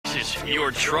business,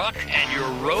 your truck, and your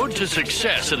road to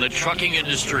success in the trucking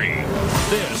industry.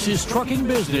 This is Trucking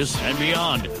Business and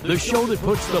Beyond, the show that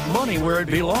puts the money where it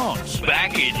belongs.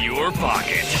 Back in your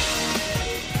pocket.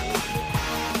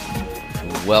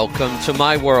 Welcome to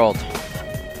my world.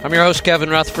 I'm your host, Kevin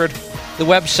Rutherford. The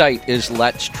website is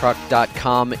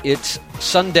letstruck.com. It's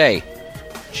Sunday,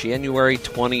 January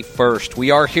 21st.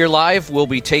 We are here live. We'll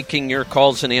be taking your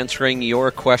calls and answering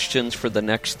your questions for the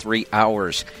next 3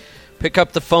 hours. Pick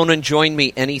up the phone and join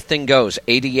me. Anything goes.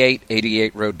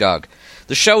 8888 Road Dog.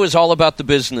 The show is all about the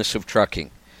business of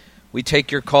trucking. We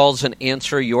take your calls and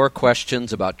answer your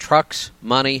questions about trucks,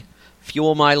 money,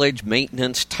 fuel mileage,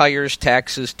 maintenance, tires,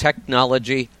 taxes,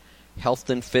 technology, health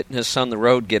and fitness on the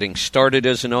road, getting started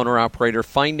as an owner-operator,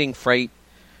 finding freight,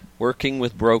 working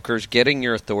with brokers, getting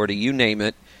your authority, you name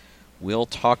it. We'll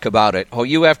talk about it. All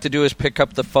you have to do is pick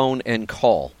up the phone and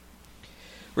call.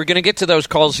 We're going to get to those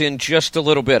calls in just a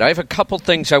little bit. I have a couple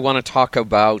things I want to talk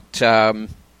about.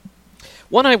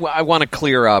 One I want to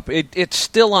clear up. It's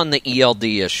still on the ELD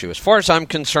issue. As far as I'm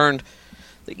concerned,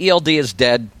 the ELD is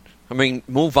dead. I mean,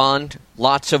 move on.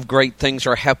 Lots of great things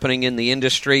are happening in the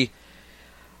industry.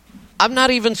 I'm not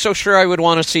even so sure I would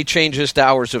want to see changes to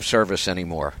hours of service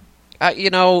anymore.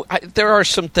 There are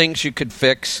some things you could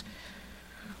fix.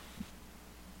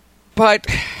 But,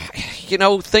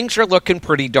 things are looking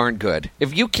pretty darn good.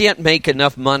 If you can't make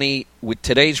enough money with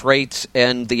today's rates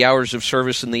and the hours of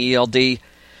service in the ELD,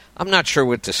 I'm not sure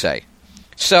what to say.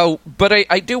 But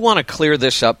I do want to clear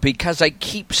this up because I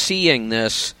keep seeing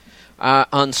this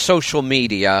on social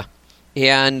media,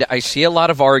 and I see a lot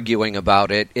of arguing about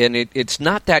it, and it's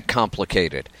not that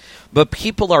complicated. But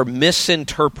people are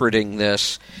misinterpreting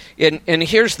this, and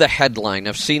here's the headline.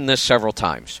 I've seen this several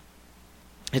times.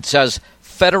 It says,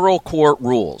 Federal Court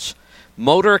rules.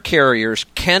 Motor carriers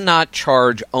cannot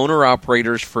charge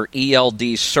owner-operators for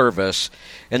ELD service,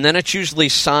 and then it's usually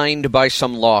signed by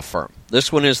some law firm.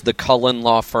 This one is the Cullen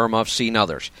Law Firm. I've seen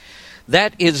others.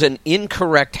 That is an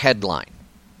incorrect headline,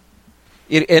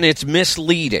 and it's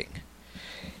misleading.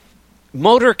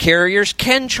 Motor carriers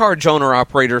can charge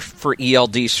owner-operators for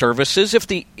ELD services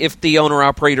if the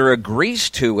owner-operator agrees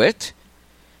to it.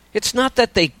 It's not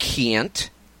that they can't.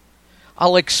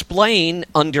 I'll explain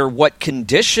under what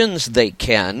conditions they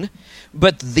can,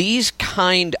 but these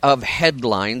kind of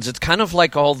headlines, it's kind of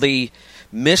like all the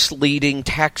misleading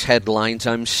tax headlines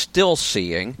I'm still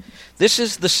seeing. This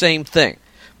is the same thing.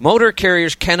 Motor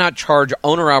carriers cannot charge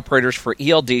owner-operators for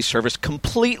ELD service.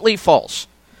 Completely false.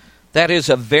 That is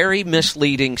a very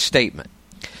misleading statement.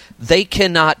 They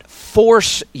cannot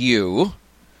force you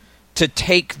to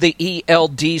take the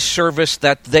ELD service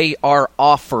that they are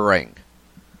offering.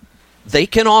 They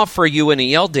can offer you an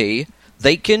ELD.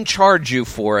 They can charge you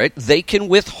for it. They can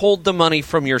withhold the money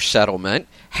from your settlement.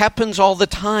 Happens all the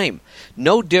time.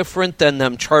 No different than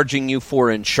them charging you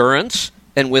for insurance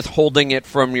and withholding it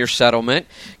from your settlement,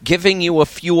 giving you a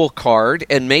fuel card,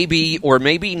 and maybe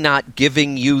not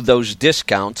giving you those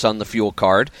discounts on the fuel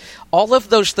card. All of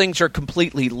those things are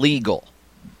completely legal.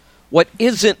 What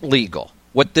isn't legal,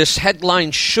 what this headline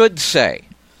should say,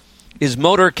 is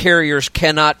motor carriers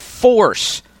cannot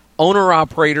force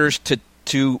owner-operators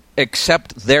to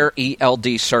accept their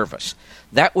ELD service.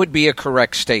 That would be a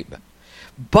correct statement.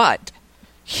 But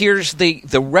here's the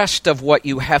rest of what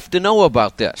you have to know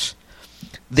about this.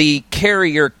 The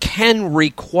carrier can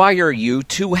require you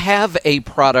to have a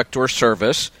product or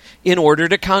service in order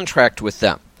to contract with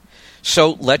them.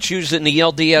 So let's use an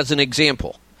ELD as an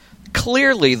example.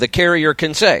 Clearly, the carrier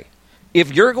can say,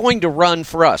 if you're going to run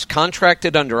for us,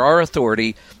 contracted under our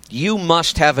authority, you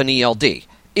must have an ELD.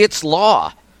 It's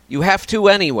law. You have to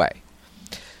anyway.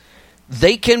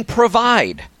 They can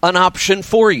provide an option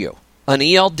for you, an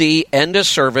ELD and a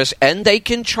service, and they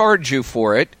can charge you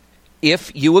for it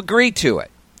if you agree to it.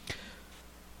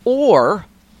 Or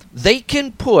they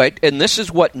can put, and this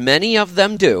is what many of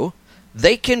them do,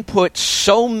 they can put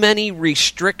so many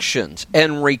restrictions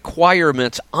and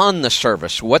requirements on the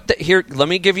service. Here, let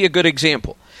me give you a good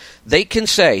example. They can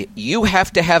say, you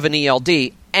have to have an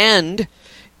ELD, and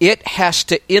it has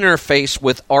to interface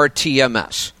with our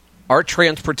TMS, our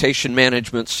Transportation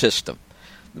Management System,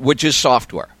 which is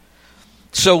software.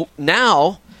 So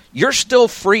now you're still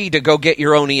free to go get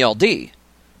your own ELD,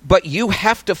 but you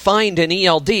have to find an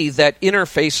ELD that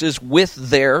interfaces with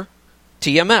their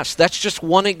TMS. That's just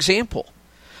one example.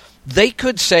 They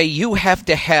could say you have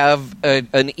to have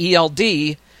an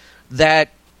ELD that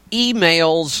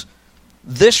emails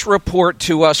this report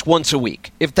to us once a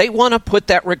week. If they want to put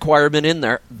that requirement in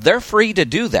there, they're free to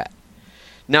do that.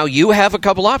 Now, you have a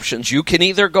couple options. You can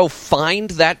either go find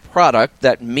that product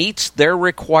that meets their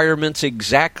requirements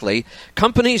exactly.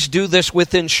 Companies do this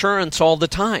with insurance all the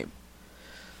time.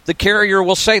 The carrier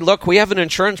will say, look, we have an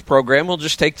insurance program. We'll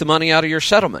just take the money out of your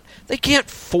settlement. They can't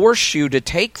force you to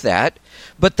take that,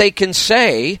 but they can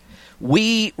say,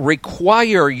 we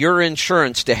require your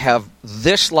insurance to have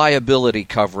this liability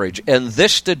coverage and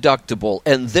this deductible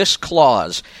and this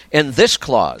clause and this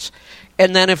clause.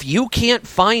 And then if you can't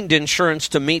find insurance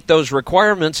to meet those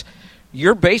requirements,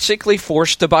 you're basically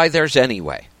forced to buy theirs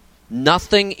anyway.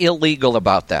 Nothing illegal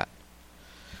about that.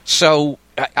 So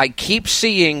I keep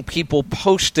seeing people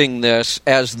posting this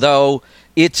as though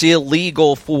it's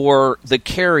illegal for the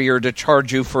carrier to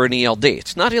charge you for an ELD.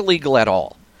 It's not illegal at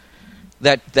all.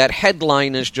 That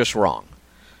headline is just wrong.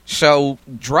 So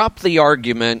drop the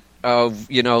argument of,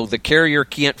 the carrier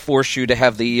can't force you to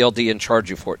have the ELD and charge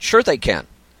you for it. Sure they can.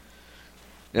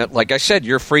 Like I said,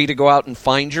 you're free to go out and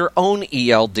find your own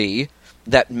ELD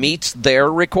that meets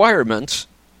their requirements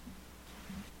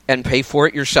and pay for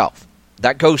it yourself.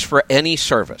 That goes for any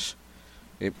service.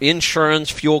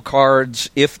 Insurance, fuel cards,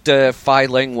 IFTA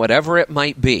filing, whatever it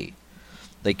might be.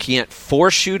 They can't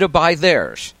force you to buy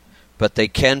theirs, but they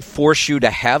can force you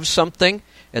to have something,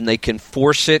 and they can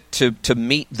force it to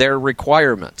meet their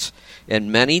requirements.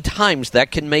 And many times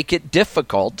that can make it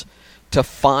difficult to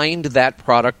find that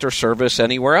product or service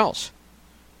anywhere else.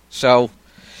 So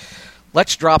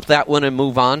let's drop that one and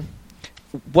move on.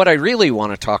 What I really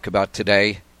want to talk about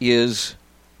today is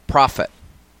profit.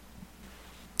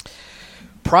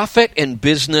 Profit and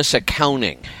business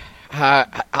accounting.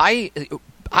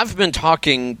 I've been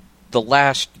talking the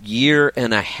last year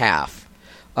and a half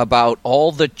about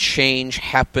all the change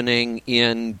happening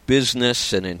in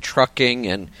business and in trucking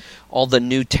and all the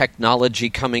new technology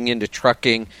coming into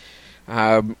trucking.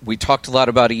 We talked a lot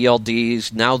about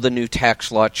ELDs, now the new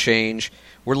tax law change.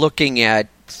 We're looking at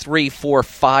 $3,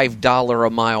 $4, $5 a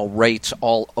mile rates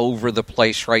all over the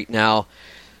place right now.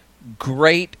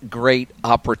 Great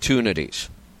opportunities.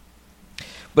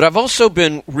 But I've also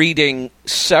been reading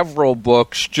several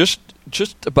books just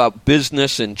about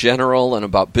business in general and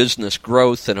about business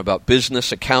growth and about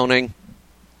business accounting.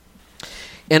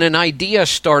 And an idea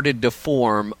started to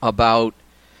form about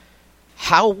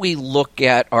how we look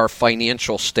at our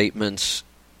financial statements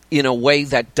in a way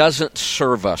that doesn't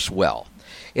serve us well.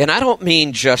 And I don't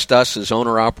mean just us as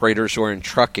owner-operators or in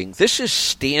trucking. This is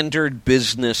standard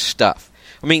business stuff.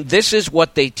 I mean, this is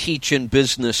what they teach in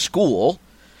business school.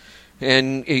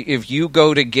 And if you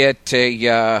go to get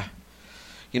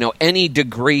any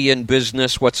degree in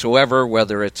business whatsoever,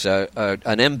 whether it's an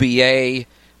MBA,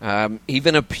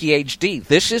 even a PhD,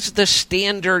 this is the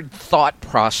standard thought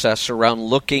process around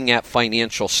looking at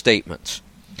financial statements.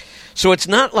 So it's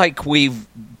not like we've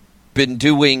been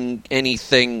doing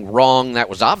anything wrong that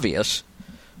was obvious,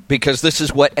 because this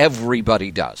is what everybody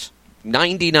does.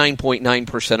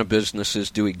 99.9% of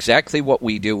businesses do exactly what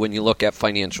we do when you look at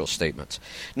financial statements.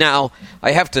 Now,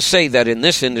 I have to say that in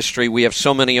this industry, we have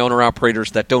so many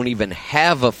owner-operators that don't even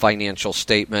have a financial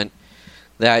statement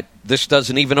that this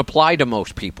doesn't even apply to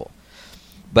most people.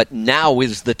 But now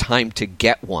is the time to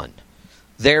get one.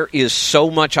 There is so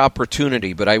much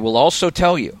opportunity, but I will also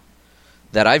tell you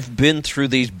that I've been through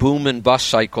these boom and bust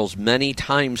cycles many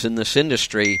times in this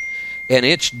industry, and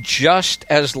it's just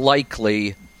as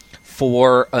likely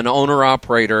for an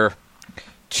owner-operator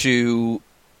to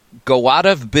go out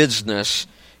of business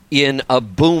in a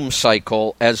boom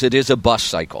cycle as it is a bust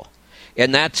cycle.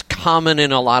 And that's common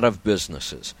in a lot of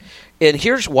businesses. And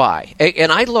here's why.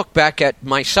 And I look back at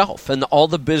myself and all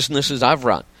the businesses I've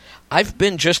run. I've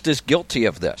been just as guilty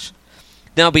of this.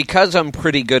 Now, because I'm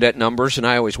pretty good at numbers and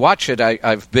I always watch it,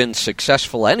 I've been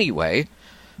successful anyway.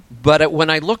 But when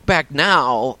I look back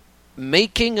now,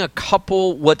 making a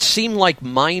couple what seem like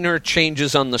minor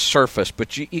changes on the surface,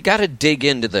 but you got to dig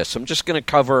into this. I'm just going to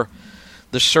cover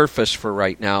the surface for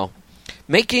right now.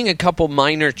 Making a couple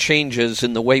minor changes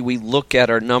in the way we look at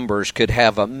our numbers could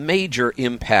have a major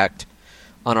impact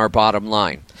on our bottom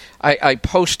line. I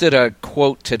posted a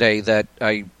quote today that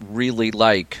I really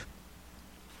like,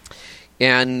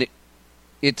 and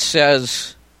it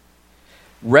says,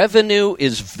 "Revenue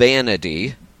is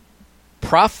vanity,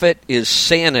 profit is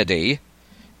sanity,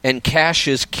 and cash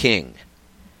is king."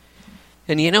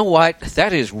 And you know what?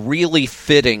 That is really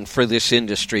fitting for this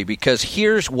industry, because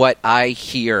here's what I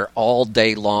hear all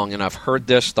day long, and I've heard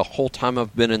this the whole time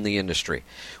I've been in the industry.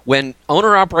 When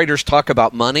owner-operators talk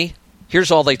about money,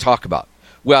 here's all they talk about.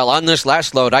 Well, on this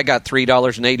last load, I got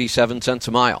 $3.87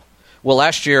 a mile. Well,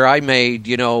 last year I made,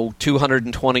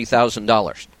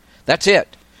 $220,000. That's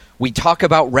it. We talk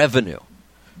about revenue.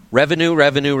 Revenue,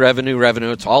 revenue, revenue,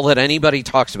 revenue. It's all that anybody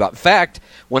talks about. In fact,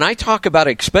 when I talk about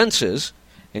expenses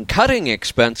and cutting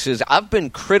expenses, I've been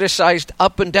criticized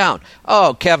up and down.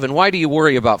 Oh, Kevin, why do you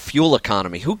worry about fuel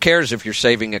economy? Who cares if you're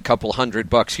saving a couple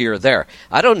 $100 here or there?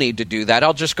 I don't need to do that.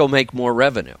 I'll just go make more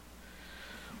revenue.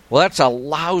 Well, that's a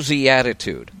lousy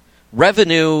attitude.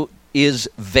 Revenue is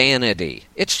vanity.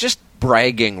 It's just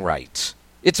bragging rights.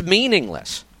 It's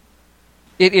meaningless.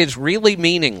 It is really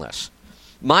meaningless.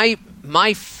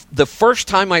 The first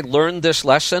time I learned this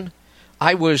lesson,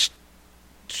 I was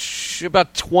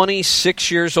about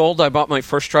 26 years old. I bought my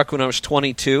first truck when I was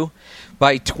 22.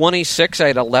 By 26, I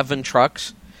had 11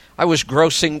 trucks. I was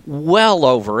grossing well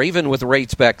over, even with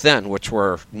rates back then, which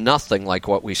were nothing like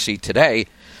what we see today,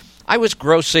 I was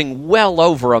grossing well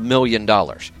over $1 million.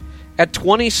 At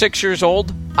 26 years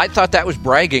old, I thought that was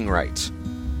bragging rights.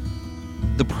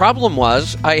 The problem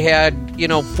was I had,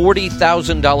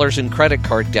 $40,000 in credit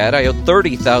card debt. I owed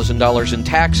 $30,000 in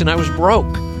tax, and I was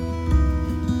broke.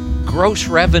 Gross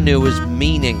revenue is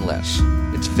meaningless.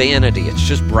 It's vanity. It's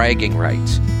just bragging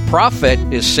rights. Profit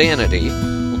is sanity.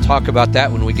 We'll talk about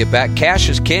that when we get back. Cash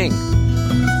is king.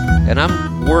 And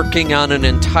I'm working on an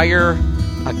entire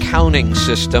accounting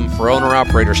system for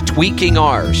owner-operators, tweaking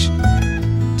ours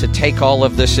to take all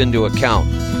of this into account.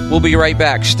 We'll be right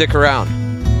back. Stick around.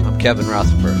 I'm Kevin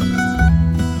Rutherford.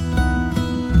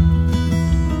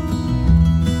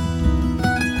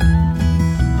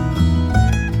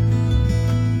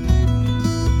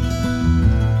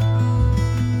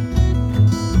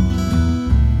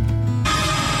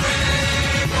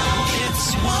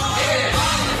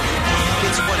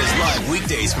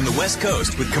 Weekdays from the West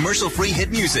Coast with commercial-free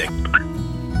hit music.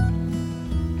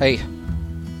 Hey.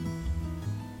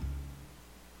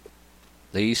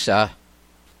 Lisa.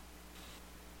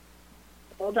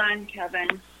 Hold on,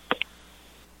 Kevin.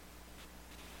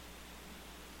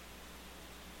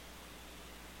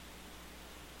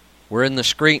 We're in the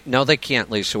screen. No, they can't,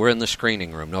 Lisa. We're in the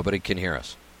screening room. Nobody can hear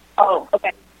us. Oh,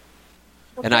 okay.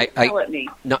 Well, and I yell at me.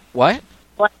 No, what?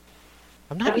 What?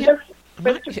 I'm not.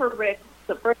 Christopher Rick,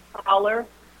 the first caller,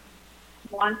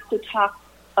 wants to talk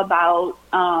about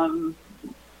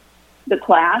the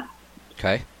class.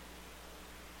 Okay.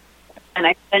 And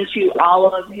I sent you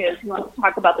all of his. He wants to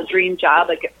talk about the dream job.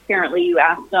 Like apparently, you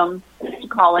asked him to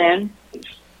call in.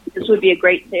 This would be a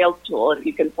great sales tool if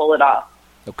you can pull it off.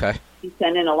 Okay. He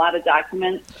sent in a lot of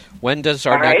documents. When does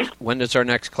our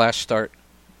next class start?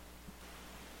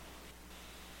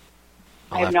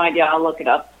 I have no idea. I'll look it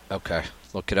up. Okay.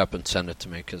 Look it up and send it to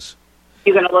me, because...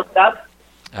 You're going to look it up?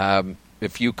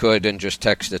 If you could and just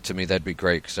text it to me, that'd be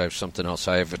great, because I have something else.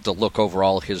 I have to look over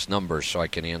all his numbers so I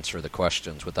can answer the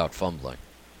questions without fumbling.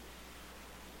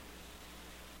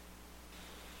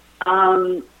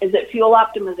 Is it fuel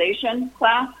optimization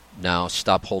class? No,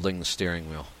 stop holding the steering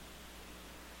wheel.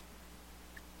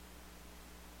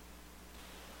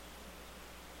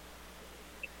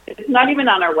 It's not even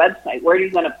on our website. Where are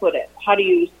you going to put it? How do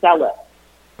you sell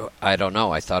it? I don't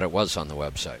know. I thought it was on the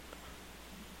website.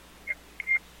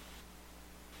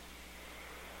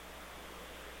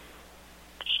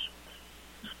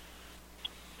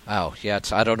 Oh, yeah.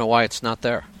 I don't know why it's not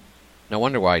there. No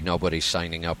wonder why nobody's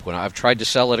signing up. When I've tried to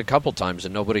sell it a couple times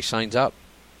and nobody signs up.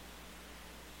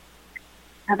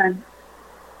 Kevin.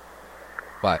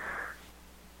 What?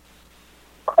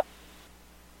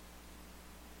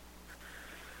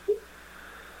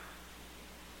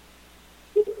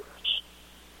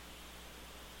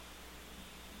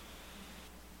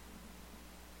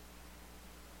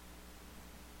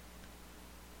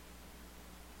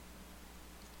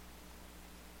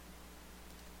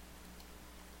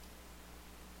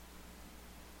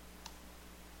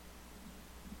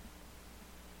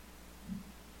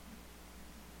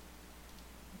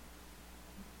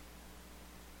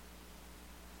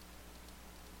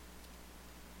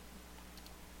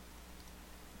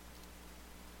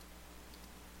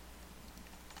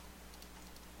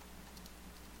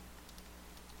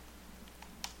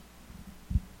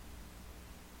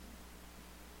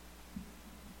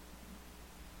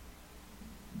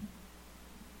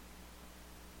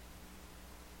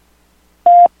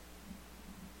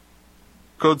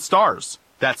 Code STARS.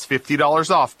 That's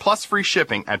 $50 off plus free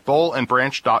shipping at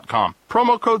bowlandbranch.com.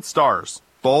 Promo code STARS.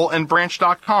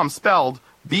 Bowlandbranch.com spelled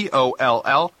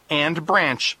B-O-L-L and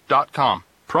branch.com.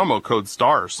 Promo code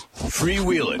STARS.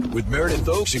 Freewheelin' with Meredith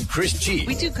Oaks and Chris G.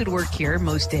 We do good work here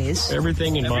most days.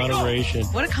 Everything in moderation.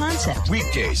 What a concept.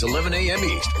 Weekdays, 11 a.m.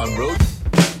 East on Road.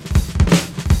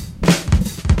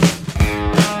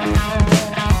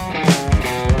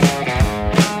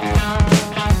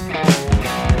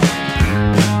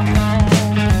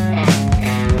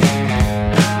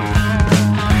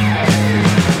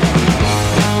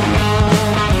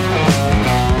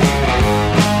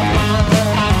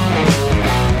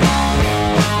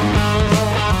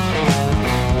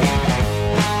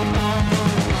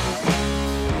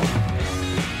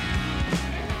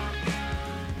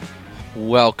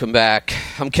 Welcome back.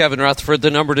 I'm Kevin Rutherford.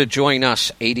 The number to join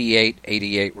us,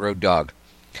 8888 Road Dog.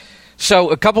 So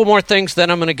a couple more things, then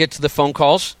I'm going to get to the phone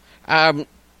calls.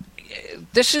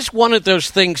 This is one of those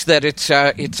things that it's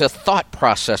a thought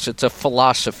process. It's a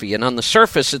philosophy. And on the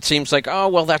surface, it seems like, oh,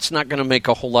 well, that's not going to make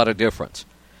a whole lot of difference.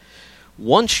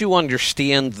 Once you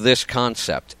understand this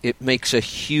concept, it makes a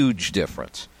huge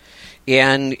difference.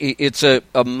 And it's a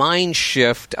mind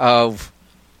shift of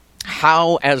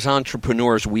how, as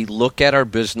entrepreneurs, we look at our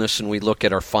business and we look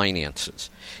at our finances.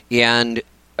 And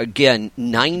again,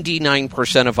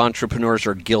 99% of entrepreneurs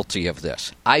are guilty of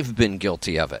this. I've been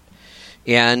guilty of it.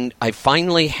 And I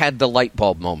finally had the light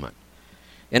bulb moment.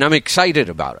 And I'm excited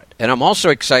about it. And I'm also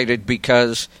excited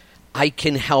because I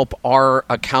can help our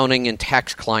accounting and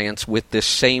tax clients with this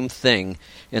same thing.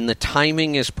 And the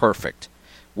timing is perfect.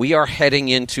 We are heading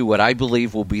into what I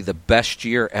believe will be the best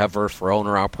year ever for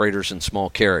owner-operators and small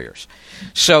carriers.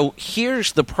 So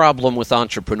here's the problem with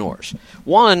entrepreneurs.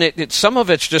 One, some of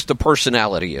it's just a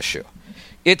personality issue.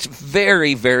 It's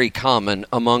very, very common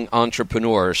among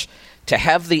entrepreneurs to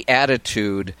have the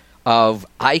attitude of,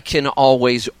 I can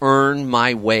always earn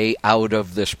my way out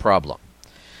of this problem.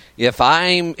 If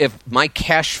my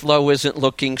cash flow isn't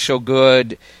looking so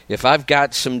good, if I've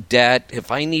got some debt,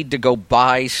 if I need to go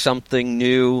buy something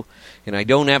new and I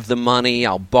don't have the money,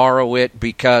 I'll borrow it,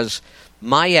 because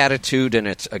my attitude, and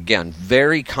it's, again,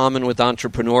 very common with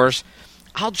entrepreneurs,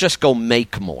 I'll just go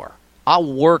make more.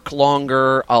 I'll work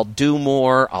longer, I'll do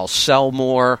more, I'll sell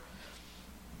more.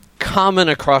 Common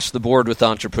across the board with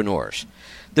entrepreneurs.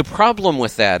 The problem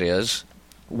with that is,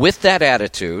 with that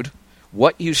attitude,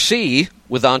 what you see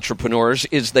with entrepreneurs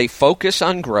is they focus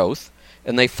on growth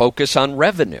and they focus on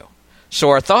revenue.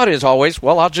 So our thought is always,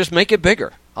 well, I'll just make it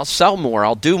bigger. I'll sell more.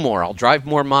 I'll do more. I'll drive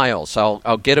more miles.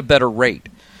 I'll get a better rate.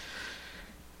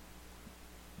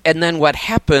 And then what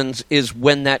happens is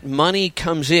when that money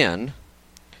comes in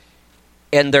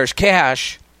and there's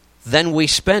cash, then we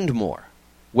spend more,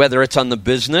 whether it's on the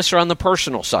business or on the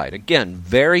personal side. Again,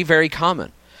 very, very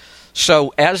common.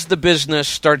 So as the business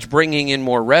starts bringing in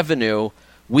more revenue,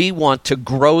 we want to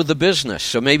grow the business.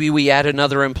 So maybe we add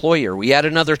another employer, we add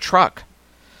another truck.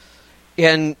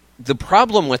 And the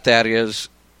problem with that is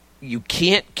you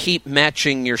can't keep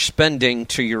matching your spending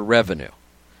to your revenue.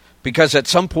 Because at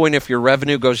some point, if your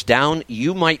revenue goes down,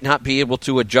 you might not be able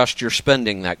to adjust your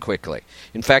spending that quickly.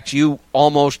 In fact, you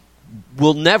almost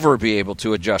will never be able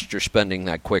to adjust your spending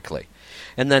that quickly.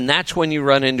 And then that's when you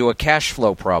run into a cash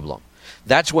flow problem.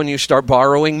 That's when you start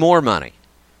borrowing more money.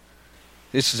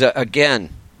 This is, again,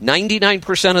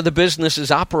 99% of the businesses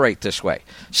operate this way.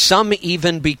 Some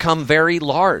even become very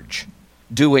large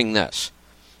doing this,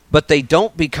 but they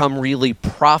don't become really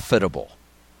profitable.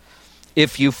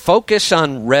 If you focus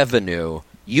on revenue,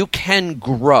 you can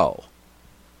grow.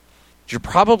 You're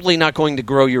probably not going to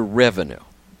grow your revenue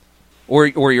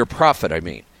or your profit, I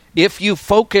mean. If you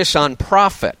focus on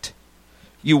profit,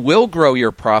 you will grow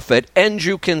your profit, and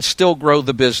you can still grow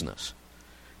the business.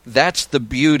 That's the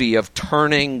beauty of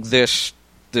turning this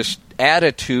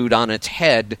attitude on its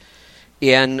head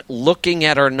and looking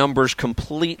at our numbers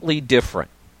completely different.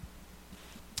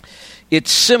 It's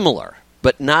similar,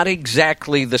 but not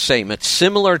exactly the same. It's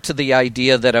similar to the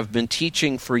idea that I've been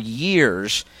teaching for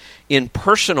years in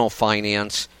personal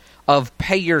finance of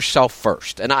pay yourself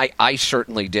first. And I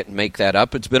certainly didn't make that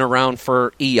up. It's been around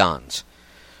for eons.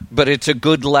 But it's a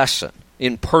good lesson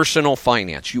in personal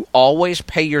finance. You always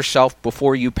pay yourself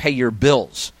before you pay your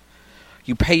bills.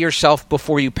 You pay yourself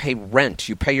before you pay rent.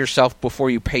 You pay yourself before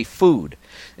you pay food.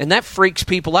 And that freaks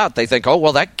people out. They think, oh,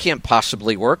 well, that can't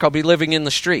possibly work. I'll be living in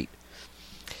the street.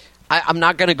 I'm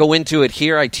not going to go into it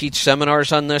here. I teach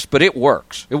seminars on this, but it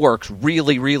works. It works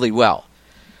really, really well.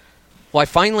 Well, I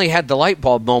finally had the light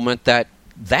bulb moment that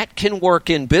can work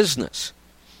in business.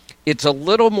 It's a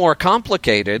little more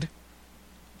complicated,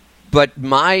 but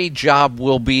my job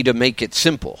will be to make it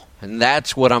simple, and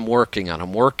that's what I'm working on.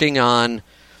 I'm working on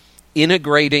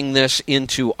integrating this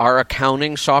into our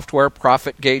accounting software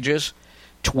profit gauges,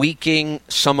 tweaking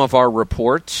some of our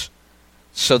reports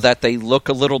so that they look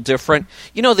a little different.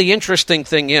 You know, the interesting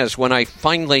thing is when I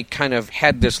finally kind of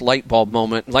had this light bulb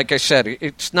moment, like I said,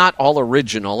 it's not all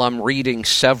original. I'm reading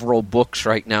several books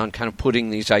right now and kind of putting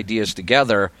these ideas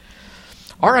together.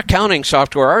 Our accounting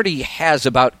software already has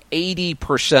about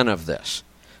 80% of this.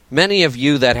 Many of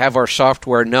you that have our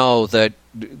software know that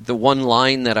the one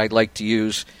line that I'd like to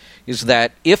use is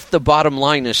that if the bottom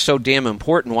line is so damn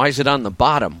important, why is it on the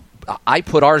bottom? I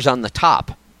put ours on the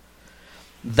top.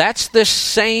 That's the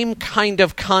same kind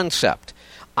of concept.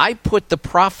 I put the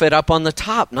profit up on the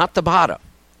top, not the bottom.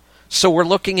 So we're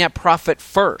looking at profit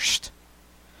first.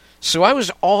 So I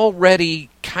was already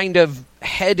kind of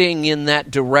heading in that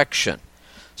direction.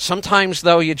 Sometimes,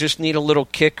 though, you just need a little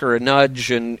kick or a nudge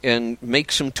and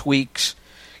make some tweaks.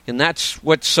 And that's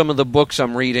what some of the books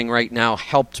I'm reading right now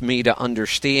helped me to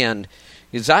understand,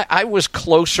 is I was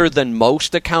closer than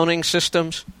most accounting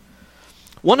systems.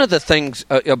 One of the things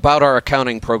about our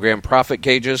accounting program, Profit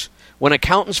Gauges, when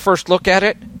accountants first look at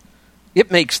it,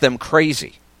 it makes them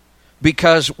crazy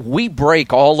because we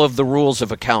break all of the rules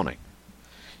of accounting.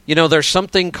 You know, there's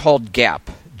something called GAAP,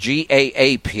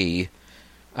 GAAP,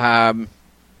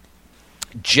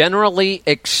 Generally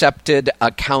Accepted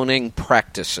Accounting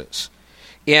Practices.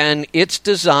 And it's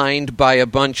designed by a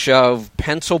bunch of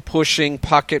pencil-pushing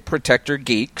pocket protector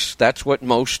geeks. That's what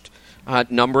most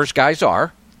numbers guys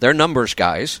are. They're numbers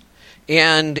guys.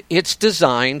 And it's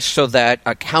designed so that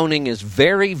accounting is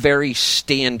very, very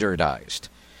standardized.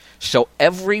 So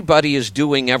everybody is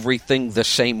doing everything the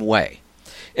same way.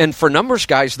 And for numbers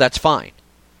guys, that's fine.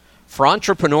 For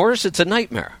entrepreneurs, it's a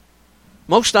nightmare.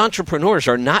 Most entrepreneurs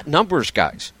are not numbers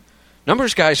guys.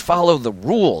 Numbers guys follow the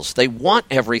rules. They want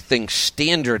everything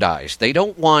standardized. They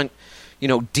don't want,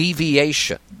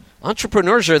 deviation.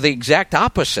 Entrepreneurs are the exact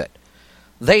opposite.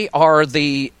 They are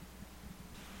the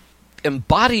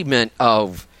embodiment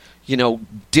of,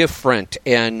 different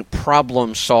and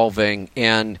problem solving,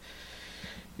 and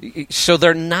so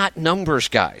they're not numbers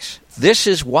guys. This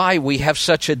is why we have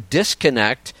such a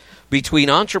disconnect between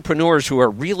entrepreneurs who are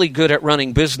really good at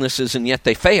running businesses and yet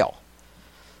they fail.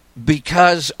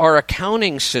 Because our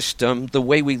accounting system, the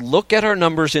way we look at our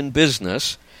numbers in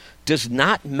business, does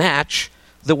not match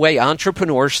the way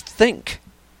entrepreneurs think.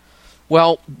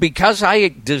 Well, because I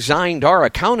designed our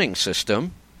accounting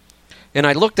system, and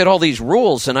I looked at all these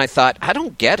rules, and I thought, I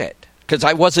don't get it, because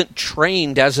I wasn't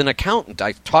trained as an accountant.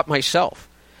 I taught myself.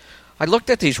 I looked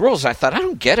at these rules, I thought, I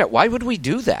don't get it. Why would we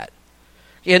do that?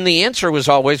 And the answer was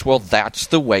always, well, that's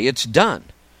the way it's done.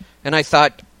 And I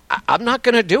thought, I'm not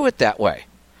going to do it that way.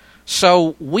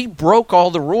 So we broke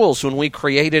all the rules when we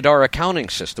created our accounting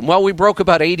system. Well, we broke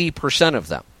about 80% of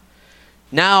them.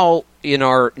 Now, in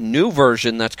our new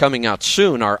version that's coming out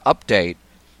soon, our update,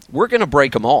 we're going to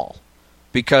break them all.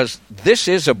 Because this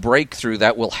is a breakthrough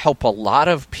that will help a lot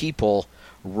of people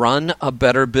run a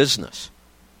better business.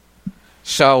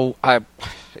 So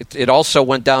it also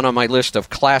went down on my list of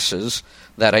classes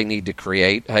that I need to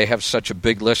create. I have such a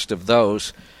big list of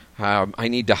those. I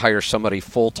need to hire somebody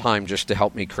full-time just to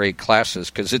help me create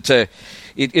classes because it's a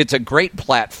great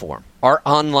platform. Our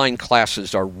online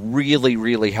classes are really,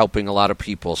 really helping a lot of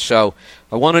people. So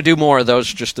I want to do more of those,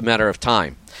 just a matter of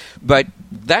time. But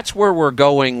that's where we're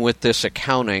going with this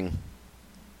accounting.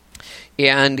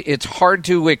 And it's hard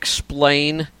to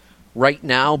explain right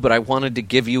now, but I wanted to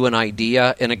give you an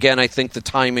idea. And again, I think the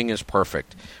timing is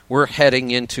perfect. We're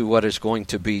heading into what is going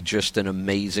to be just an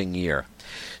amazing year.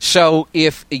 So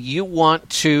if you want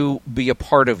to be a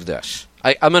part of this,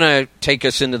 I'm going to take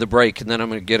us into the break, and then I'm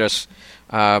going to get us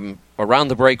around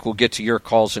the break. We'll get to your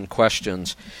calls and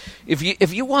questions.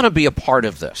 If you want to be a part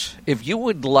of this, if you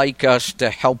would like us to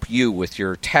help you with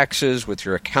your taxes, with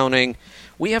your accounting,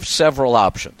 we have several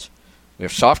options. We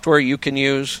have software you can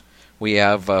use. We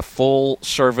have a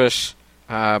full-service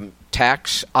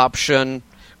tax option.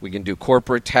 We can do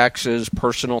corporate taxes,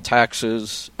 personal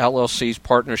taxes, LLCs,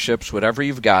 partnerships, whatever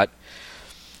you've got.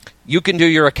 You can do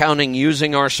your accounting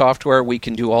using our software. We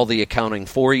can do all the accounting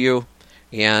for you,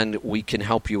 and we can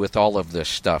help you with all of this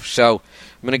stuff. So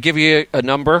I'm going to give you a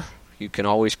number. You can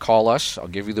always call us. I'll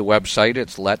give you the website.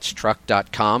 It's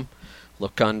letstruck.com.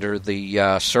 Look under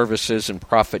the Services and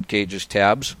Profit Gauges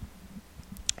tabs.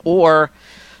 Or,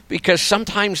 because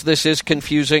sometimes this is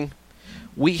confusing,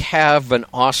 we have an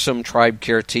awesome Tribe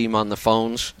Care team on the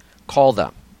phones. Call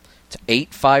them. It's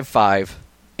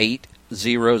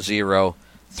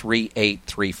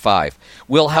 855-800-3835.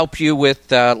 We'll help you with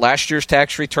last year's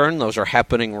tax return. Those are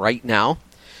happening right now.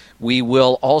 We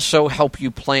will also help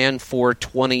you plan for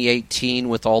 2018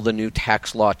 with all the new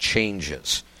tax law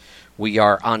changes. We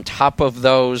are on top of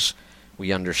those.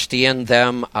 We understand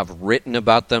them. I've written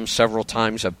about them several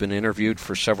times. I've been interviewed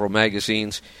for several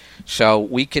magazines. So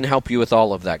we can help you with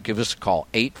all of that. Give us a call,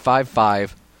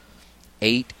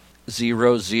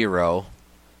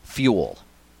 855-800-FUEL.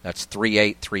 That's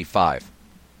 3835.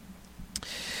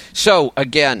 So,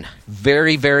 again,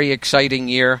 very, very exciting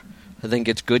year. I think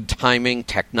it's good timing.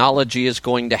 Technology is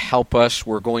going to help us.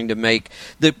 We're going to make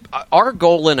our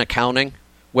goal in accounting,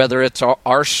 whether it's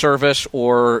our service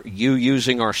or you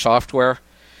using our software,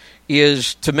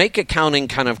 is to make accounting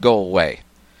kind of go away,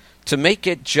 to make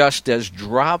it just as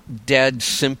drop-dead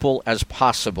simple as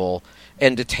possible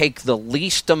and to take the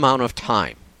least amount of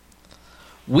time.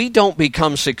 We don't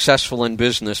become successful in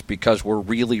business because we're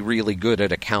really, really good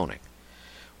at accounting.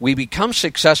 We become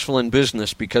successful in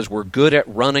business because we're good at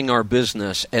running our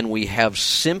business and we have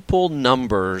simple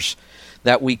numbers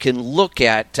that we can look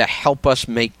at to help us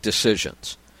make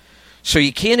decisions. So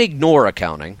you can't ignore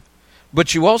accounting,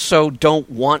 but you also don't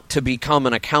want to become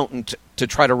an accountant to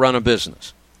try to run a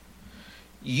business.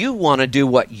 You want to do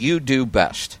what you do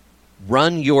best,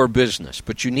 run your business,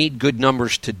 but you need good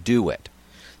numbers to do it.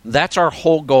 That's our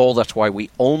whole goal. That's why we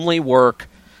only work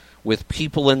with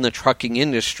people in the trucking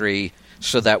industry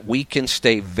so that we can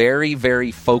stay very, very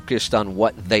focused on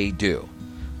what they do,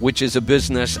 which is a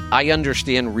business I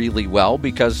understand really well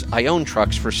because I own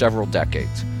trucks for several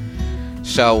decades.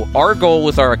 So our goal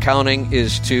with our accounting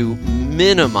is to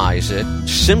minimize it,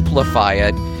 simplify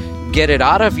it, get it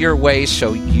out of your way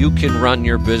so you can run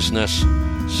your business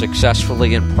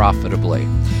successfully and profitably.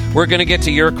 We're going to get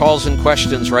to your calls and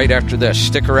questions right after this.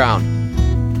 Stick around.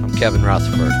 I'm Kevin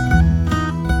Rutherford.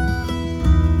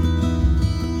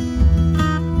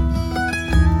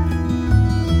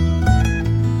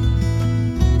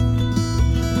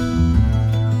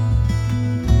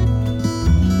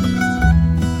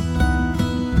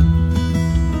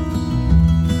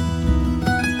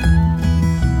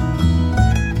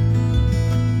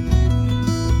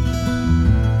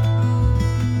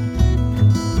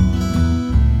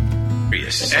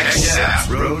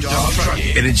 Road Dog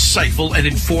Trucking. An insightful and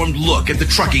informed look at the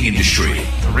trucking industry.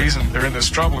 The reason they're in this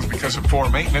trouble is because of poor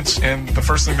maintenance, and the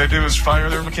first thing they do is fire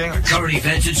their mechanics. Current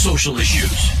events and social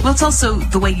issues. Well, it's also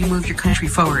the way you move your country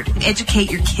forward. Educate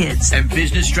your kids. And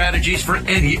business strategies for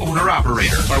any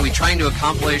owner-operator. Are we trying to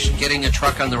accomplish getting a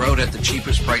truck on the road at the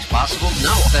cheapest price possible?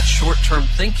 No, that's short-term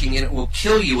thinking, and it will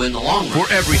kill you in the long run.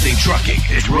 For everything trucking,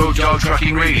 it's Road Dog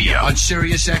Trucking Radio on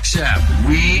Sirius XM.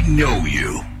 We know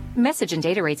you. Message and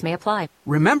data rates may apply.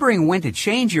 Remembering when to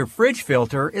change your fridge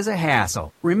filter is a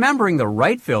hassle. Remembering the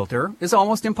right filter is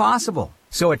almost impossible.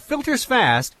 So at Filters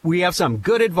Fast, we have some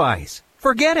good advice.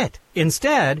 Forget it.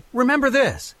 Instead, remember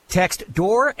this. Text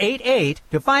DOOR88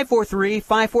 to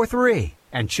 543-543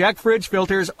 and check fridge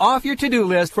filters off your to-do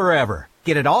list forever.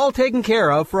 Get it all taken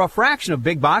care of for a fraction of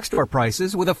big box store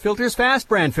prices with a Filters Fast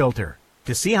brand filter.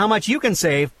 To see how much you can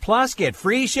save, plus get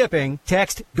free shipping,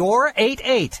 text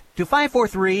DOOR88 to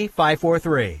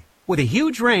 543-543. With a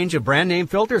huge range of brand name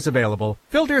filters available,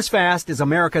 Filters Fast is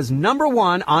America's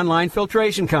 #1 online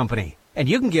filtration company. And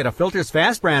you can get a Filters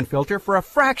Fast brand filter for a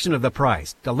fraction of the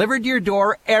price, delivered to your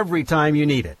door every time you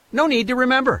need it. No need to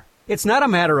remember. It's not a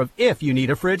matter of if you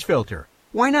need a fridge filter.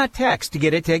 Why not text to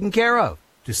get it taken care of?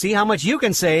 To see how much you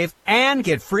can save and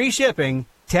get free shipping,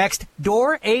 text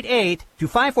DOOR88 to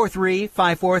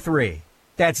 543-543.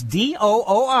 That's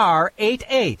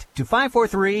DOOR88 to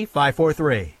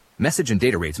 543-543. Message and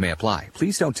data rates may apply.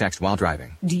 Please don't text while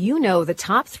driving. Do you know the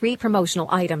top 3 promotional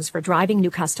items for driving new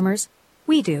customers?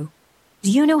 We do. Do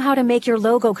you know how to make your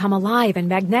logo come alive and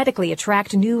magnetically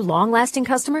attract new, long-lasting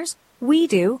customers? We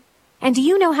do. And do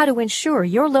you know how to ensure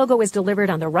your logo is delivered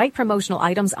on the right promotional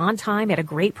items on time at a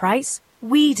great price?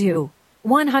 We do.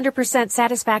 100%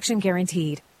 satisfaction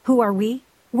guaranteed. Who are we?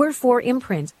 We're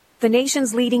 4imprint, the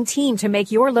nation's leading team to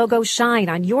make your logo shine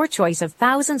on your choice of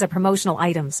thousands of promotional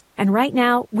items. And right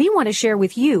now, we want to share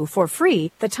with you for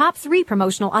free the top 3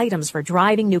 promotional items for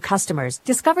driving new customers.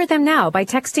 Discover them now by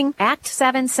texting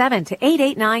ACT77 to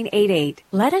 88988.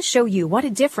 Let us show you what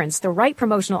a difference the right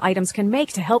promotional items can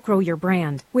make to help grow your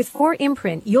brand. With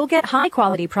 4imprint, you'll get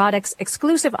high-quality products,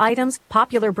 exclusive items,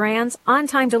 popular brands,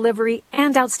 on-time delivery,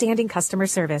 and outstanding customer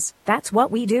service. That's what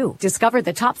we do. Discover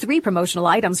the top 3 promotional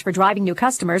items for driving new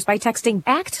customers by texting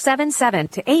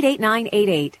ACT77 to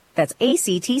 88988. That's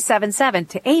ACT77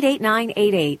 to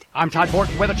 88988. I'm Todd Bork,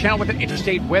 Weather Channel with an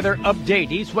interstate weather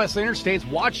update. East-west interstates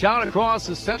watch out across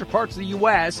the central parts of the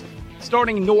U.S.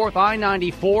 Starting north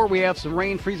I-94, we have some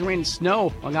rain, freezing rain and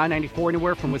snow on I-94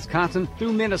 anywhere from Wisconsin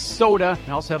through Minnesota.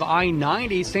 And also have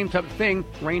I-90, same type of thing,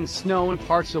 rain and snow in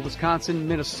parts of Wisconsin,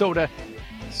 Minnesota,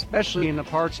 especially in the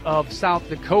parts of South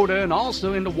Dakota and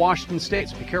also into Washington State.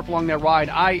 So be careful along that ride.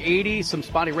 I-80, some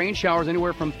spotty rain showers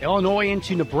anywhere from Illinois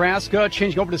into Nebraska,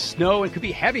 changing over to snow. It could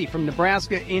be heavy from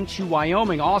Nebraska into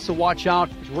Wyoming. Also watch out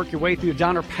as you work your way through the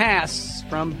Donner Pass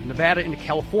from Nevada into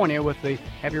California with the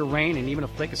heavier rain and even a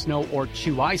flake of snow or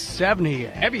 2. I-70,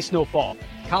 heavy snowfall.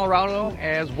 Colorado,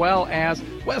 as well as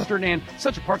western and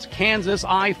central parts of Kansas.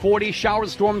 I-40,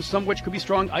 showers, storms, some of which could be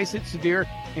strong, isolated severe,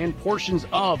 in portions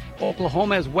of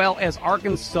Oklahoma as well as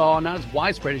Arkansas. Not as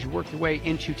widespread as you work your way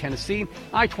into Tennessee.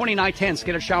 I-20 and I-10,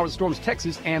 scattered showers, storms,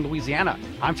 Texas and Louisiana.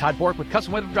 I'm Todd Bork with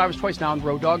Custom Weather Drivers Twice Now on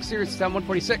Road Dog Series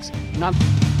 7146.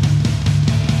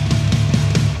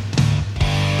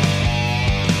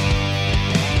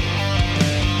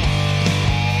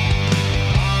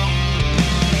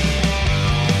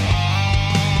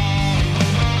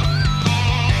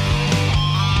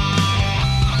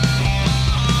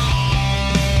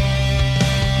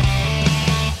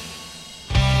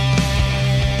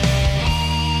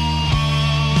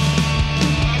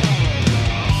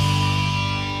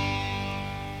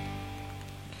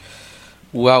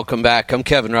 Welcome back. I'm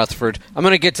Kevin Rutherford. I'm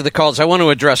going to get to the calls. I want to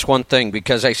address one thing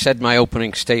because I said in my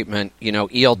opening statement,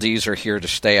 ELDs are here to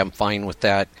stay. I'm fine with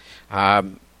that.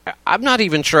 I'm not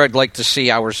even sure I'd like to see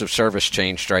hours of service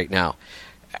changed right now.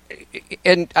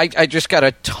 And I just got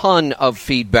a ton of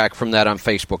feedback from that on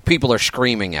Facebook. People are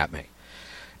screaming at me.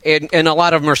 And a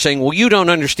lot of them are saying, well, you don't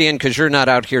understand because you're not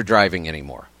out here driving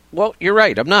anymore. Well, you're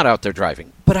right. I'm not out there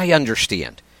driving. But I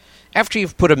understand. After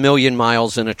you've put 1 million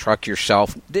miles in a truck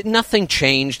yourself, nothing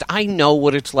changed. I know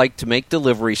what it's like to make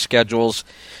delivery schedules.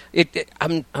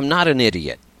 I'm not an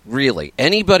idiot, really.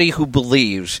 Anybody who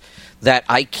believes that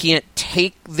I can't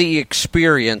take the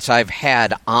experience I've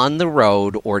had on the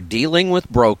road or dealing with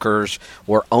brokers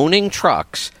or owning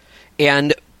trucks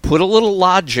and put a little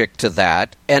logic to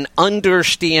that and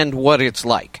understand what it's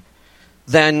like,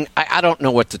 then I don't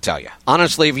know what to tell you.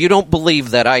 Honestly, if you don't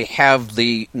believe that I have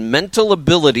the mental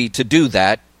ability to do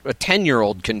that, a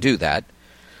 10-year-old can do that,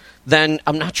 then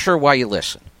I'm not sure why you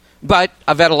listen. But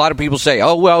I've had a lot of people say,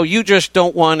 oh, well, you just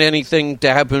don't want anything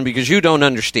to happen because you don't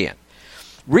understand.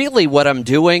 Really, what I'm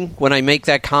doing when I make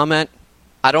that comment,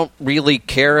 I don't really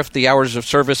care if the hours of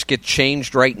service get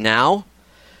changed right now.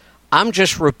 I'm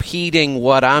just repeating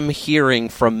what I'm hearing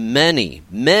from many,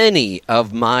 many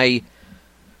of my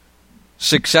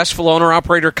successful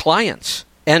owner-operator clients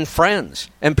and friends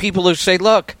and people who say,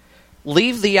 look,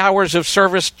 leave the hours of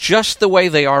service just the way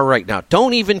they are right now.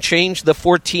 Don't even change the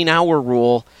 14-hour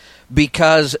rule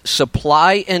because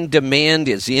supply and demand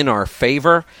is in our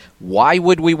favor. Why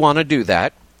would we want to do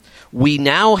that? We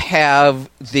now have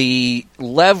the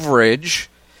leverage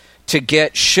to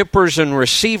get shippers and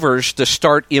receivers to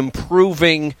start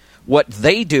improving what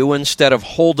they do instead of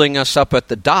holding us up at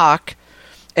the dock.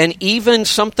 And even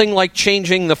something like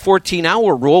changing the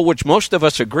 14-hour rule, which most of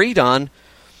us agreed on,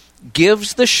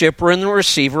 gives the shipper and the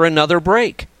receiver another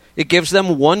break. It gives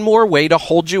them one more way to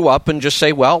hold you up and just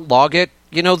say, well, log it,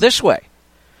 this way.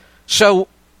 So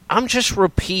I'm just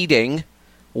repeating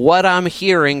what I'm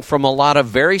hearing from a lot of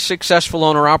very successful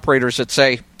owner-operators that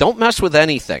say, don't mess with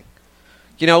anything.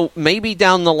 Maybe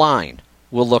down the line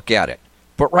we'll look at it.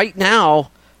 But right now,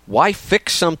 why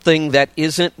fix something that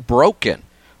isn't broken?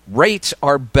 Rates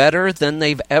are better than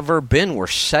they've ever been. We're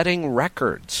setting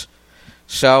records.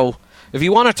 So if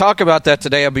you want to talk about that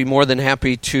today, I'd be more than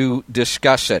happy to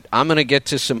discuss it. I'm going to get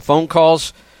to some phone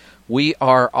calls. We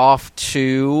are off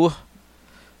to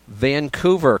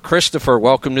Vancouver. Christopher,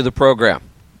 welcome to the program.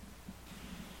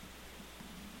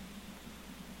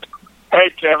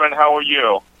 Hey, Kevin, how are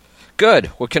you? Good.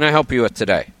 What can I help you with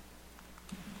today?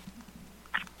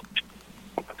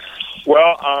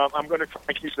 Well, I'm going to try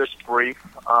and keep this brief.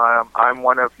 I'm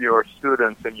one of your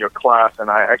students in your class, and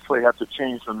I actually have to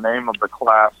change the name of the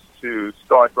class to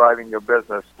Start Driving Your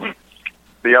Business.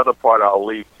 The other part I'll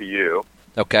leave to you.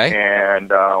 Okay. And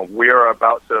we're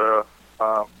about to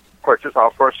purchase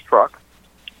our first truck.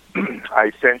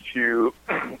 I sent you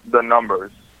the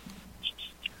numbers.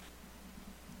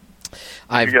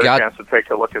 Did you get a chance to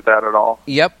take a look at that at all?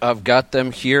 Yep, I've got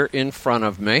them here in front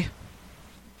of me.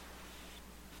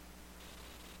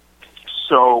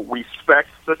 So we spec'd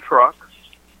the truck.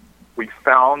 We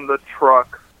found the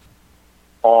truck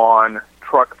on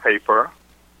Truck Paper.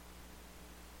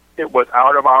 It was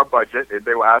out of our budget.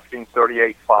 They were asking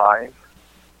 $38,500.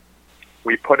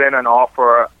 We put in an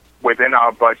offer within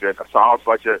our budget. So our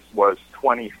budget was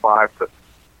 $25,000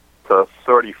 to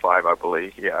 $35,000, I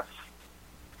believe. Yes,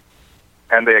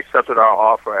 and they accepted our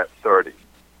offer at $30,000.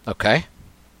 Okay.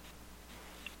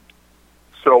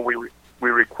 So we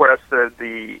requested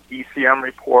the ECM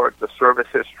report, the service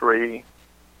history,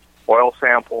 oil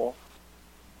sample,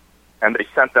 and they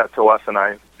sent that to us, and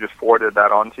I just forwarded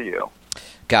that on to you.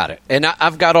 Got it. And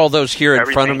I've got all those here in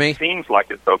front of me. Everything seems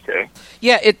like it's okay.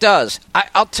 Yeah, it does.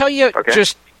 I'll tell you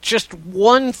just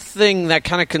one thing that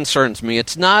kind of concerns me.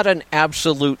 It's not an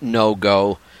absolute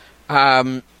no-go,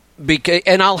 and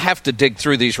I'll have to dig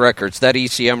through these records. That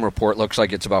ECM report looks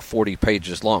like it's about 40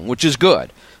 pages long, which is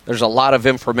good. There's a lot of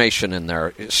information in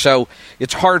there. So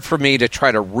it's hard for me to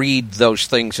try to read those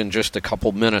things in just a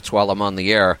couple minutes while I'm on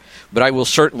the air, but I will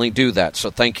certainly do that.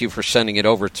 So thank you for sending it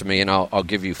over to me, and I'll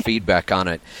give you feedback on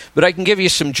it. But I can give you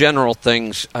some general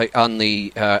things on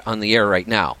the air right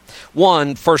now.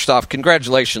 One, first off,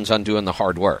 congratulations on doing the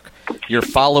hard work. You're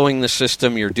following the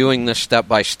system. You're doing this step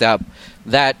by step.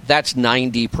 That's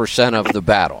 90% of the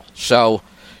battle. So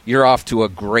you're off to a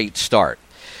great start.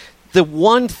 The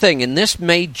one thing, and this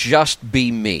may just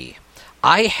be me,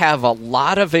 I have a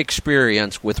lot of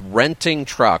experience with renting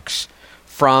trucks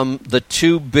from the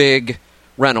two big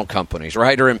rental companies,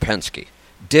 Ryder and Penske.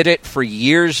 Did it for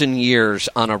years and years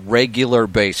on a regular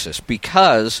basis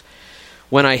because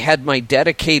when I had my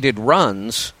dedicated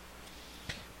runs,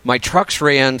 my trucks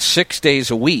ran 6 days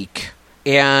a week,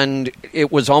 and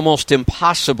it was almost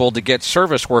impossible to get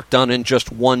service work done in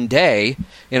just one day.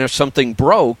 And if something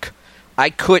broke, I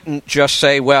couldn't just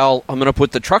say, well, I'm going to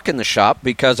put the truck in the shop,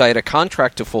 because I had a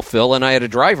contract to fulfill and I had a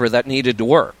driver that needed to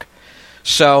work.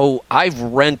 So I've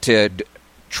rented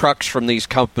trucks from these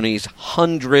companies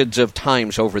hundreds of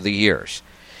times over the years.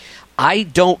 I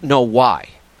don't know why.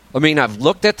 I mean, I've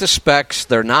looked at the specs.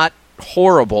 They're not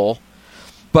horrible.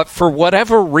 But for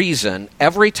whatever reason,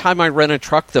 every time I rent a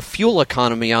truck, the fuel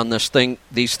economy on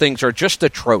these things are just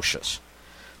atrocious.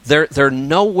 They're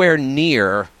nowhere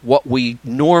near what we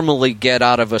normally get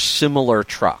out of a similar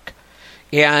truck.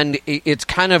 And it's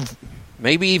kind of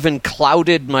maybe even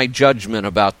clouded my judgment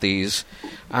about these.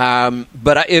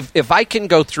 But if I can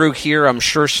go through here, I'm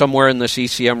sure somewhere in this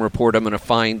ECM report I'm going to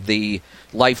find the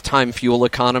lifetime fuel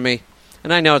economy.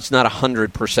 And I know it's not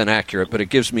 100% accurate, but it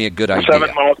gives me a good idea.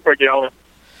 7 miles per gallon.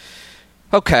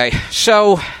 Okay,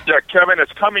 so... Yeah, Kevin,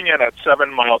 it's coming in at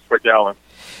 7 miles per gallon.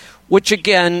 Which,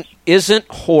 again, isn't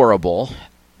horrible,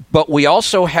 but we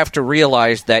also have to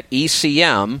realize that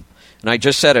ECM, and I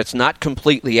just said it's not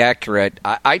completely accurate,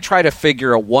 I try to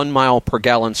figure a 1 mile per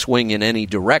gallon swing in any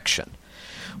direction,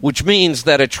 which means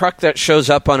that a truck that shows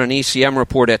up on an ECM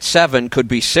report at 7 could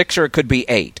be 6 or it could be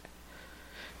 8.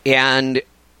 And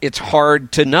it's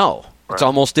hard to know. Right. It's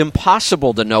almost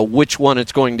impossible to know which one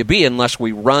it's going to be unless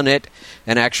we run it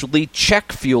and actually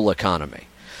check fuel economy.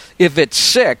 If it's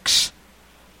 6...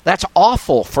 that's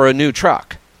awful for a new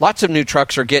truck. Lots of new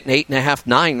trucks are getting 8.5,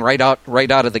 9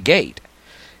 right out of the gate.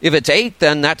 If it's 8,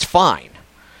 then that's fine.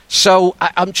 So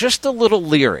I'm just a little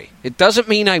leery. It doesn't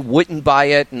mean I wouldn't buy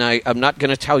it, and I'm not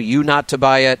going to tell you not to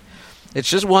buy it. It's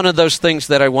just one of those things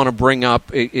that I want to bring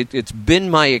up. It's been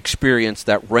my experience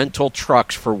that rental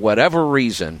trucks, for whatever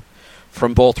reason,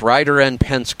 from both Ryder and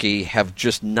Penske, have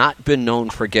just not been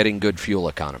known for getting good fuel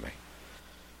economy.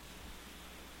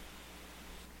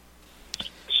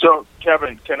 So,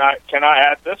 Kevin, can I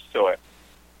add this to it?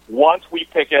 Once we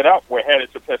pick it up, we're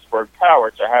headed to Pittsburgh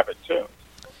Power to have it tuned.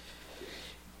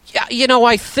 Yeah,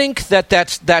 I think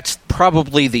that's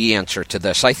probably the answer to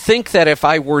this. I think that if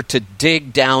I were to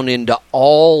dig down into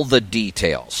all the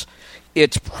details,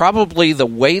 it's probably the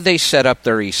way they set up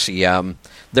their ECM.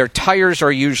 Their tires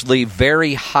are usually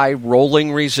very high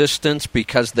rolling resistance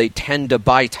because they tend to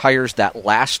buy tires that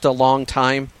last a long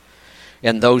time.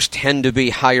 And those tend to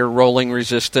be higher rolling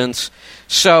resistance.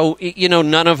 So,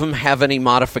 none of them have any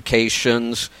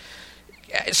modifications.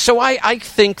 So I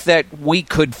think that we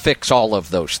could fix all of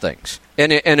those things.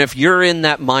 And if you're in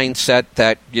that mindset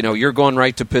that, you're going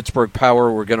right to Pittsburgh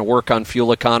Power, we're going to work on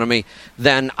fuel economy,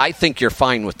 then I think you're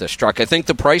fine with this truck. I think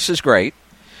the price is great,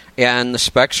 and the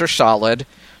specs are solid.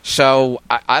 So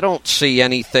I don't see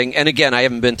anything. And again, I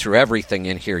haven't been through everything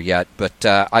in here yet, but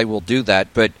I will do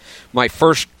that. But my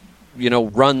first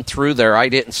run through there, I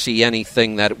didn't see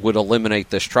anything that would eliminate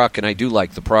this truck, and I do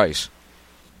like the price.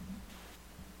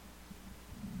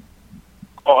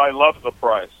 Oh, I love the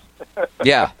price.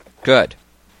 Yeah, good.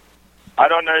 I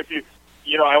don't know if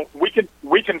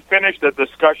we can finish the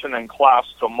discussion in class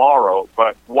tomorrow,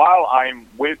 but while I'm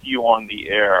with you on the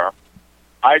air,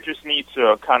 I just need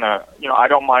to kind of, I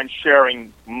don't mind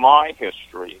sharing my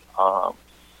history.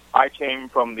 I came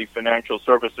from the financial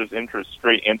services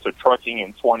industry into trucking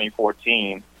in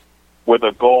 2014 with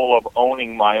a goal of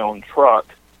owning my own truck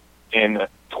in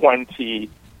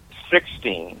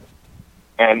 2016.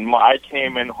 And I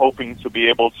came in hoping to be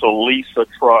able to lease a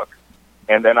truck,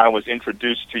 and then I was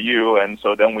introduced to you, and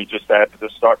so then we just had to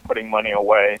start putting money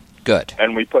away. Good.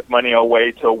 And we put money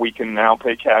away till we can now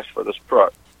pay cash for this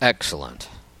truck. Excellent.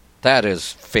 That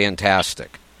is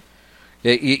fantastic.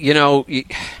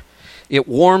 It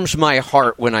warms my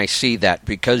heart when I see that,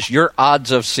 because your odds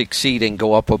of succeeding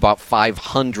go up about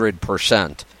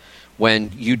 500%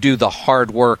 when you do the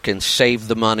hard work and save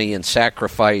the money and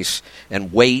sacrifice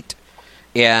and wait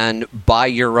and buy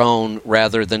your own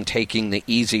rather than taking the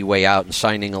easy way out and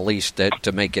signing a lease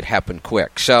to make it happen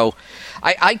quick. So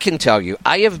I can tell you,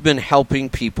 I have been helping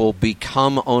people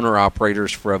become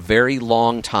owner-operators for a very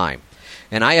long time.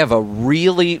 And I have a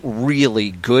really,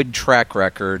 really good track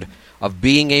record of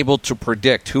being able to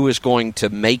predict who is going to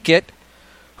make it,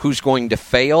 who's going to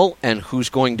fail, and who's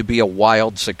going to be a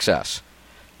wild success.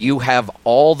 You have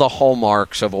all the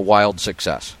hallmarks of a wild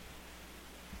success.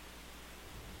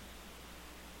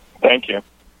 Thank you.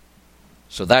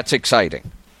 So that's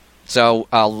exciting. So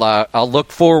I'll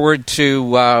look forward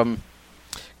to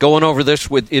going over this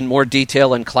in more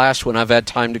detail in class when I've had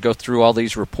time to go through all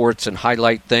these reports and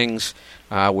highlight things,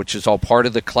 which is all part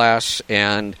of the class.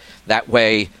 And that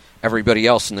way, everybody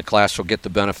else in the class will get the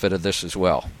benefit of this as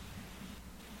well.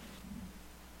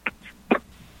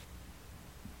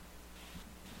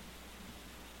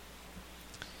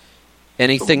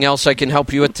 Anything else I can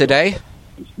help you with today?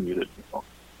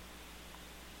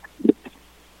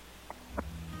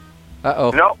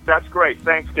 Uh-oh. No, that's great.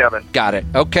 Thanks, Kevin. Got it.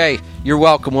 Okay. You're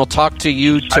welcome. We'll talk to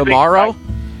you tomorrow.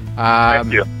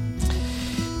 Thank you.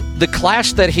 The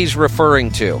class that he's referring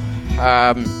to,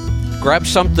 grab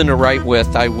something to write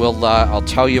with. I'll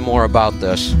tell you more about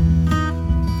this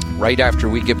right after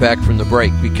we get back from the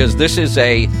break, because this is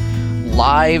a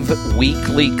live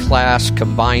weekly class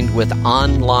combined with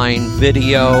online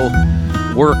video,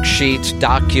 worksheets,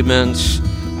 documents,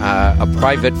 a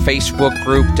private Facebook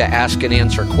group to ask and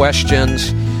answer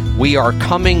questions. We are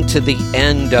coming to the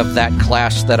end of that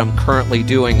class that I'm currently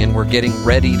doing, and we're getting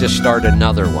ready to start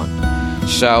another one.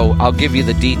 So I'll give you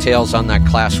the details on that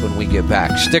class when we get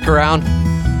back. Stick around.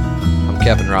 I'm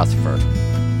Kevin Rutherford.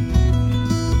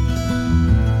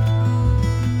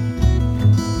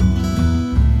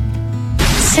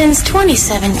 Since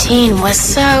 2017 was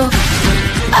so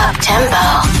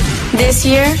up-tempo, this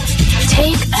year,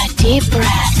 take a deep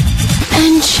breath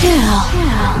and chill.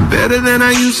 Better than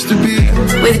I used to be.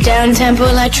 With down-tempo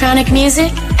electronic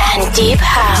music and deep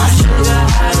house.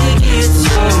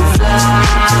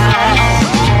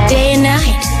 Day and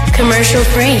night, commercial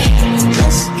free.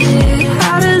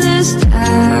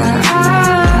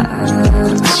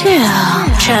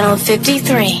 Chill. Channel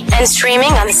 53 and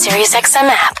streaming on the SiriusXM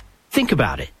app. Think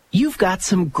about it. You've got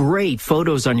some great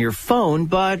photos on your phone,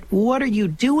 but what are you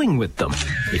doing with them?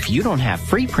 If you don't have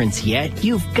FreePrints yet,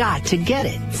 you've got to get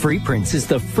it. FreePrints is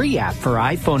the free app for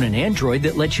iPhone and Android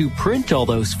that lets you print all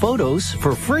those photos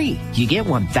for free. You get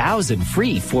 1,000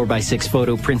 free 4x6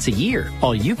 photo prints a year.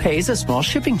 All you pay is a small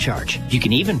shipping charge. You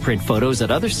can even print photos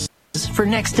at other for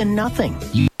next to nothing.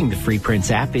 Using the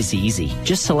FreePrints app is easy.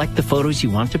 Just select the photos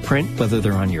you want to print, whether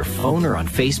they're on your phone or on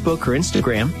Facebook or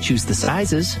Instagram. Choose the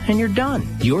sizes, and you're done.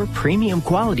 Your premium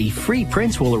quality free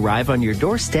prints will arrive on your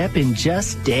doorstep in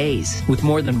just days. With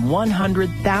more than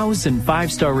 100,000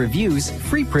 five-star reviews,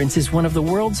 FreePrints is one of the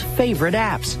world's favorite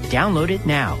apps. Download it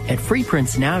now at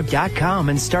freeprintsnow.com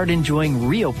and start enjoying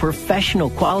real professional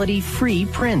quality free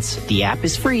prints. The app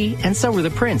is free, and so are the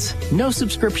prints. No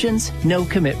subscriptions, no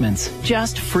commitments.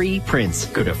 Just free prints.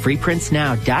 Go to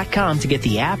freeprintsnow.com to get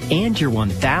the app and your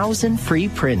 1,000 free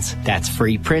prints. That's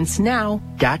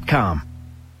freeprintsnow.com.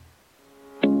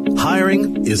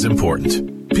 Hiring is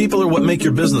important. People are what make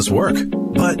your business work.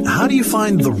 But how do you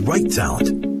find the right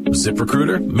talent?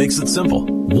 ZipRecruiter makes it simple.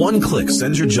 One click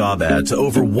sends your job ad to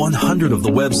over 100 of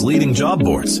the web's leading job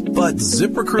boards. But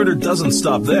ZipRecruiter doesn't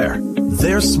stop there.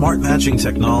 Their smart matching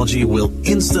technology will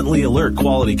instantly alert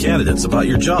quality candidates about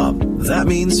your job. That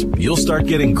means you'll start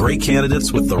getting great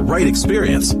candidates with the right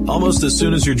experience almost as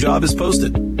soon as your job is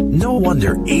posted. No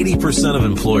wonder 80% of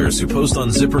employers who post on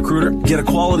ZipRecruiter get a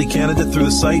quality candidate through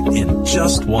the site in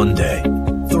just one day.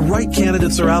 The right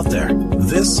candidates are out there.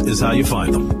 This is how you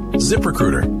find them.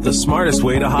 ZipRecruiter, the smartest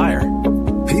way to hire.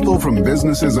 People from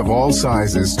businesses of all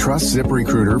sizes trust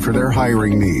ZipRecruiter for their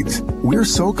hiring needs. We're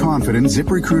so confident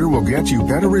ZipRecruiter will get you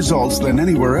better results than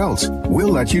anywhere else. We'll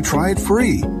let you try it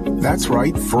free. That's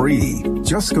right, free.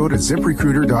 Just go to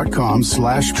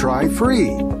ZipRecruiter.com/try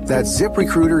free. That's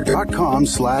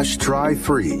ZipRecruiter.com/try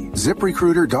free.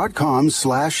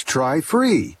 ZipRecruiter.com/try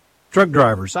free. Truck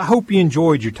drivers, I hope you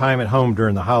enjoyed your time at home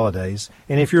during the holidays.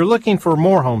 And if you're looking for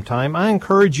more home time, I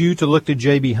encourage you to look to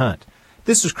J.B. Hunt.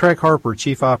 This is Craig Harper,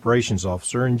 Chief Operations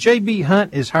Officer, and J.B.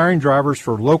 Hunt is hiring drivers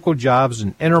for local jobs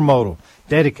in intermodal,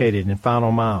 dedicated, and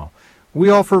final mile. We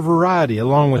offer variety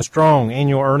along with strong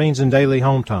annual earnings and daily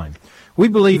home time. We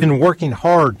believe in working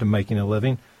hard to making a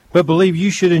living, but believe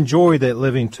you should enjoy that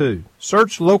living too.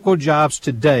 Search local jobs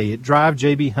today at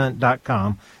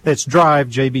drivejbhunt.com. That's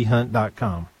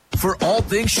drivejbhunt.com. For all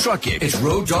things trucking, it's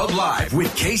Road Dog Live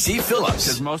with Casey Phillips.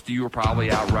 Because most of you are probably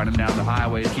out running down the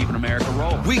highway keeping America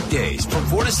rolling. Weekdays from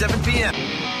 4 to 7 p.m.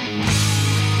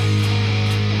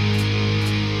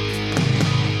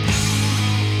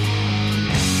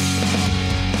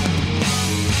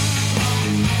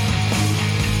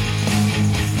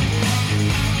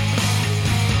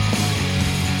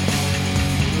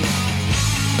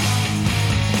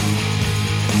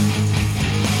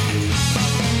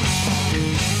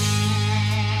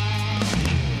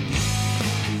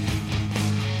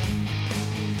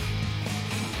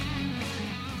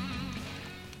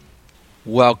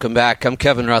 Welcome back. I'm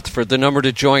Kevin Rutherford. The number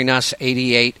to join us,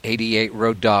 8888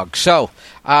 Road Dog. So,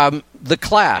 the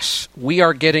class, we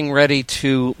are getting ready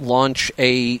to launch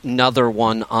another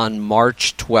one on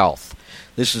March 12th.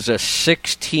 This is a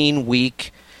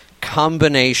 16-week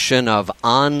combination of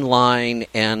online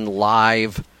and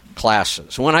live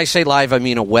classes. When I say live, I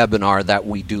mean a webinar that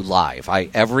we do live.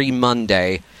 Every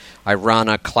Monday, I run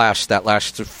a class that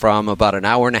lasts from about an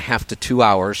hour and a half to 2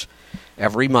 hours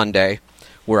every Monday,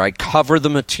 where I cover the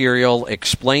material,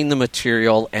 explain the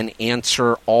material, and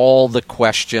answer all the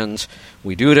questions.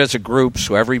 We do it as a group,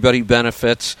 so everybody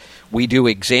benefits. We do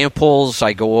examples.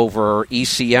 I go over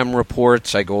ECM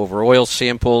reports. I go over oil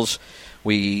samples.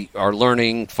 We are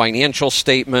learning financial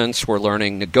statements. We're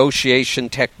learning negotiation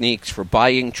techniques for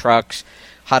buying trucks,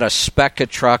 how to spec a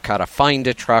truck, how to find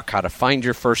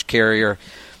your first carrier.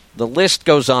 The list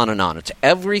goes on and on. It's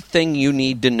everything you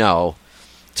need to know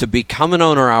to become an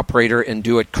owner-operator and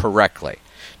do it correctly.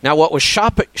 Now, what was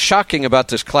shocking about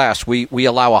this class, we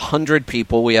allow 100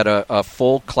 people. We had a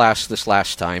full class this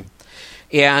last time.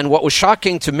 And what was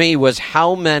shocking to me was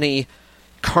how many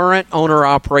current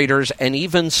owner-operators and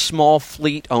even small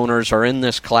fleet owners are in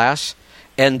this class,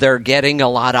 and they're getting a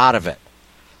lot out of it.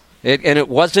 And it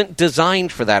wasn't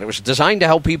designed for that. It was designed to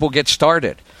help people get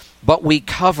started. But we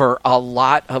cover a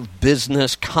lot of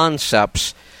business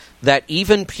concepts that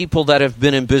even people that have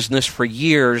been in business for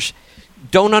years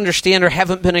don't understand or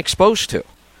haven't been exposed to.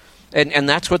 And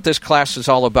that's what this class is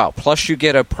all about. Plus, you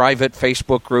get a private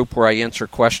Facebook group where I answer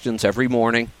questions every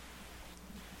morning.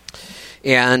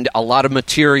 And a lot of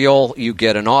material. You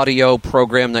get an audio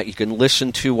program that you can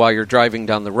listen to while you're driving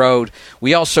down the road.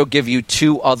 We also give you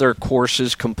 2 other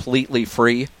courses completely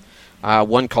free.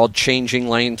 One called Changing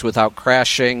Lanes Without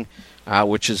Crashing,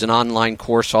 which is an online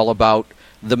course all about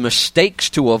the mistakes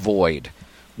to avoid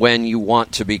when you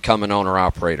want to become an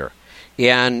owner-operator.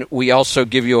 And we also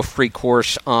give you a free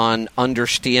course on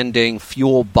understanding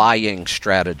fuel buying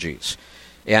strategies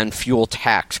and fuel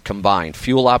tax combined,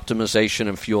 fuel optimization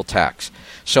and fuel tax.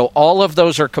 So all of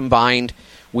those are combined.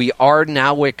 We are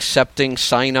now accepting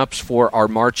sign-ups for our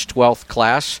March 12th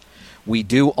class. We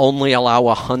do only allow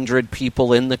 100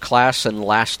 people in the class, and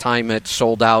last time it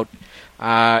sold out,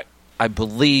 I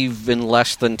believe, in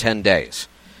less than 10 days.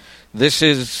 This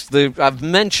is I've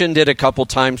mentioned it a couple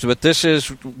times, but this is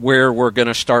where we're going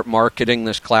to start marketing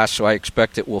this class, so I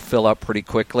expect it will fill up pretty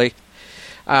quickly.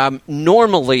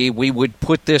 Normally, we would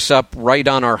put this up right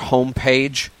on our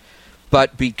homepage,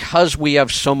 but because we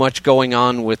have so much going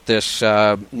on with this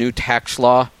new tax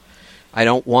law, I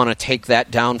don't want to take that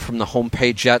down from the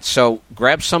homepage yet, so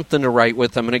grab something to write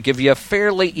with. I'm going to give you a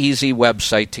fairly easy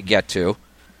website to get to.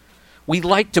 We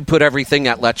like to put everything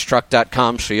at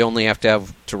letstruck.com, so you only have to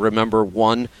remember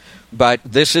one, but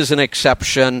this is an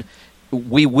exception.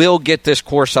 We will get this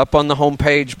course up on the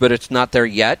homepage, but it's not there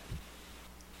yet.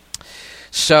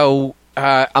 So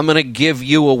I'm going to give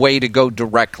you a way to go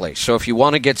directly. So if you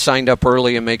want to get signed up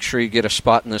early and make sure you get a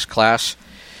spot in this class,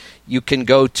 you can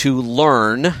go to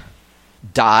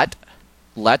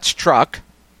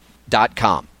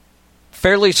learn.letstruck.com.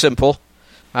 Fairly simple.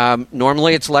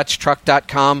 Normally it's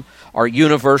letstruck.com. Our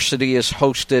university is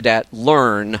hosted at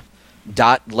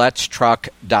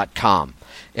learn.letstruck.com.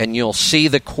 And you'll see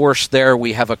the course there.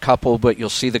 We have a couple, but you'll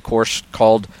see the course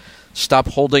called Stop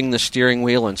Holding the Steering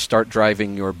Wheel and Start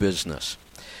Driving Your Business.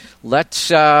 Let's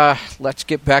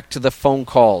get back to the phone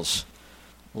calls.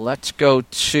 Let's go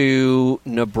to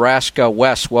Nebraska.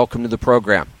 Wes, welcome to the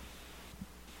program.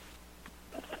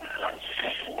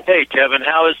 Hey, Kevin,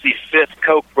 how is the fifth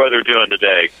Koch brother doing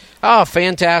today? Oh,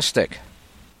 fantastic.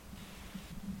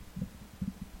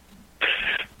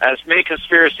 As many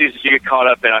conspiracies as you get caught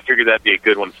up in, I figured that'd be a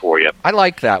good one for you. I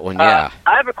like that one, yeah.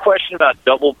 I have a question about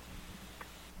double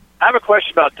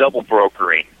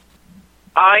brokering.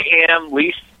 I am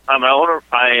lease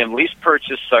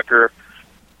purchase sucker,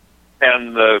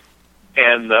 and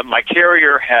my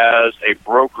carrier has a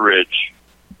brokerage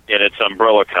in its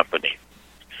umbrella company.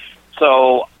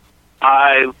 So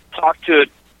I talked to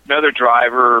another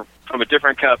driver from a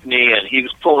different company, and he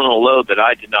was pulling a load that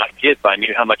I did not get, but I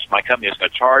knew how much my company was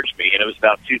going to charge me, and it was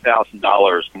about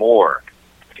 $2,000 more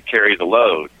to carry the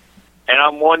load. And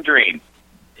I'm wondering,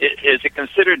 is it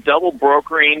considered double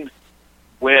brokering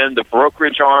when the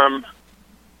brokerage arm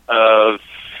of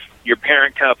your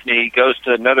parent company goes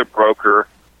to another broker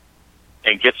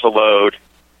and gets a load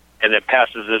and then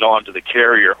passes it on to the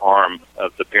carrier arm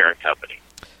of the parent company?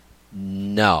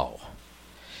 No.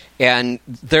 And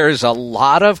there's a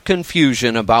lot of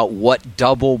confusion about what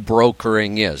double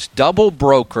brokering is. Double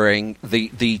brokering,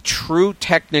 the true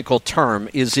technical term,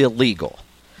 is illegal.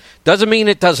 Doesn't mean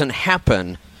it doesn't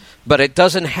happen, but it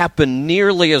doesn't happen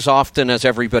nearly as often as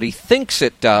everybody thinks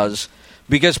it does,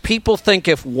 because people think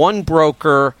if one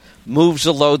broker moves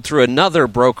a load through another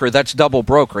broker, that's double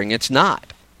brokering. It's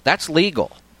not. That's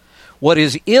legal. What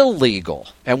is illegal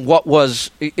and what was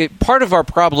part of our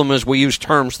problem is we use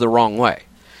terms the wrong way.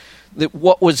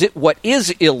 What is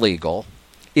illegal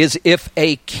is if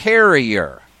a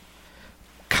carrier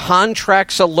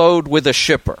contracts a load with a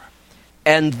shipper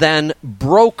and then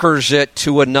brokers it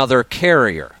to another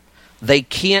carrier. They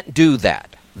can't do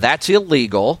that. That's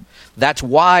illegal. That's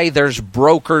why there's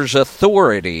broker's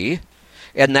authority,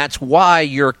 and that's why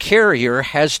your carrier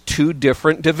has two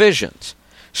different divisions,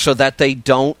 so that they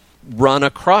don't run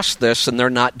across this and they're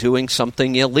not doing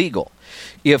something illegal.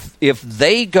 If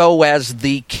they go as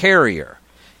the carrier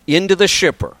into the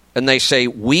shipper and they say,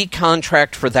 we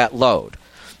contract for that load,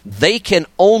 they can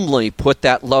only put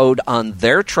that load on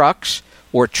their trucks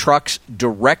or trucks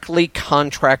directly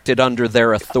contracted under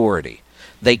their authority.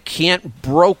 They can't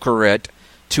broker it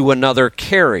to another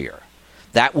carrier.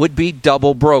 That would be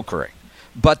double brokering.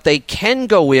 But they can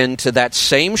go into that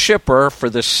same shipper for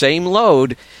the same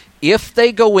load if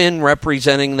they go in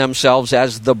representing themselves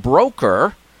as the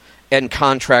broker and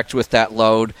contract with that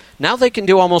load. Now they can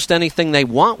do almost anything they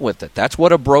want with it. That's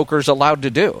what a broker's allowed to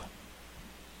do.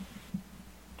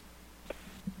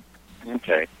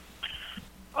 Okay.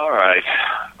 All right.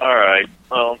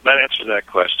 Well, that answers that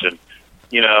question.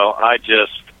 You know, I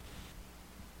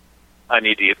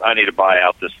need to buy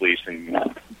out this lease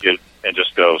and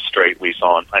just go straight lease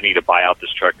on. I need to buy out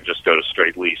this truck and just go to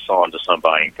straight lease on to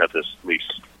somebody and cut this lease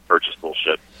purchase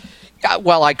bullshit.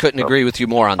 Well, I couldn't agree with you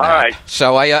more on that. All right.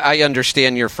 So I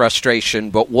understand your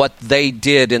frustration, but what they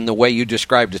did in the way you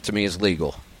described it to me is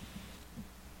legal.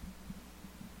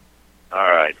 All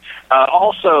right.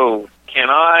 Also, can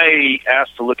I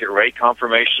ask to look at rate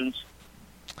confirmations?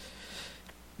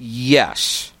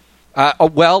 Yes.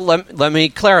 Well, let me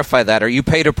clarify that. Are you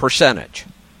paid a percentage?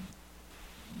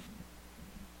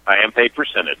 I am paid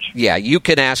percentage. Yeah, you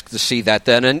can ask to see that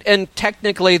then, and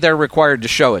technically they're required to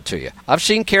show it to you. I've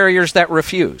seen carriers that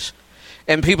refuse,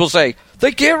 and people say,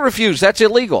 they can't refuse, that's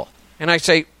illegal. And I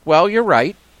say, well, you're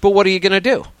right, but what are you going to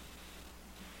do?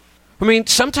 I mean,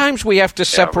 sometimes we have to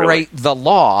separate the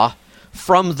law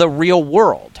from the real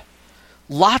world.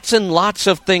 Lots and lots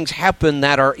of things happen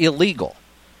that are illegal.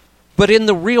 But in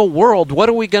the real world, what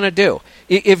are we going to do?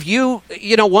 If you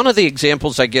know, one of the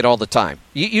examples I get all the time,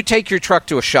 you take your truck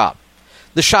to a shop.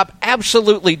 The shop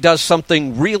absolutely does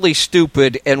something really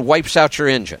stupid and wipes out your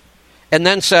engine. And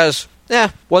then says,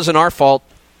 wasn't our fault.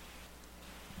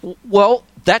 Well,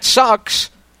 that sucks.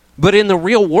 But in the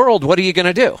real world, what are you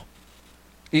going to do?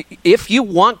 If you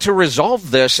want to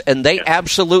resolve this and they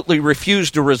absolutely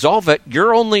refuse to resolve it,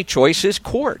 your only choice is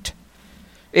court.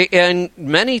 And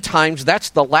many times that's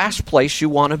the last place you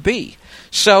want to be.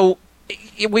 So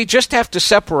we just have to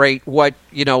separate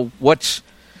what's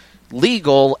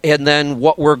legal and then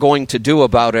what we're going to do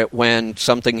about it when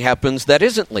something happens that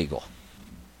isn't legal.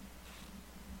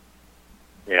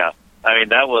 Yeah. I mean,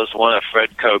 that was one of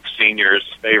Fred Koch Sr.'s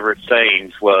favorite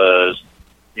sayings was,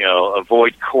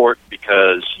 avoid court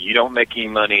because you don't make any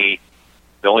money.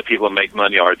 The only people that make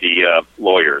money are the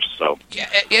lawyers. So, all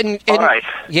right.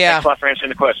 Yeah. Thanks a lot for answering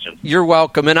the question. You're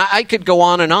welcome. And I could go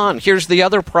on and on. Here's the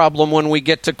other problem when we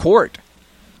get to court.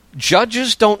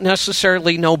 Judges don't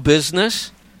necessarily know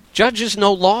business. Judges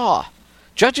know law.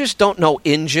 Judges don't know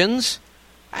engines.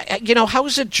 How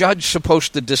is a judge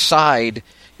supposed to decide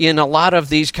in a lot of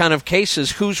these kind of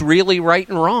cases who's really right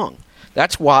and wrong?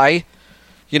 That's why,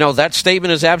 that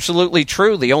statement is absolutely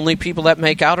true. The only people that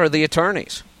make out are the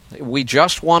attorneys. We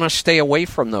just want to stay away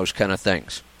from those kind of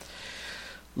things.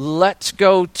 Let's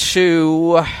go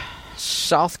to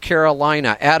South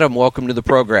Carolina. Adam, welcome to the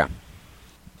program.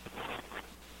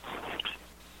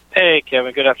 Hey,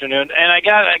 Kevin. Good afternoon. And I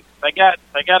got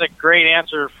a great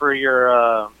answer for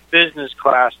your business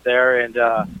class there, and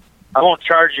I won't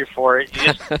charge you for it.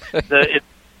 You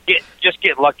just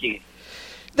get lucky.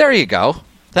 There you go.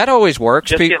 That always works.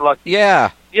 Just get lucky.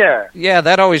 Yeah. Yeah,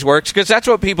 that always works because that's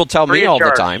what people tell me all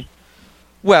the time.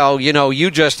 Well,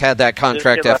 you just had that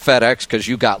contract at FedEx because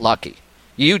you got lucky.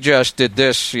 You just did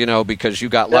this, because you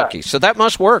got lucky. So that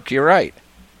must work. You're right.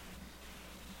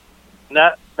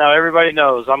 Now everybody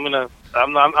knows. I'm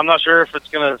not sure if it's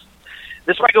gonna.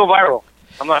 This might go viral.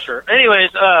 I'm not sure.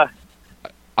 Anyways,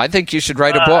 I think you should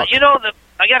write a book.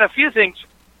 I got a few things.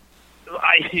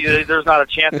 There's not a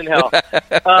chance in hell.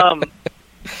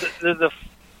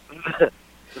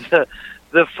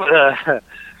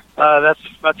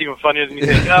 That's even funnier than you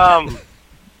think.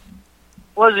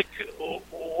 What is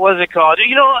it called?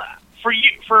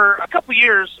 For a couple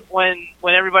years when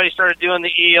everybody started doing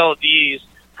the ELDs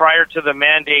prior to the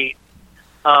mandate,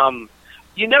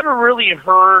 you never really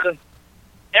heard.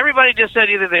 Everybody just said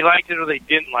either they liked it or they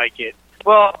didn't like it.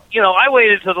 Well, I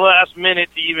waited till the last minute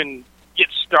to even get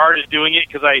started doing it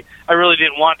because I really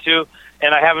didn't want to,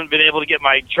 and I haven't been able to get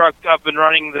my truck up and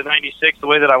running, the 96, the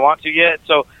way that I want to yet.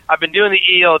 So I've been doing the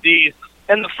ELDs.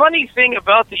 And the funny thing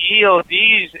about the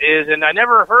ELDs is, and I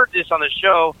never heard this on the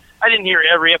show, I didn't hear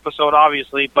every episode,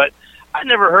 obviously, but I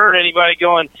never heard anybody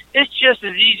going, it's just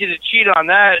as easy to cheat on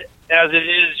that as it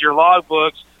is your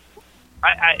logbooks.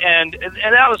 And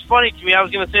that was funny to me. I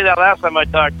was going to say that last time I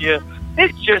talked to you.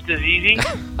 It's just as easy.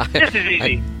 Just as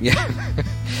easy.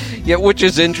 Yeah, which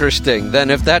is interesting.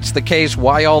 Then if that's the case,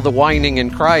 why all the whining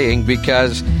and crying?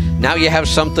 Because now you have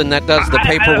something that does the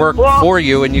paperwork for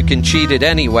you, and you can cheat it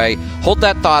anyway. Hold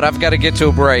that thought. I've got to get to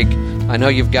a break. I know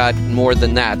you've got more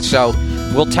than that. So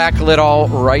we'll tackle it all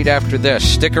right after this.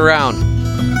 Stick around.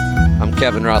 I'm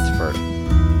Kevin Rutherford.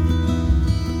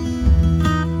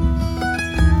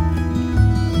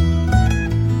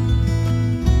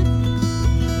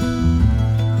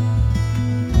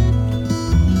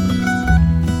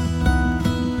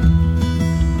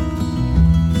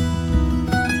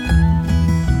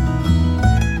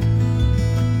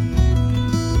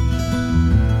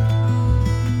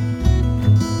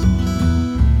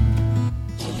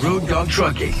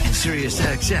 Trucking and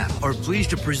SiriusXM are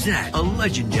pleased to present a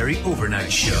legendary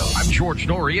overnight show. I'm George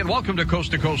Norrie, and welcome to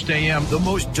Coast AM. The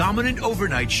most dominant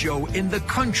overnight show in the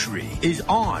country is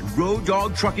on Road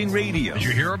Dog Trucking Radio. Did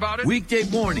you hear about it? Weekday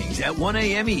mornings at 1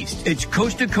 a.m. East. It's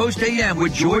Coast to Coast AM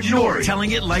with George Norrie,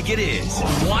 telling it like it is.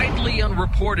 Widely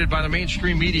unreported by the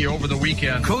mainstream media over the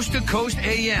weekend. Coast to Coast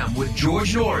AM with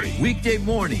George Norrie. Weekday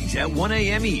mornings at 1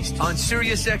 a.m. East on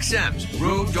SiriusXM's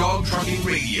Road Dog Trucking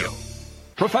Radio.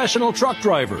 Professional truck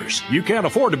drivers, you can't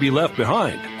afford to be left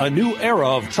behind. A new era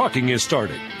of trucking is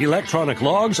starting. Electronic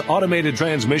logs, automated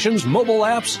transmissions, mobile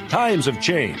apps, times have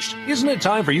changed. Isn't it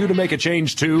time for you to make a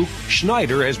change too?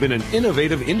 Schneider has been an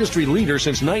innovative industry leader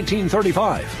since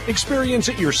 1935. Experience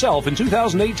it yourself in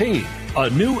 2018.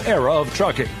 A new era of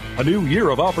trucking. A new year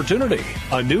of opportunity.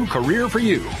 A new career for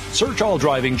you. Search all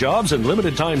driving jobs and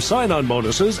limited time sign-on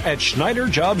bonuses at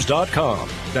SchneiderJobs.com.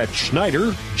 That's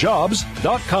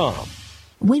SchneiderJobs.com.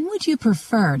 When would you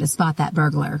prefer to spot that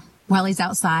burglar? While he's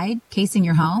outside, casing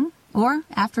your home? Or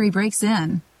after he breaks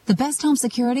in? The best home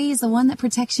security is the one that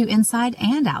protects you inside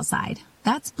and outside.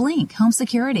 That's Blink Home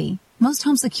Security. Most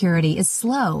home security is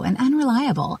slow and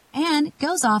unreliable and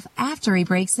goes off after he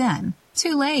breaks in.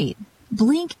 Too late.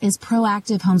 Blink is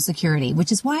proactive home security,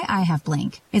 which is why I have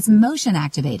Blink. It's motion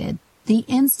activated. The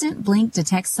instant Blink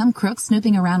detects some crook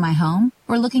snooping around my home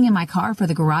or looking in my car for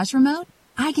the garage remote,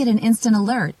 I get an instant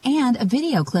alert and a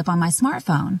video clip on my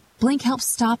smartphone. Blink helps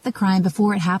stop the crime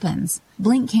before it happens.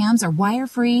 Blink cams are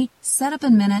wire-free, set up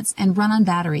in minutes, and run on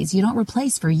batteries you don't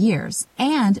replace for years.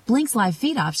 And Blink's live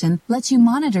feed option lets you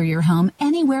monitor your home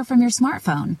anywhere from your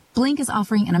smartphone. Blink is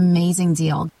offering an amazing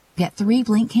deal. Get 3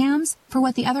 Blink cams for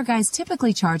what the other guys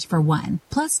typically charge for 1,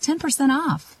 plus 10%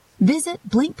 off. Visit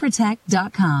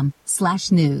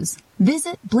blinkprotect.com/news.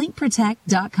 Visit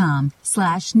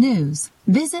blinkprotect.com/news.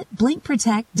 Visit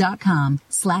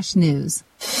blinkprotect.com/news.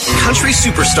 Country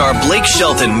superstar Blake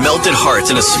Shelton melted hearts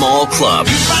in a small club.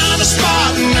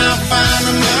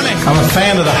 I'm a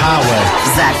fan of the highway.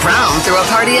 Zach Brown threw a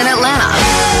party in Atlanta.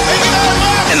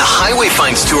 And the Highway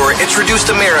Finds Tour introduced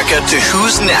America to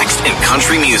who's next in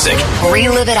country music.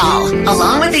 Relive it all,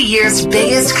 along with the year's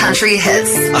biggest country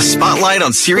hits. A spotlight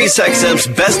on SiriusXM's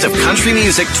Best of Country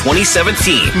Music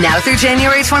 2017. Now through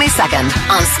January 22nd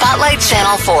on Spotlight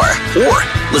Channel 4. Or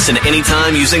listen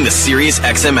anytime using the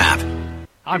SiriusXM app.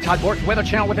 I'm Todd Bork, Weather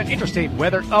Channel with an interstate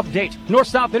weather update.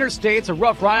 North-south interstates, a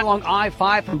rough ride along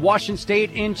I-5 from Washington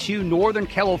State into northern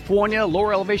California.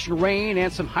 Lower elevation rain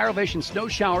and some higher elevation snow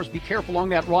showers. Be careful along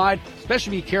that ride.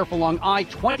 Especially be careful along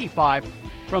I-25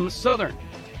 from southern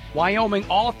Wyoming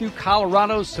all through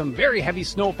Colorado. Some very heavy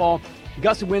snowfall.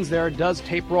 Gusty winds there does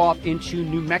taper off into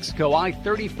New Mexico.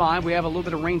 I-35, we have a little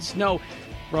bit of rain, snow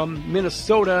from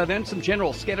Minnesota. Then some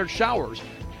general scattered showers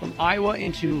from Iowa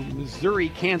into Missouri,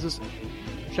 Kansas.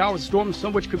 Showers, storms, some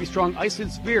of which could be strong,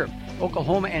 isolated severe.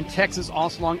 Oklahoma and Texas,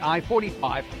 also along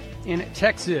I-45 in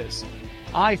Texas.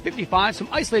 I-55, some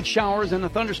isolated showers and a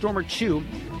thunderstorm or two.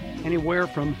 Anywhere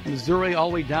from Missouri all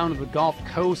the way down to the Gulf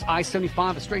Coast.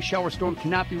 I-75, a stray shower storm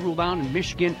cannot be ruled out in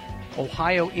Michigan,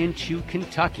 Ohio into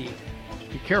Kentucky.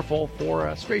 Be careful for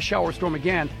a stray shower storm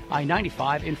again,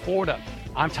 I-95 in Florida.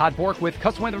 I'm Todd Bork with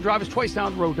Custom Weather Drivers Twice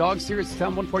Down the Road Dog, Sirius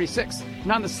XM 146.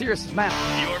 And on the Sirius map.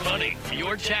 Your money,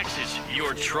 your taxes,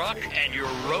 your truck, and your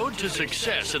road to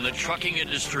success in the trucking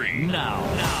industry. Now,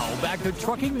 back to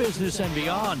Trucking Business and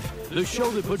Beyond. The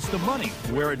show that puts the money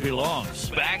where it belongs.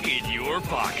 Back in your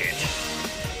pocket.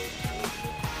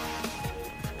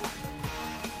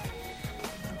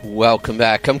 Welcome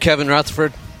back. I'm Kevin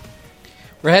Rutherford.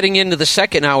 We're heading into the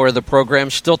second hour of the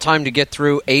program. Still time to get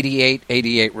through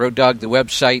 8888 Road Dogg. The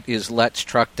website is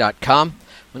letstruck.com. I'm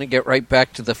going to get right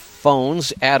back to the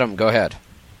phones. Adam, go ahead.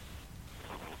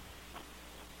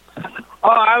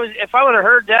 If I would have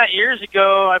heard that years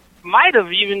ago, I might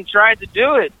have even tried to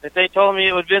do it if they told me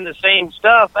it would have been the same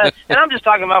stuff. And I'm just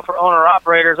talking about for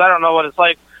owner-operators. I don't know what it's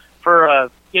like for, a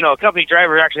company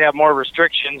driver who actually have more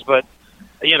restrictions, but,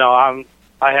 I've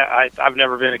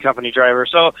never been a company driver.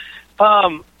 So,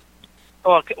 well,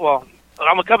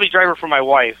 I'm a company driver for my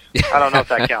wife. I don't know if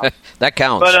that counts. That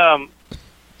counts. But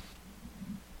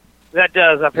that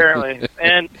does, apparently.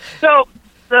 And so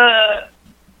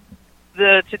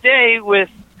today with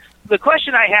the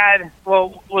question I had,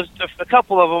 was a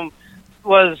couple of them.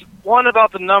 Was one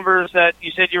about the numbers that you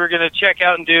said you were going to check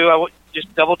out and do. I was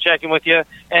just double checking with you.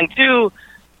 And two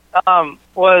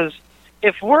was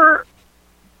if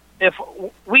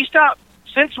we stop,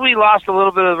 since we lost a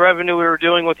little bit of the revenue we were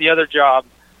doing with the other job,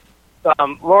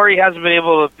 Lori hasn't been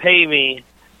able to pay me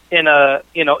in a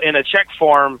check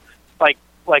form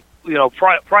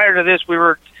prior to this we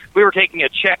were taking a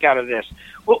check out of this.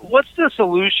 What's the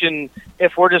solution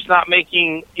if we're just not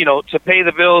making, to pay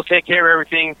the bills, take care of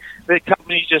everything, the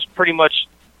company's just pretty much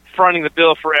fronting the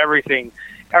bill for everything?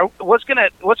 What's gonna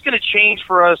change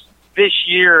for us this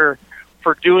year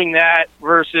for doing that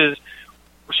versus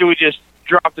should we just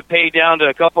drop the pay down to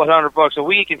a couple of $100 a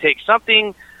week and take something?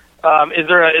 Is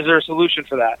there a solution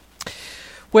for that?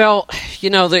 Well,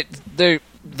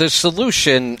 the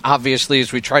solution, obviously,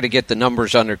 is we try to get the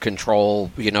numbers under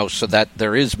control, so that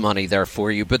there is money there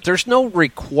for you. But there's no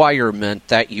requirement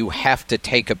that you have to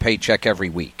take a paycheck every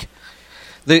week.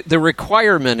 The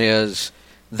requirement is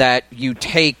that you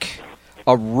take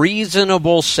a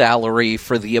reasonable salary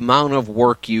for the amount of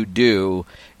work you do,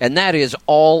 and that is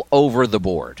all over the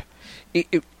board.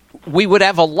 We would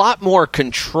have a lot more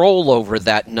control over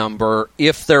that number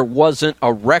if there wasn't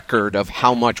a record of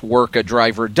how much work a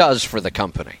driver does for the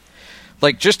company.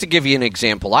 Like, just to give you an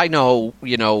example, I know,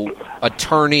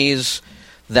 attorneys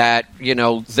that,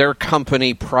 their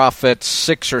company profits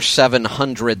 $600,000 or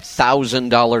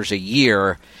 $700,000 a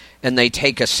year, and they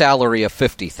take a salary of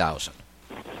 $50,000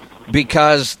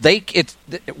 because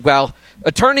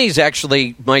attorneys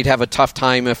actually might have a tough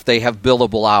time if they have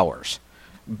billable hours.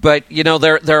 But,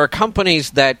 there are companies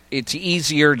that it's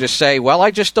easier to say, well,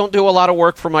 I just don't do a lot of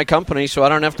work for my company, so I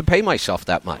don't have to pay myself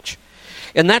that much.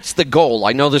 And that's the goal.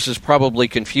 I know this is probably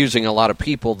confusing a lot of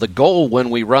people. The goal when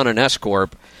we run an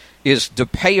S-Corp is to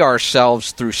pay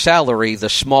ourselves through salary the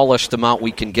smallest amount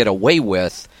we can get away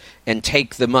with and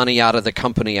take the money out of the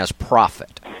company as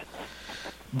profit.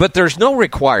 But there's no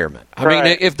requirement. I mean,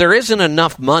 if there isn't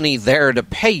enough money there to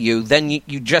pay you, then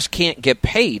you just can't get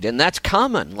paid. And that's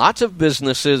common. Lots of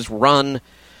businesses run,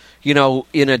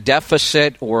 in a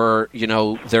deficit or,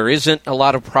 there isn't a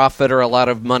lot of profit or a lot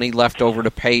of money left over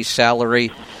to pay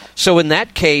salary. So in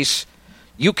that case,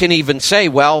 you can even say,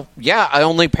 well, yeah, I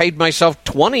only paid myself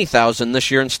 $20,000 this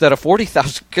year instead of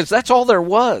 $40,000 because that's all there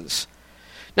was.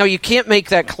 Now, you can't make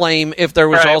that claim if there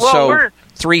was also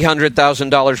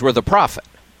 $300,000 worth of profit.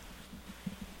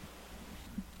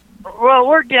 Well,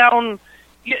 we're down,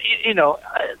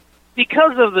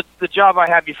 because of the job I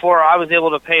had before. I was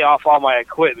able to pay off all my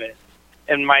equipment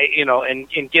and my,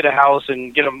 and get a house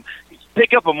and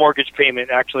pick up a mortgage payment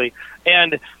actually.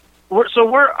 And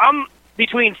I'm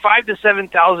between $5,000 to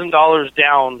 $7,000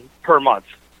 down per month.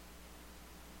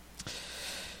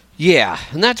 Yeah,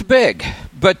 and that's big.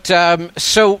 But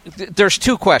so there's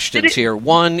two questions here.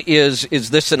 One is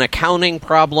this an accounting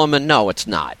problem? And no, it's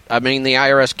not. I mean, the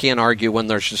IRS can't argue when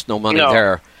there's just no money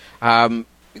there.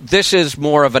 This is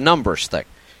more of a numbers thing.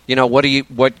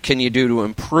 What can you do to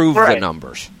improve the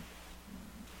numbers?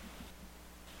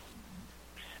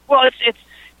 Well,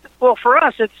 well for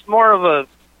us, it's more of a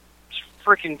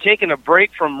freaking taking a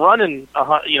break from running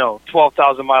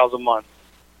 12,000 miles a month.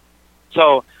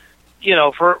 So,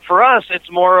 for us, it's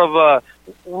more of a,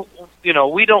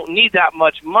 we don't need that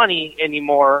much money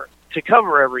anymore to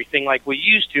cover everything like we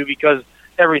used to because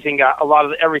everything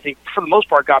for the most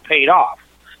part got paid off.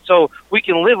 So we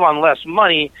can live on less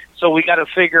money. So we got to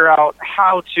figure out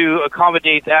how to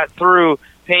accommodate that through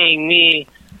paying me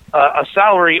a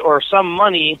salary or some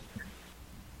money.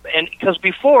 And because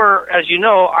before, as you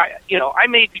know, I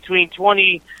made between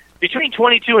 22 and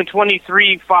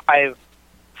 23.5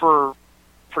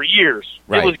 for years.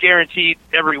 Right. It was guaranteed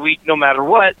every week, no matter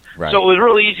what. Right. So it was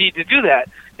really easy to do that.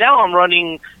 Now I'm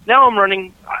running.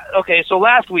 Okay, so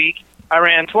last week I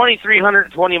ran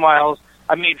 2,320 miles.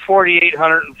 I made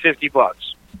 $4,850.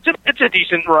 It's a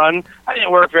decent run. I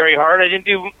didn't work very hard. I didn't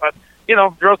do,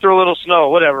 drove through a little snow,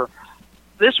 whatever.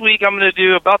 this week I'm going to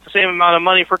do about the same amount of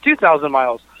money for 2,000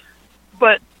 miles.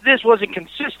 But this wasn't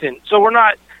consistent. So we're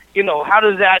not, how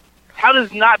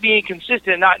does not being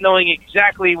consistent, not knowing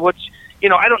exactly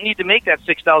I don't need to make that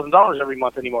 $6,000 every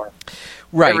month anymore.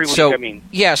 Right. Every week, so, I mean.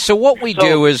 Yeah, so what we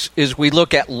do is we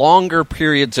look at longer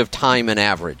periods of time and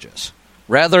averages.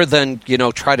 Rather than,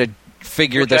 try to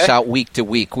figure this out week to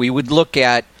week, we would look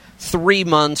at 3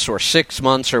 months or 6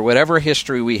 months or whatever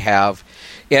history we have,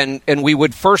 and we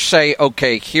would first say,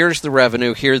 okay, here's the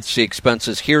revenue, here's the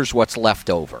expenses, here's what's left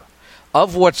over.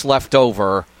 Of what's left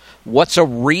over, what's a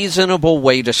reasonable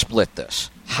way to split this?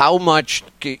 How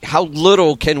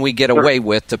little can we get away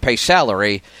with to pay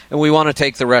salary, and we want to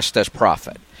take the rest as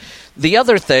profit. The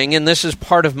other thing, and this is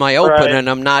part of my open, and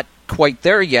I'm not quite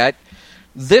there yet,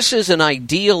 this is an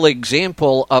ideal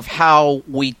example of how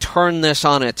we turn this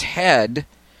on its head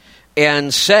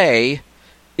and say,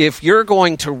 if you're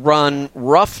going to run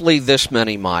roughly this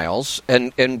many miles,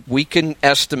 and we can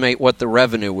estimate what the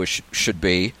revenue should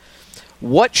be,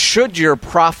 what should your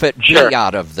profit be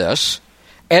out of this?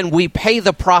 And we pay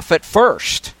the profit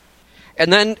first.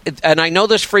 And I know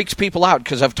this freaks people out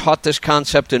because I've taught this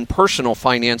concept in personal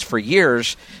finance for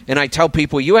years, and I tell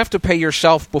people you have to pay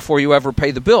yourself before you ever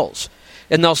pay the bills.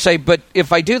 And they'll say, but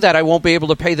if I do that, I won't be able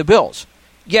to pay the bills.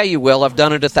 Yeah, you will. I've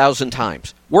done it 1,000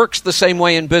 times. Works the same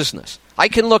way in business. I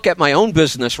can look at my own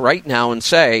business right now and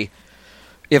say,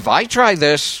 if I try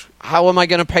this, how am I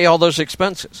going to pay all those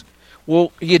expenses?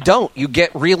 Well, you don't. You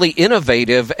get really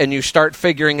innovative and you start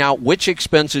figuring out which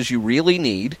expenses you really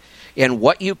need and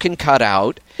what you can cut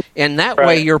out. And that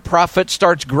way your profit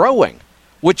starts growing,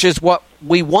 which is what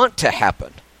we want to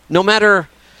happen. No matter,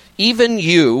 even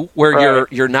you, where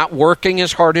you're not working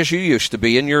as hard as you used to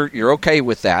be, and you're okay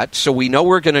with that, so we know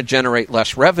we're going to generate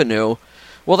less revenue.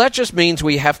 Well, that just means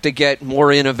we have to get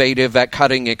more innovative at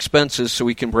cutting expenses so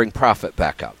we can bring profit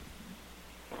back up.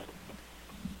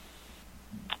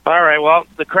 All right. Well,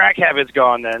 the crack habit's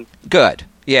gone then. Good.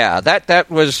 Yeah, that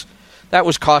was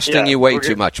costing you way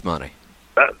too much money.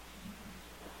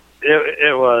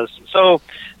 It was. So,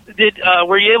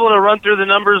 were you able to run through the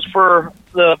numbers for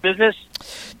the business?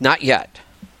 Not yet,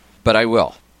 but I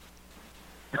will.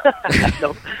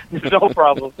 No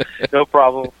problem. No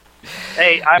problem.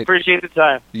 Hey, I appreciate the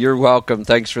time. You're welcome.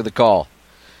 Thanks for the call.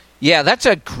 Yeah, that's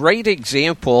a great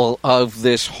example of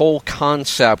this whole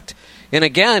concept. And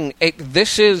again,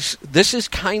 this is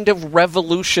kind of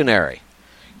revolutionary.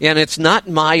 And it's not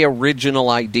my original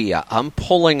idea. I'm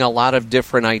pulling a lot of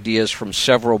different ideas from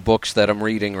several books that I'm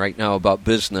reading right now about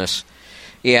business.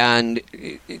 And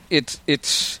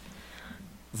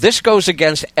this goes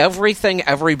against everything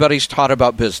everybody's taught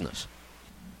about business.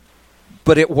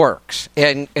 But it works.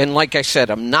 And like I said,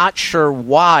 I'm not sure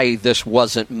why this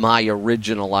wasn't my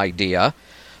original idea,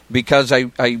 because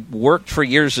I worked for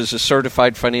years as a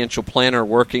certified financial planner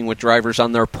working with drivers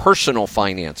on their personal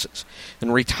finances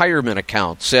and retirement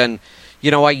accounts. And,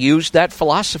 I used that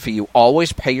philosophy. You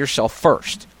always pay yourself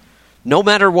first, no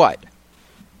matter what.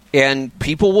 And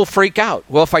people will freak out.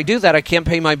 Well, if I do that, I can't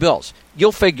pay my bills.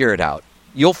 You'll figure it out.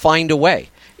 You'll find a way.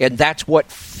 And that's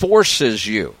what forces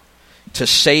you to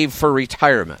save for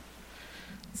retirement.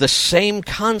 The same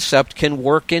concept can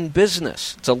work in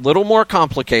business. It's a little more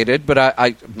complicated, but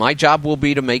my job will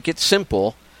be to make it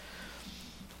simple.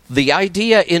 The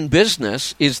idea in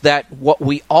business is that what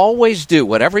we always do,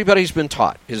 what everybody's been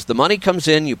taught, is the money comes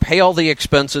in, you pay all the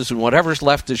expenses, and whatever's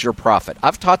left is your profit.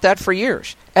 I've taught that for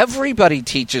years. Everybody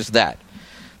teaches that.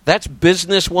 That's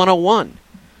Business 101.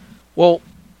 Well,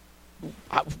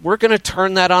 we're going to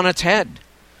turn that on its head.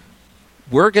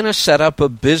 We're going to set up a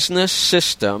business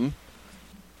system.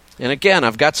 And again,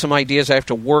 I've got some ideas I have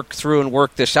to work through and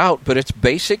work this out, but it's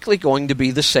basically going to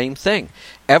be the same thing.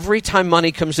 Every time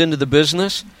money comes into the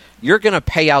business, you're going to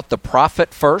pay out the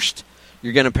profit first,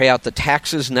 you're going to pay out the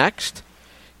taxes next,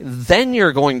 then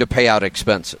you're going to pay out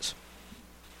expenses.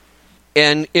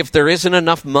 And if there isn't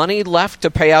enough money left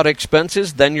to pay out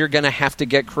expenses, then you're going to have to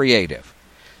get creative.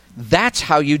 That's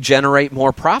how you generate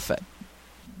more profit.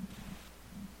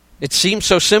 It seems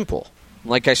so simple.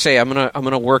 Like I say, I'm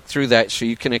gonna work through that so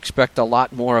you can expect a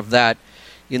lot more of that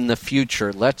in the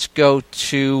future. Let's go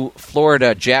to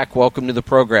Florida. Jack, welcome to the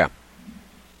program.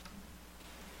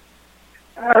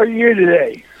 How are you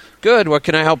today? Good. What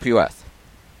can I help you with?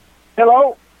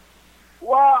 Hello?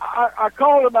 Well, I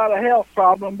called about a health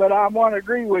problem, but I want to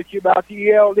agree with you about the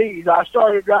ELDs. I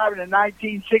started driving in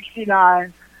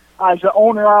 1969. I was an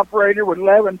owner-operator with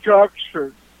 11 trucks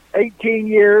for 18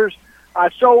 years. I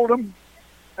sold them,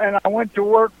 and I went to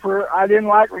work I didn't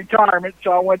like retirement,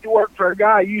 so I went to work for a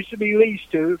guy I used to be leased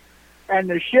to. And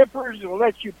the shippers will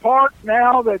let you park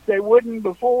now that they wouldn't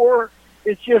before.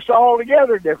 it's just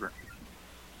altogether different.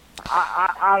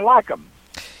 I like them.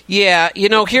 Yeah,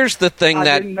 here's the thing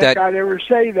I didn't think I'd ever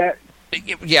say that.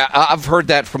 Yeah, I've heard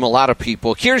that from a lot of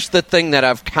people. Here's the thing that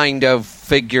I've kind of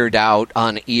figured out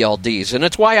on ELDs, and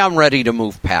it's why I'm ready to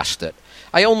move past it.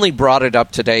 I only brought it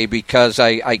up today because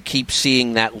I keep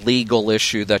seeing that legal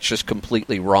issue that's just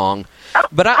completely wrong.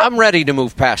 But I'm ready to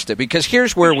move past it because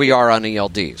here's where we are on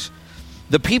ELDs.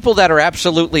 The people that are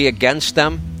absolutely against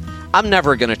them, I'm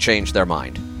never going to change their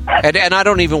mind. And I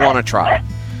don't even want to try.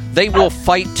 They will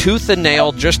fight tooth and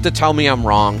nail just to tell me I'm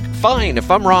wrong. Fine,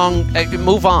 if I'm wrong,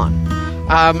 move on.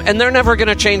 And they're never going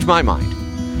to change my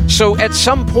mind. So at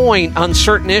some point on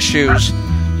certain issues,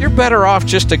 you're better off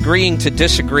just agreeing to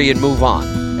disagree and move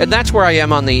on. And that's where I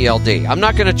am on the ELD. I'm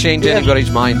not going to change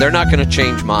anybody's mind. They're not going to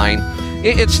change mine.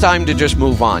 It's time to just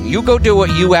move on. You go do what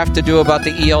you have to do about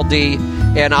the ELD,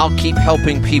 and I'll keep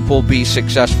helping people be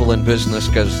successful in business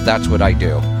because that's what I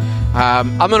do.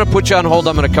 I'm going to put you on hold.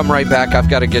 I'm going to come right back. I've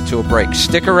got to get to a break.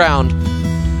 Stick around.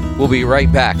 We'll be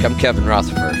right back. I'm Kevin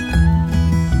Rutherford.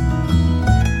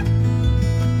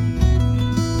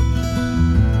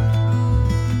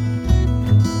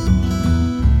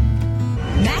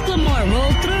 Macklemore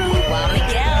rolled through while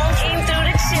Miguel came through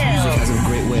to chill. Music has a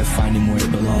great way of finding where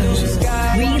it belongs.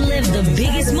 Relive the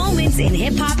biggest moments in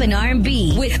hip-hop and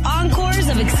R&B with encores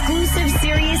of exclusive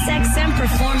SiriusXM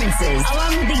performances,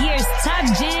 along with the year's top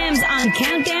jams on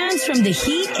countdowns from the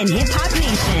Heat and Hip Hop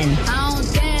Nation. I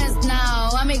don't dance now,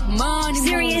 I make money.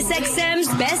 SiriusXM's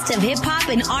Best of Hip Hop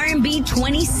and R&B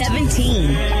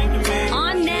 2017.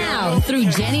 On now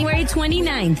through January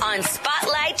 29th on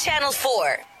Spotlight Channel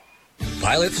 4.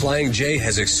 Pilot Flying J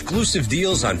has exclusive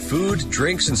deals on food,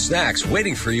 drinks, and snacks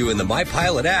waiting for you in the My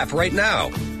Pilot app right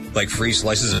now. Like free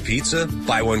slices of pizza,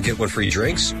 buy one, get one free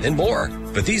drinks, and more.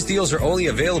 But these deals are only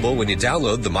available when you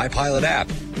download the My Pilot app.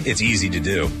 It's easy to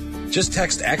do. Just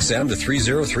text XM to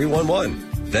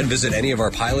 30311. Then visit any of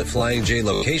our Pilot Flying J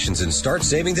locations and start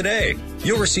saving today.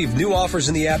 You'll receive new offers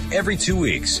in the app every 2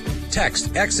 weeks.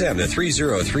 Text XM to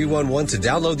 30311 to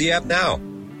download the app now.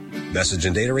 Message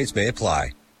and data rates may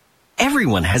apply.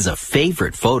 Everyone has a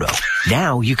favorite photo.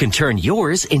 Now you can turn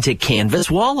yours into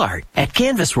canvas wall art at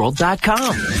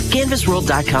canvasworld.com.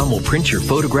 Canvasworld.com will print your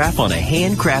photograph on a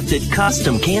handcrafted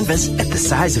custom canvas at the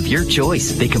size of your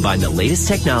choice. They combine the latest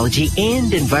technology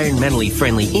and environmentally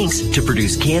friendly inks to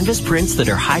produce canvas prints that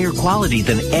are higher quality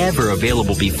than ever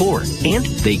available before. And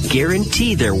they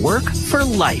guarantee their work for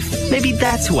life. Maybe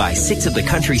that's why 6 of the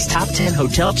country's top 10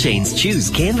 hotel chains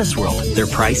choose Canvas World. Their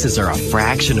prices are a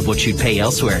fraction of what you'd pay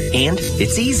elsewhere. And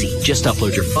it's easy. Just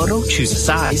upload your photo, choose a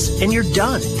size, and you're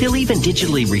done. They'll even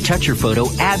digitally retouch your photo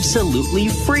absolutely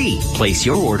free. Place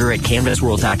your order at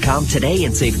canvasworld.com today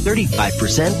and save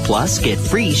 35%, plus get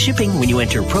free shipping when you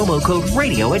enter promo code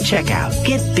RADIO at checkout.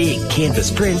 Get big canvas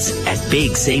prints at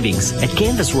big savings at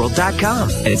canvasworld.com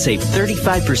and save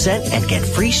 35% and get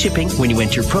free shipping when you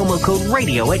enter promo code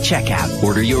RADIO at checkout.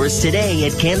 Order yours today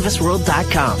at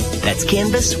canvasworld.com. That's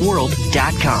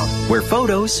canvasworld.com, where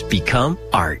photos become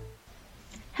art.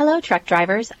 Hello, truck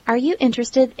drivers. Are you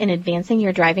interested in advancing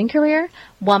your driving career?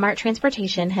 Walmart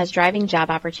Transportation has driving job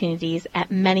opportunities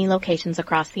at many locations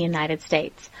across the United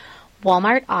States.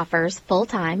 Walmart offers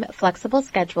full-time, flexible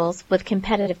schedules with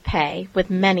competitive pay with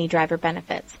many driver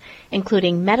benefits,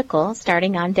 including medical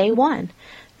starting on day one.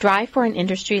 Drive for an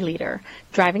industry leader.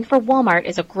 Driving for Walmart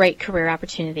is a great career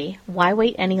opportunity. Why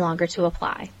wait any longer to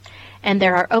apply? And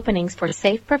there are openings for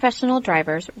safe professional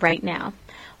drivers right now.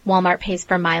 Walmart pays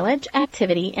for mileage,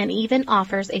 activity, and even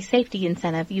offers a safety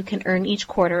incentive you can earn each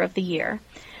quarter of the year.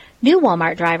 New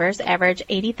Walmart drivers average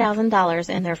 $80,000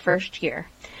 in their first year.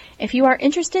 If you are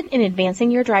interested in advancing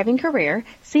your driving career,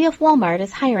 see if Walmart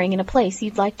is hiring in a place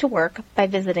you'd like to work by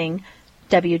visiting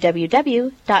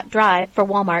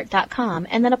www.driveforwalmart.com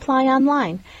and then apply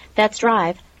online. That's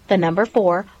drive, the number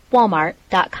 4,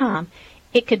 walmart.com.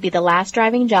 It could be the last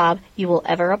driving job you will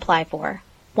ever apply for.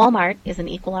 Walmart is an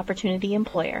equal opportunity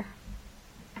employer.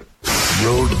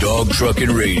 Road Dog Trucking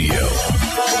Radio.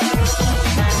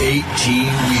 18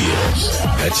 wheels.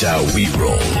 That's how we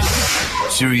roll.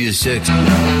 SiriusXM.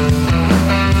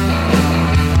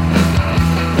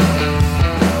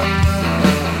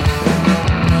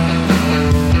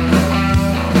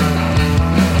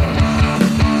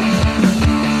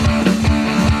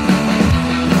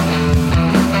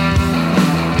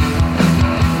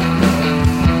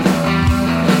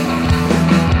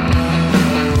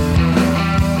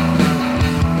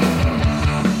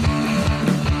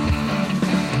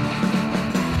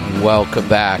 Welcome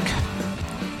back.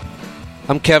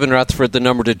 I'm Kevin Rutherford. The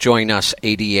number to join us,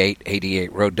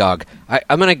 8888 Road Dog.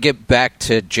 I'm going to get back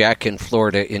to Jack in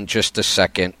Florida in just a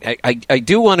second. I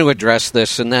do want to address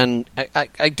this, and then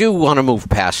I do want to move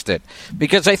past it,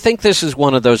 because I think this is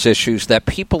one of those issues that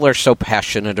people are so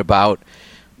passionate about,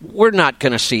 we're not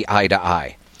going to see eye to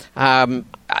eye. And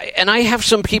I have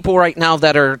some people right now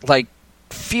that are, like,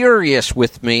 furious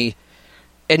with me,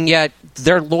 and yet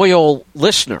they're loyal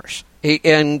listeners.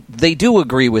 And they do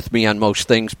agree with me on most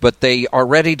things, but they are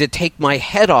ready to take my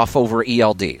head off over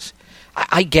ELDs.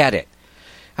 I get it.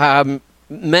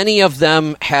 Many of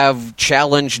them have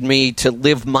challenged me to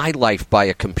live my life by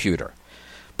a computer.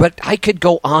 But I could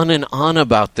go on and on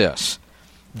about this.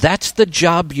 That's the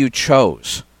job you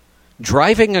chose.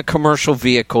 Driving a commercial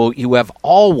vehicle, you have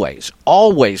always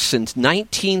since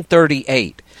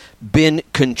 1938, been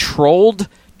controlled,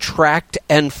 tracked,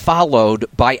 and followed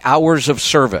by hours of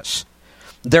service.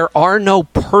 There are no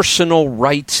personal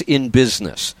rights in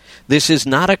business. This is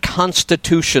not a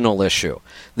constitutional issue.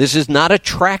 This is not a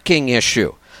tracking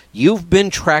issue. You've been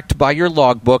tracked by your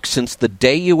logbook since the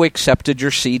day you accepted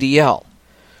your CDL.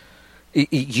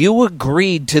 You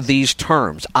agreed to these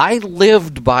terms. I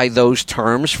lived by those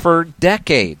terms for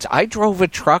decades. I drove a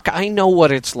truck. I know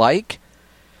what it's like.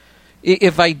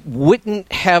 If I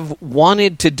wouldn't have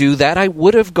wanted to do that, I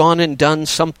would have gone and done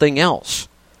something else,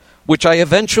 which I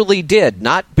eventually did,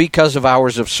 not because of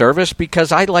hours of service,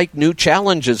 because I like new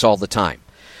challenges all the time.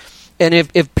 And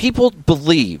if people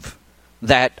believe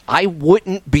that I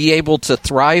wouldn't be able to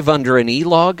thrive under an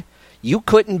E-log, you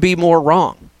couldn't be more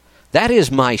wrong. That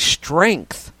is my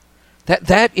strength.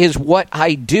 That is what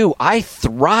I do. I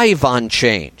thrive on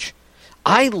change.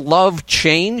 I love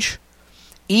change,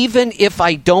 even if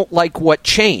I don't like what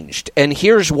changed. And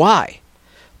here's why.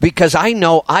 Because I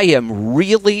know I am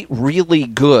really, really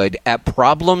good at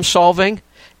problem solving,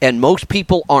 and most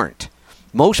people aren't.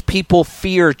 Most people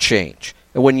fear change.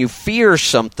 And when you fear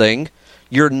something,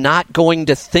 you're not going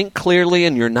to think clearly,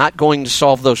 and you're not going to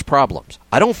solve those problems.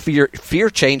 I don't fear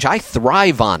change. I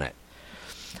thrive on it.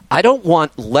 I don't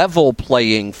want level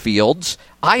playing fields.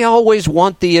 I always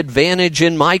want the advantage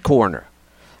in my corner.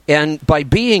 And by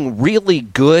being really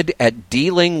good at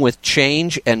dealing with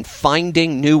change and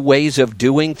finding new ways of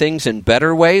doing things in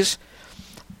better ways,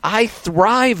 I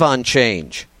thrive on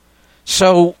change.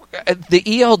 So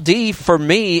the ELD, for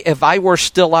me, if I were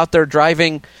still out there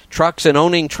driving trucks and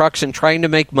owning trucks and trying to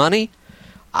make money,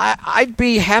 I'd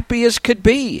be happy as could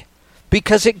be,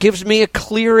 because it gives me a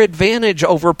clear advantage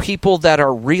over people that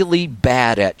are really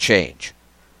bad at change.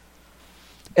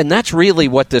 And that's really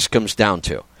what this comes down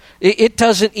to. It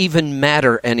doesn't even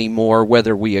matter anymore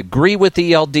whether we agree with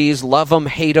ELDs, love them,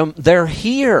 hate them. They're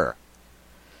here.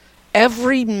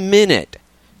 Every minute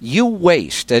you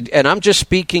waste, and I'm just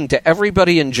speaking to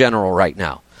everybody in general right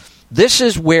now, this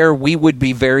is where we would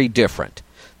be very different.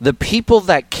 The people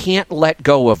that can't let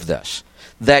go of this,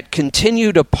 that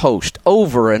continue to post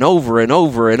over and over and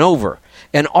over and over,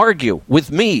 and argue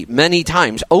with me many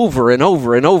times over and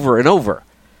over and over and over,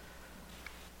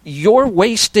 you're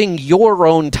wasting your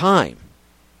own time.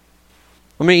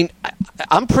 I mean,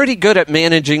 I'm pretty good at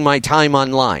managing my time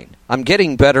online. I'm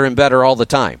getting better and better all the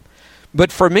time.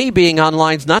 But for me, being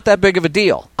online is not that big of a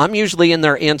deal. I'm usually in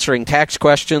there answering tax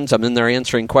questions. I'm in there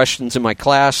answering questions in my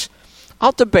class.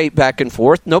 I'll debate back and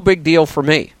forth. No big deal for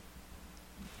me.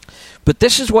 But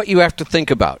this is what you have to think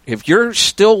about. If you're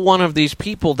still one of these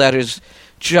people that is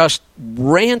just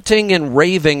ranting and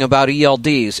raving about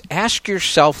ELDs, ask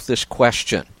yourself this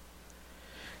question.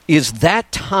 Is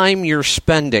that time you're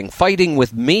spending fighting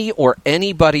with me or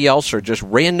anybody else, or just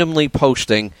randomly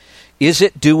posting, is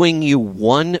it doing you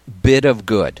one bit of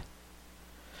good?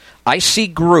 I see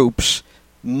groups,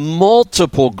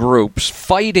 multiple groups,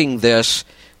 fighting this.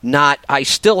 I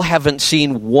still haven't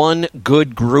seen one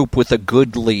good group with a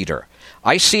good leader.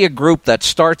 I see a group that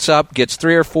starts up, gets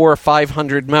 300 or 400 or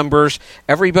 500 members.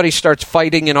 Everybody starts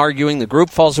fighting and arguing. The group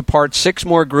falls apart. 6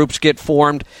 more groups get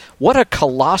formed. What a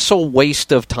colossal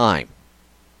waste of time.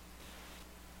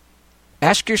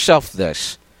 Ask yourself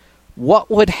this.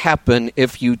 What would happen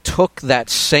if you took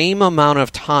that same amount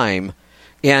of time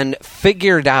and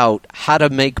figured out how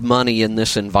to make money in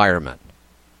this environment?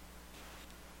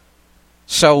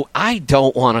 So I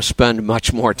don't want to spend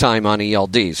much more time on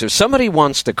ELDs. If somebody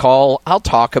wants to call, I'll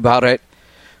talk about it.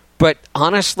 But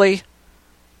honestly,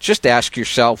 just ask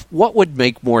yourself, what would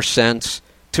make more sense?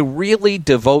 To really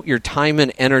devote your time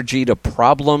and energy to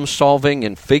problem solving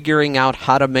and figuring out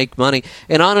how to make money.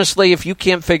 And honestly, if you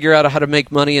can't figure out how to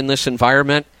make money in this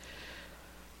environment,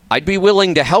 I'd be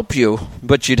willing to help you,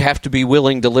 but you'd have to be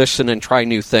willing to listen and try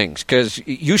new things, because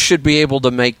you should be able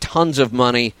to make tons of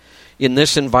money in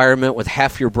this environment with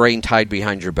half your brain tied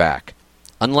behind your back.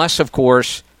 Unless, of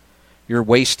course, you're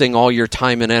wasting all your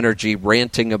time and energy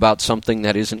ranting about something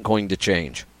that isn't going to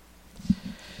change.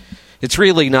 It's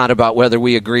really not about whether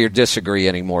we agree or disagree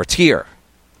anymore. It's here.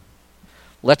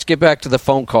 Let's get back to the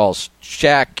phone calls.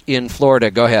 Shaq in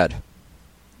Florida, go ahead.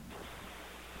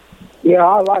 Yeah,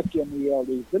 I like them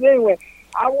ELDs. But anyway,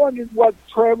 I wondered what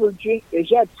is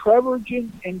that Trevorgen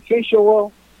in fish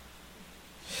oil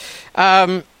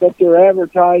that they're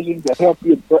advertising to help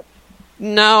you?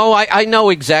 No, I know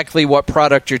exactly what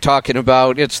product you're talking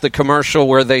about. It's the commercial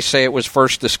where they say it was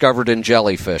first discovered in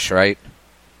jellyfish, right?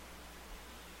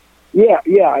 Yeah.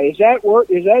 Is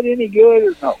that any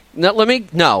good or no?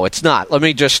 No, it's not. Let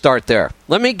me just start there.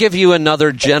 Let me give you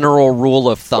another general rule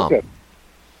of thumb. Okay.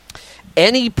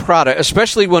 Any product,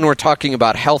 especially when we're talking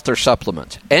about health or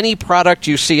supplements, any product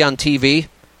you see on TV,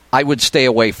 I would stay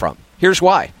away from. Here's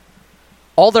why.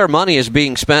 All their money is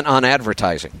being spent on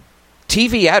advertising.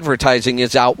 TV advertising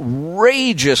is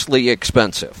outrageously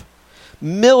expensive.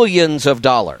 Millions of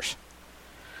dollars.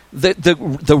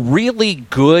 The really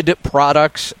good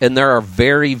products, and there are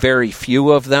very, very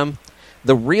few of them,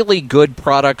 the really good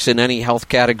products in any health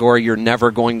category you're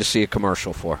never going to see a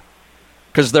commercial for.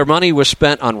 Because their money was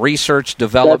spent on research,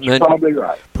 development, That's probably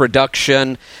right.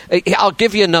 Production. I'll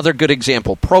give you another good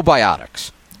example.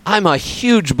 Probiotics. I'm a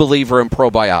huge believer in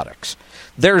probiotics.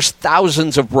 There's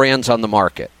thousands of brands on the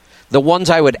market. The ones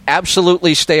I would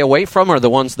absolutely stay away from are the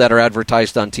ones that are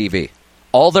advertised on TV.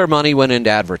 All their money went into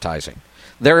advertising.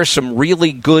 There are some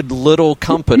really good little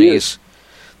companies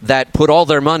that put all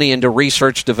their money into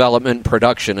research, development, and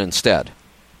production instead.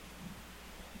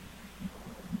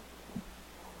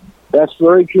 That's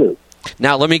very true.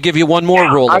 Now, let me give you one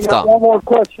more rule of thumb. I got one more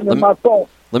question in my phone.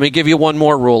 Let me give you one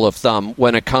more rule of thumb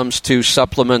when it comes to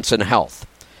supplements and health.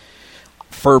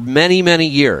 For many, many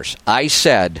years, I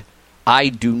said I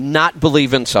do not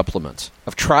believe in supplements.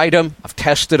 I've tried them. I've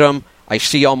tested them. I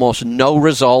see almost no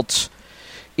results.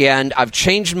 And I've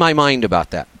changed my mind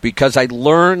about that because I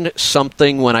learned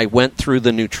something when I went through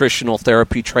the nutritional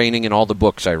therapy training and all the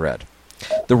books I read.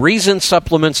 The reason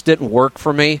supplements didn't work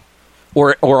for me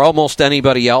or almost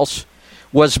anybody else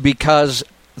was because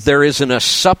there isn't a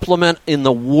supplement in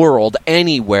the world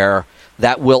anywhere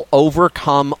that will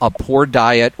overcome a poor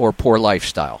diet or poor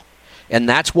lifestyle. And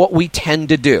that's what we tend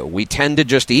to do. We tend to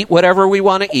just eat whatever we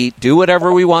want to eat, do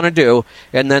whatever we want to do,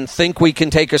 and then think we can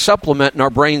take a supplement and our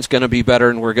brain's going to be better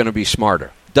and we're going to be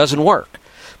smarter. Doesn't work.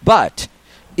 But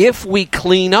if we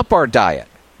clean up our diet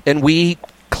and we eat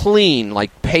clean,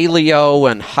 like paleo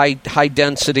and high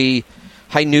density,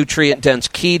 high nutrient dense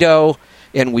keto,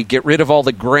 and we get rid of all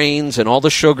the grains and all the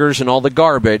sugars and all the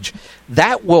garbage,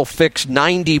 that will fix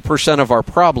 90% of our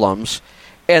problems.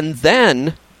 And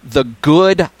then the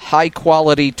good,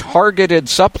 high-quality, targeted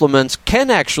supplements can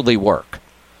actually work.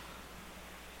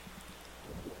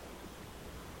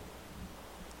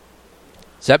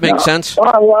 Does that make sense?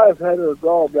 My wife had her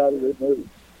gallbladder removed.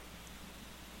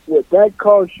 Would that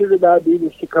cause sugar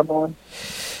diabetes to come on?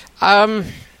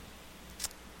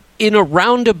 In a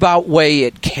roundabout way,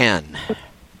 it can.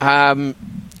 And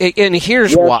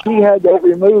here's why. She had that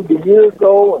removed a year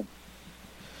ago,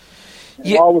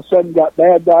 and all of a sudden got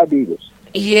bad diabetes.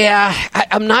 Yeah,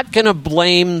 I'm not going to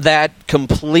blame that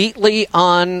completely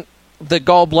on the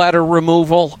gallbladder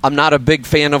removal. I'm not a big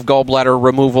fan of gallbladder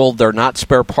removal. They're not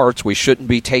spare parts. We shouldn't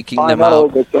be taking them out. I know,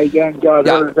 but they got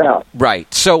hers out.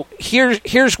 Right. So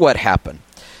here's what happened.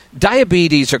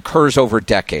 Diabetes occurs over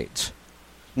decades.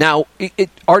 Now,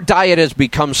 our diet has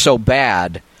become so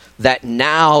bad that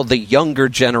now the younger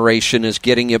generation is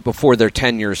getting it before they're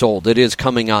 10 years old. It is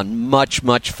coming on much,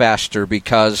 much faster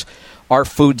because our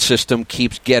food system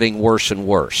keeps getting worse and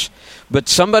worse. But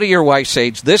somebody your wife's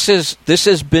age, this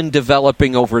has been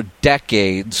developing over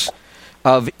decades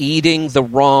of eating the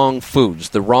wrong foods,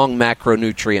 the wrong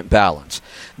macronutrient balance.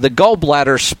 The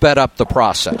gallbladder sped up the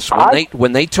process.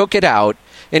 When they took it out,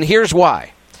 and here's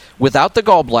why. Without the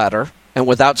gallbladder and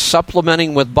without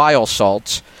supplementing with bile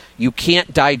salts, you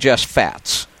can't digest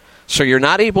fats. So you're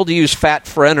not able to use fat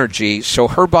for energy, so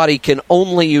her body can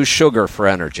only use sugar for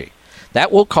energy. That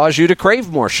will cause you to crave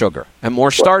more sugar and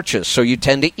more starches, so you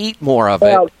tend to eat more of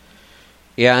it,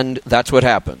 and that's what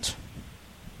happens.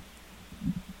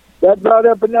 That brought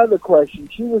up another question.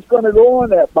 She was going to go on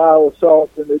that bile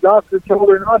salt, and the doctor told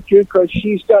her not to because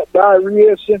she's got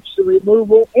diarrhea since the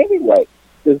removal anyway.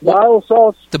 Does bile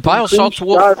salts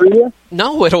will diarrhea?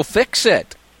 No, it'll fix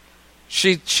it.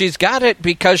 She's got it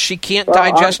because she can't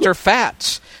digest her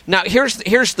fats. Now, here's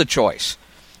the choice.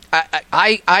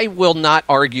 I will not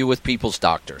argue with people's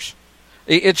doctors.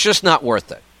 It's just not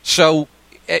worth it. So,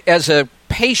 as a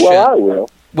patient, I will.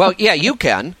 Well, yeah, you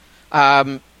can.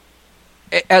 I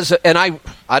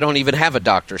don't even have a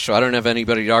doctor, so I don't have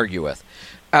anybody to argue with.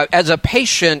 As a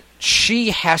patient,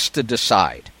 she has to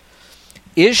decide.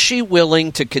 Is she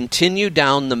willing to continue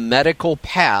down the medical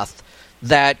path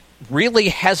that really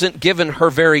hasn't given her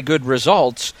very good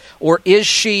results, or is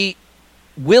she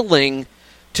willing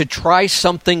to try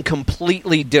something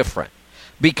completely different?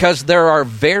 Because there are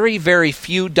very, very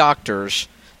few doctors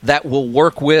that will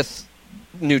work with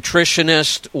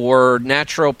nutritionists or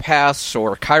naturopaths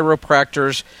or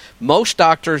chiropractors. Most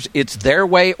doctors, it's their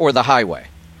way or the highway.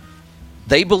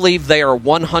 They believe they are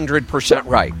 100%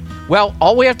 right. Well,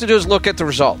 all we have to do is look at the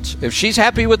results. If she's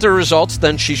happy with the results,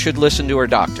 then she should listen to her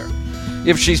doctor.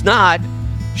 If she's not,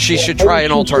 she should try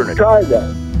an alternative. Try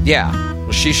that. Yeah,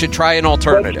 well, she should try an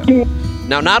alternative.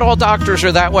 Now, not all doctors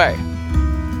are that way.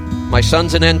 My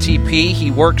son's an NTP.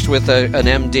 He works with an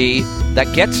MD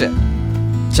that gets it.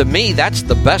 To me, that's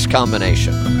the best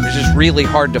combination. It's just really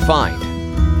hard to find.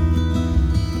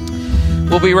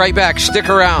 We'll be right back. Stick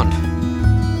around.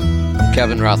 I'm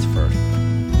Kevin Rutherford.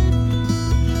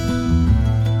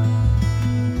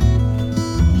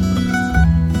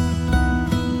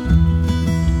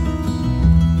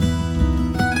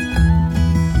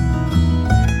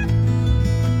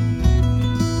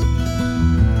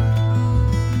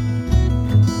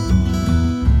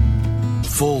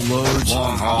 Full loads,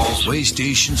 long hauls, way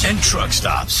stations, and truck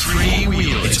stops.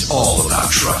 Freewheelers. It's all about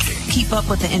trucking. Keep up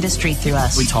with the industry through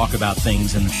us. We talk about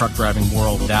things in the truck driving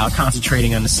world without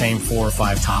concentrating on the same 4 or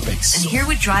 5 topics. And hear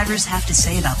what drivers have to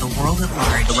say about the world at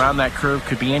large. Around that curve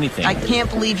could be anything. I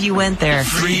can't believe you went there.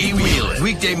 Freewheelers.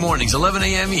 Weekday mornings, 11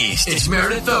 a.m. East. It's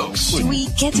Meredith Oaks. Do we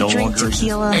get to drink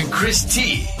tequila? And Chris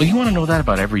T. Well, you want to know that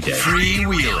about every day.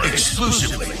 Freewheelers.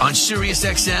 Exclusively on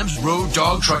SiriusXM's Road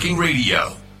Dog Trucking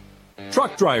Radio.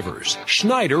 Truck drivers,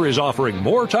 Schneider is offering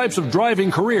more types of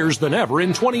driving careers than ever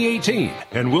in 2018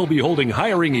 and will be holding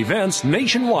hiring events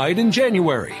nationwide in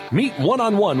January. Meet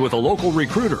one-on-one with a local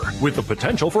recruiter with the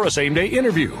potential for a same-day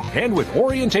interview. And with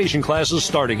orientation classes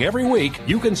starting every week,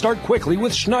 you can start quickly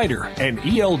with Schneider, an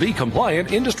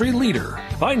ELD-compliant industry leader.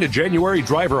 Find a January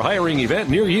driver hiring event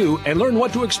near you and learn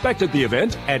what to expect at the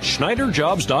event at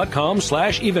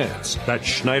SchneiderJobs.com/events. That's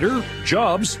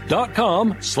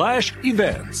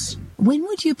SchneiderJobs.com/events. When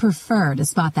would you prefer to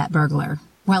spot that burglar?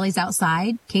 While he's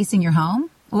outside, casing your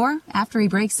home? Or after he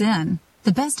breaks in?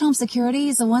 The best home security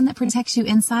is the one that protects you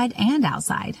inside and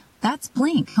outside. That's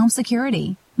Blink Home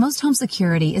Security. Most home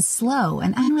security is slow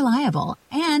and unreliable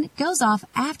and goes off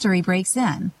after he breaks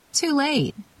in. Too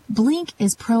late. Blink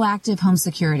is proactive home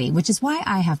security, which is why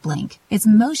I have Blink. It's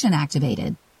motion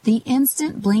activated. The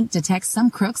instant Blink detects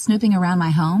some crook snooping around my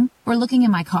home or looking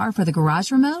in my car for the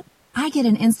garage remote, I get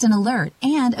an instant alert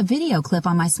and a video clip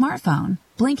on my smartphone.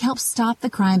 Blink helps stop the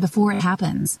crime before it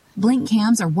happens. Blink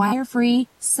cams are wire-free,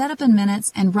 set up in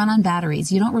minutes, and run on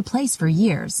batteries you don't replace for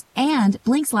years. And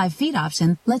Blink's live feed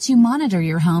option lets you monitor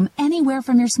your home anywhere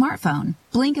from your smartphone.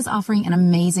 Blink is offering an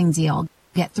amazing deal.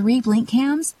 Get 3 Blink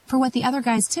cams for what the other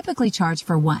guys typically charge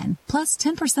for 1, plus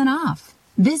 10% off.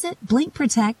 Visit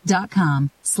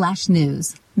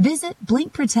blinkprotect.com/news. Visit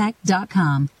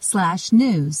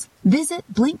blinkprotect.com/news. Visit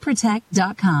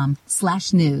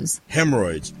blinkprotect.com/news.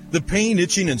 Hemorrhoids. The pain,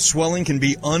 itching, and swelling can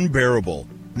be unbearable.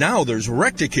 Now there's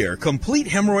Recticare Complete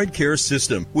Hemorrhoid Care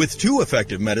System with 2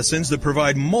 effective medicines that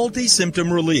provide multi-symptom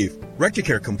relief.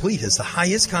 Recticare Complete has the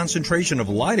highest concentration of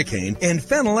lidocaine and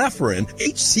phenylephrine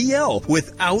HCl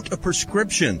without a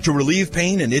prescription to relieve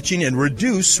pain and itching and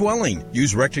reduce swelling.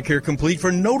 Use Recticare Complete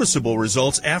for noticeable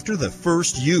results after the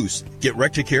first use. Get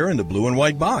Recticare in the blue and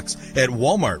white box at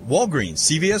Walmart, Walgreens,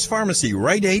 CVS Pharmacy,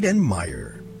 Rite Aid, and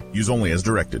Meijer. Use only as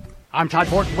directed. I'm Todd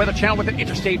Bork, Weather Channel with an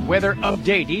interstate weather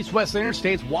update. East-west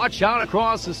interstates, watch out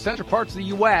across the central parts of the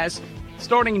U.S.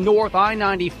 Starting north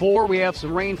I-94, we have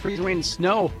some rain, freezing rain, and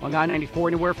snow on I-94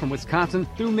 anywhere from Wisconsin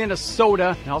through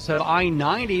Minnesota. And also have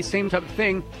I-90, same type of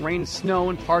thing, rain and snow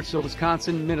in parts of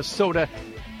Wisconsin, Minnesota,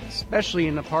 especially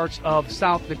in the parts of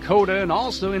South Dakota and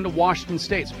also into Washington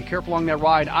State. So be careful along that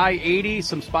ride. I-80,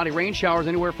 some spotty rain showers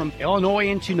anywhere from Illinois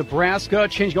into Nebraska,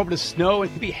 changing over to snow. It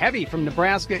could be heavy from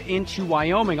Nebraska into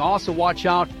Wyoming. Also watch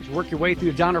out as you work your way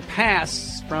through the Donner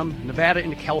Pass from Nevada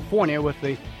into California with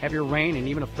the heavier rain and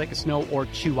even a flake of snow or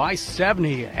 2.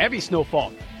 I-70, heavy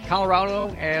snowfall.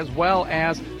 Colorado, as well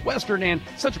as western and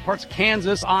central parts of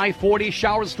Kansas. I-40,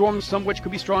 showers, storms, some of which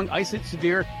could be strong, isolated,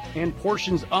 severe, and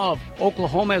portions of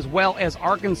Oklahoma as well as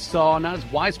Arkansas. Not as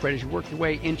widespread as you work your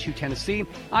way into Tennessee.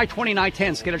 I-20 and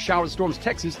I-10, scattered showers, storms,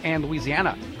 Texas, and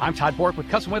Louisiana. I'm Todd Bork with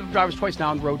Custom Weather Drivers Choice now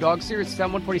on Road Dog, Sirius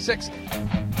 7146.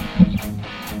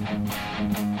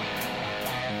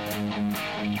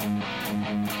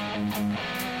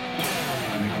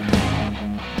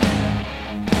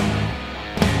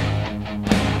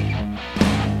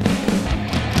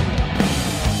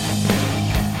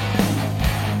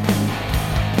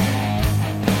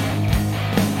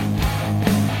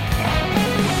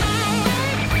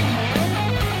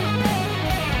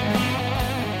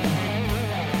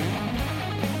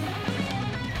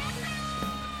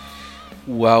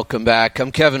 Welcome back.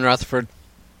 I'm Kevin Rutherford.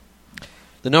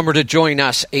 The number to join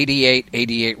us,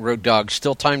 8888 Road Dog.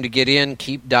 Still time to get in.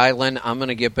 Keep dialing. I'm going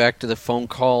to get back to the phone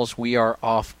calls. We are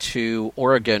off to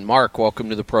Oregon. Mark,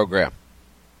 welcome to the program.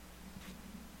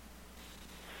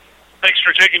 Thanks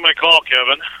for taking my call,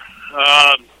 Kevin.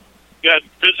 Got a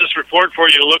business report for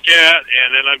you to look at,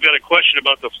 and then I've got a question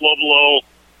about the flow below.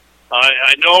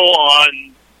 I know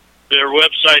on their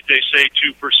website they say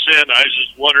 2%. I was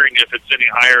just wondering if it's any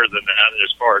higher than that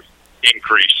as far as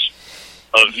increase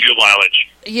of fuel mileage.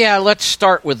 Yeah, let's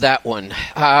start with that one.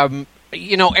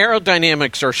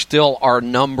 Aerodynamics are still our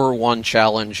number one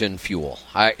challenge in fuel.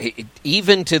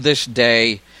 Even to this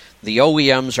day, the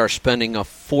OEMs are spending a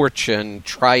fortune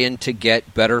trying to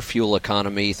get better fuel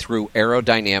economy through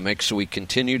aerodynamics, so we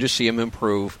continue to see them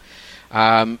improve.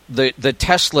 The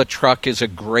Tesla truck is a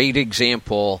great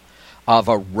example of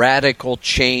a radical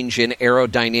change in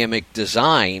aerodynamic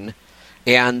design.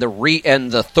 And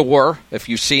the Thor, if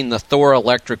you've seen the Thor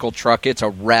electrical truck, it's a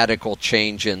radical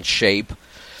change in shape.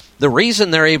 The reason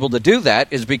they're able to do that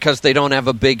is because they don't have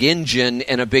a big engine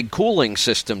and a big cooling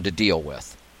system to deal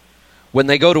with. When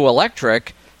they go to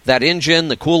electric, that engine,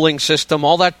 the cooling system,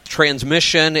 all that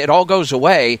transmission, it all goes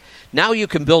away. Now you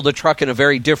can build a truck in a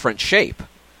very different shape.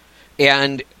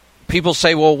 And people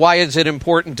say, well, why is it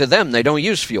important to them? They don't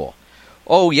use fuel.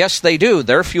 Oh, yes, they do.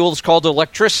 Their fuel is called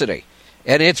electricity.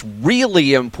 And it's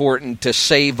really important to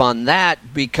save on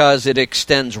that because it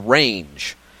extends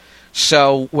range.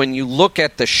 So when you look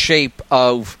at the shape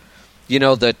of,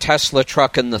 the Tesla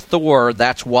truck and the Thor,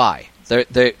 that's why.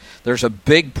 There's a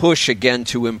big push, again,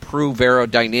 to improve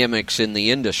aerodynamics in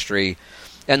the industry.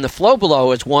 And the flow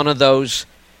below is one of those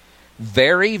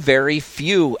very, very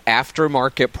few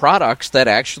aftermarket products that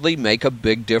actually make a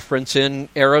big difference in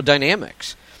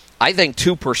aerodynamics. I think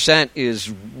 2%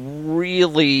 is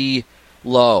really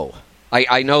low.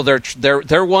 I know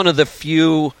they're one of the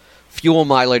few fuel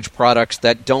mileage products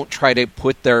that don't try to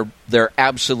put their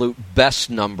absolute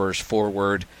best numbers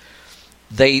forward.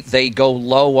 They go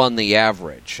low on the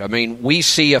average. I mean, we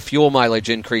see a fuel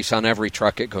mileage increase on every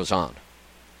truck it goes on.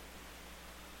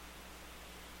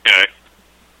 Okay.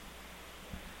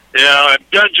 Yeah, I've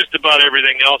done just about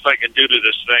everything else I can do to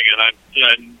this thing,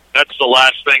 and that's the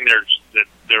last thing there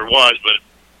was. But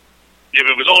if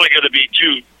it was only going to be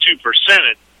 2%,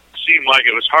 it seemed like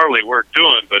it was hardly worth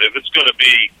doing. But if it's going to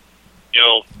be,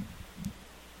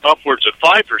 upwards of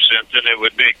 5%, then it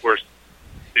would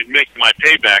it'd make my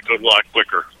payback a lot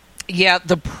quicker. Yeah,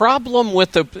 the problem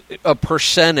with a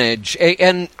percentage,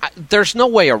 and there's no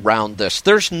way around this.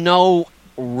 There's no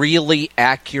really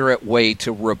accurate way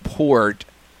to report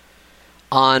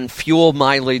on fuel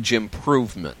mileage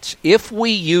improvements. If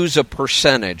we use a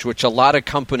percentage, which a lot of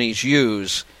companies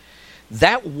use,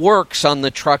 that works on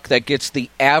the truck that gets the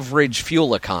average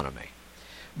fuel economy.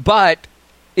 But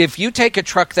if you take a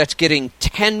truck that's getting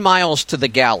 10 miles to the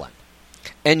gallon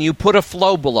and you put a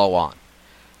flow below on,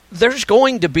 there's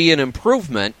going to be an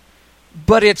improvement,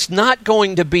 but it's not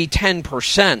going to be 10%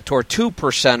 or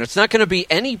 2%. It's not going to be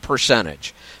any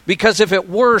percentage. Because if it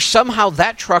were, somehow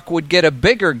that truck would get a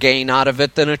bigger gain out of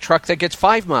it than a truck that gets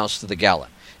 5 miles to the gallon.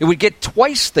 It would get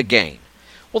twice the gain.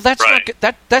 Well, that's right.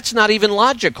 That's not even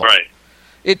logical. Right.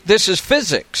 This is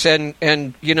physics, and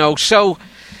so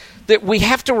that we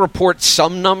have to report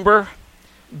some number,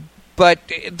 but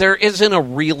there isn't a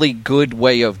really good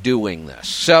way of doing this.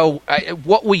 So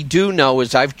what we do know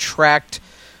is I've tracked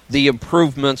the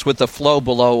improvements with the flow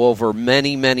below over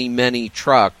many, many, many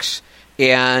trucks.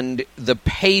 And the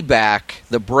payback,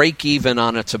 the break-even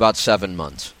on it's about 7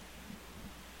 months.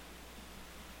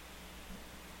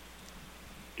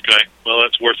 Okay. Well,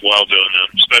 that's worthwhile doing that,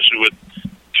 especially with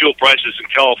fuel prices in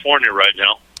California right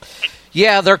now.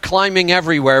 Yeah, they're climbing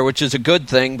everywhere, which is a good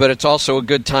thing, but it's also a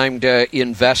good time to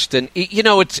invest in.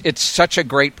 It's such a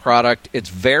great product. It's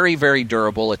very, very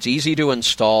durable. It's easy to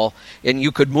install, and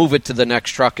you could move it to the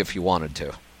next truck if you wanted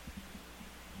to.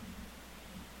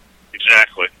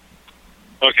 Exactly.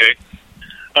 Okay.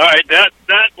 All right,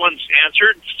 that one's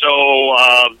answered. So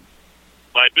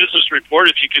my business report,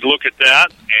 if you could look at that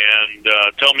and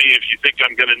tell me if you think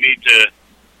I'm going to need to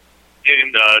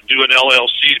do an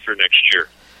LLC for next year.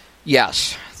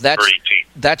 Yes,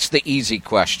 that's the easy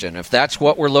question. If that's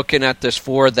what we're looking at this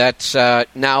for, that's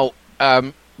now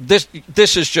this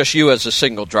is just you as a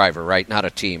single driver, right? Not a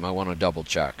team. I want to double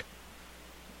check.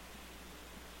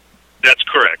 That's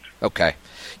correct. Okay.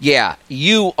 Yeah,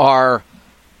 you are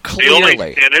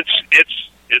clearly, and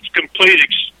it's complete.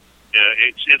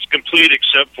 It's complete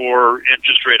except for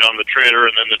interest rate on the trailer,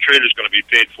 and then the trailer's going to be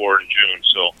paid for in June.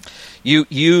 So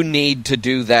you need to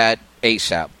do that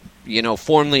ASAP.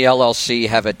 form the LLC,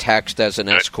 have it taxed as an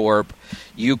S corp,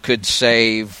 you could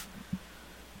save.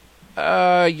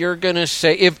 You're going to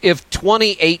say if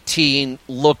 2018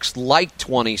 looks like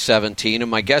 2017, and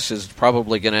my guess is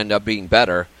probably going to end up being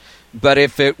better, but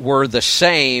if it were the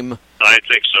same, I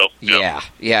think so.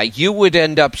 Yeah, you would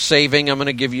end up saving. I'm going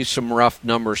to give you some rough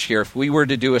numbers here. If we were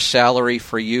to do a salary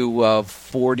for you of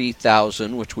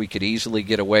 $40,000, which we could easily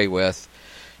get away with,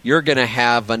 you're going to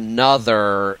have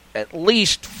another at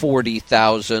least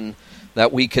 $40,000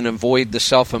 that we can avoid the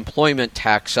self-employment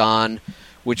tax on,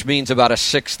 which means about a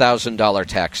 $6,000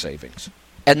 tax savings.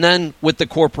 And then with the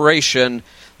corporation,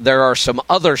 there are some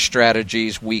other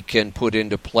strategies we can put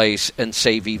into place and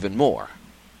save even more.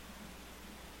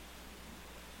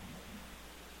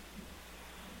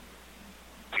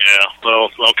 Yeah, well,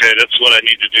 okay, that's what I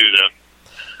need to do then.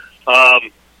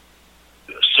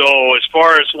 So as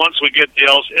far as once we get the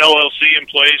LLC in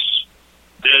place,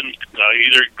 then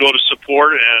either go to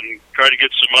support and try to get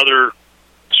some other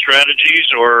strategies,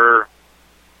 or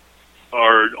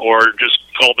just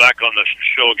call back on the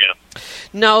show again.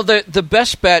 No, the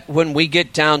best bet when we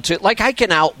get down to, like, I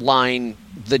can outline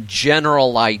the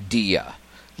general idea.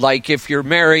 Like, if you're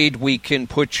married, we can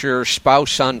put your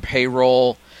spouse on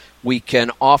payroll. We can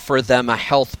offer them a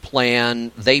health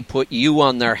plan. They put you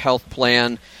on their health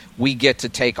plan. We get to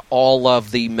take all of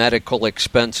the medical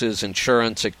expenses,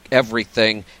 insurance,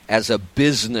 everything as a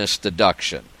business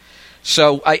deduction.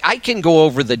 So I can go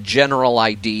over the general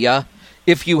idea.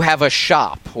 If you have a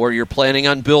shop or you're planning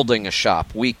on building a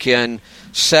shop, we can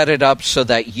set it up so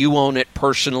that you own it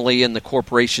personally and the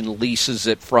corporation leases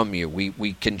it from you.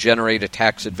 We can generate a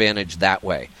tax advantage that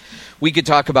way. We could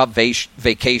talk about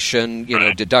vacation,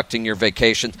 deducting your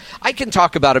vacations. I can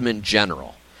talk about them in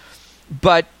general.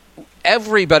 But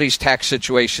everybody's tax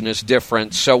situation is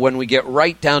different, so when we get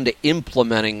right down to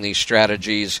implementing these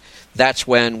strategies, that's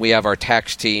when we have our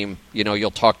tax team. You'll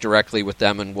talk directly with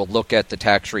them, and we'll look at the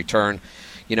tax return,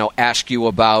 ask you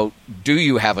about, do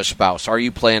you have a spouse? Are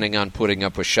you planning on putting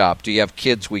up a shop? Do you have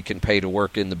kids we can pay to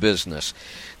work in the business?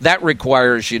 That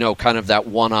requires, kind of that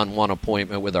one-on-one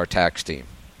appointment with our tax team.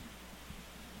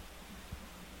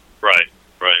 Right.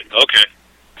 Okay.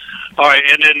 All right,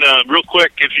 and then real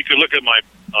quick, if you could look at my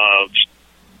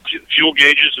fuel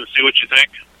gauges and see what you think.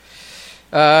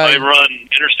 I run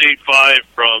Interstate 5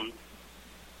 from...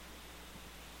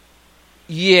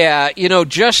 Yeah,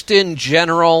 just in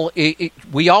general,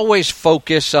 we always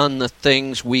focus on the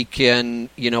things we can,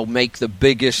 make the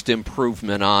biggest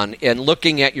improvement on. And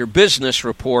looking at your business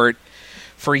report,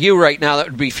 for you right now, that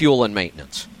would be fuel and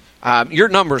maintenance. Your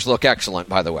numbers look excellent,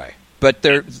 by the way, but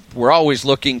we're always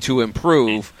looking to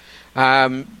improve.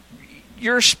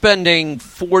 You're spending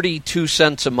 42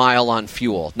 cents a mile on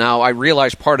fuel. Now, I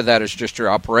realize part of that is just your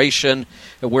operation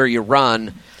and where you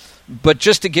run. But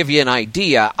just to give you an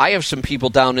idea, I have some people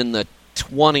down in the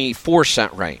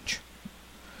 24-cent range.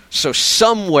 So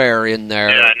somewhere in there...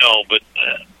 Yeah, I know, but...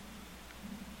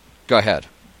 Go ahead.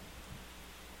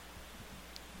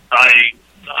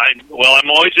 Well, I'm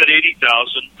always at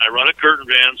 80,000. I run a curtain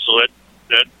van, so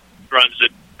that runs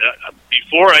it.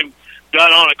 Before I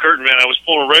got on a curtain van, I was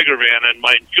pulling a regular van, and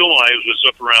my fuel mileage was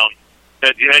up around...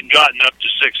 It had gotten up to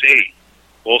 6.8.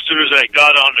 Well, as soon as I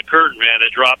got on the curtain van,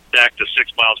 it dropped back to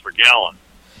 6 miles per gallon.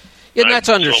 Yeah, that's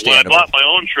understandable. So when I bought my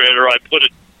own trailer, I put a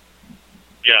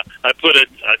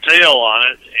tail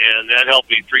on it, and that helped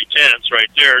me 3/10 right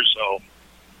there. So,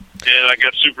 and I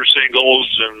got super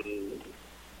singles and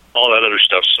all that other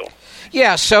stuff. So,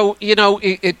 yeah. So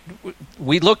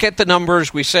we look at the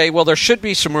numbers. We say, well, there should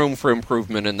be some room for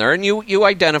improvement in there, and you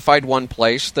identified one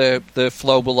place, the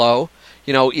flow below.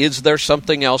 Is there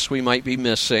something else we might be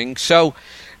missing? So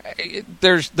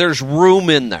there's room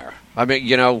in there. I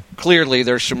mean, clearly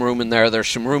there's some room in there. There's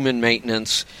some room in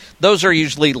maintenance. Those are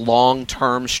usually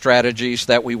long-term strategies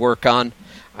that we work on.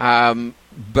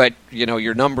 But,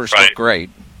 your numbers look great.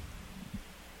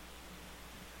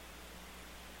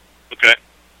 Okay.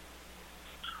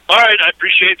 All right. I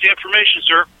appreciate the information,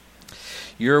 sir.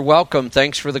 You're welcome.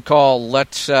 Thanks for the call.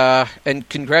 Let's and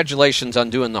congratulations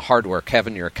on doing the hard work.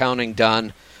 Having your accounting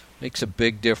done makes a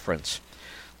big difference.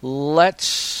 I'm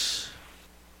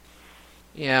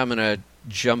going to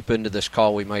jump into this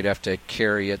call. We might have to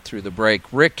carry it through the break.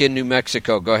 Rick in New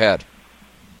Mexico, go ahead.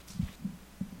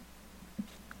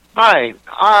 Hi.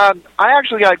 I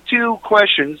actually got two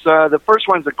questions. The first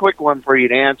one's a quick one for you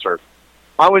to answer.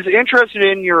 I was interested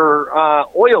in your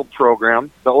oil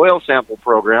program, the oil sample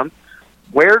program.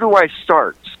 Where do I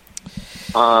start?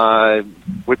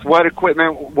 With what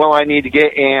equipment will I need to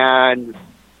get, and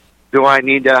do I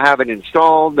need to have it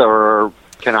installed, or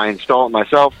can I install it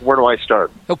myself? Where do I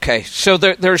start? Okay, so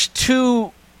there's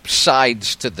two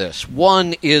sides to this.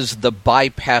 One is the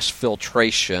bypass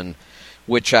filtration,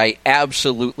 which I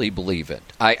absolutely believe in.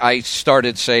 I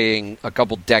started saying a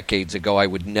couple decades ago I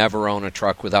would never own a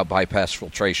truck without bypass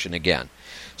filtration again.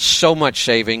 So much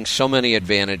savings, so many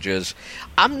advantages.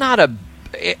 And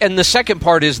the second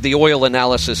part is the oil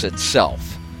analysis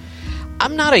itself.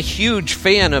 I'm not a huge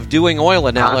fan of doing oil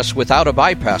analysis without a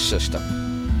bypass system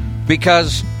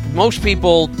because most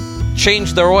people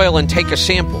change their oil and take a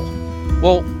sample.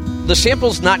 Well, the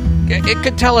sample's not, it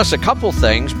could tell us a couple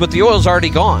things, but the oil's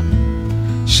already gone.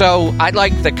 So I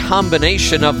like the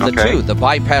combination of the two, the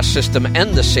bypass system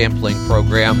and the sampling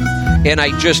program, and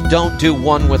I just don't do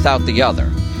one without the other.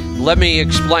 Let me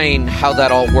explain how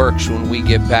that all works when we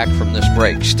get back from this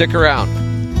break. Stick around.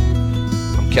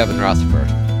 I'm Kevin Rutherford.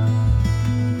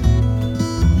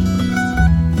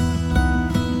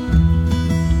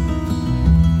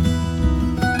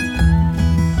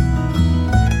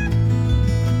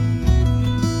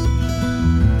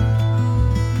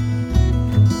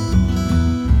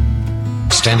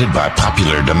 Extended by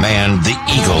popular demand, the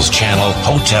Eagles Channel,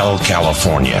 Hotel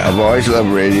California. I've always loved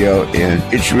radio, and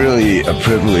it's really a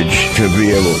privilege to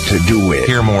be able to do it.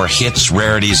 Hear more hits,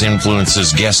 rarities,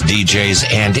 influences, guest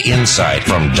DJs, and insight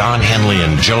from Don Henley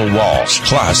and Joe Walsh.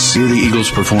 Plus, hear the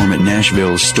Eagles perform at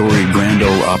Nashville's storied Grand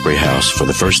Ole Opry House for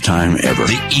the first time ever.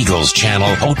 The Eagles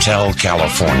Channel, Hotel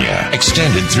California.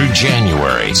 Extended through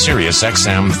January. Sirius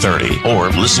XM 30.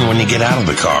 Or listen when you get out of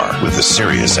the car with the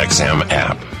Sirius XM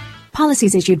app.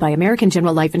 Policies issued by American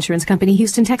General Life Insurance Company,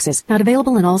 Houston, Texas. Not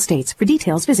available in all states. For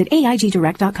details, visit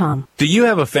AIGdirect.com. Do you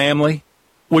have a family?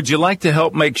 Would you like to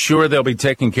help make sure they'll be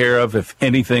taken care of if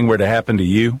anything were to happen to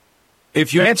you?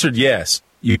 If you answered yes,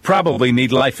 you probably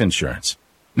need life insurance.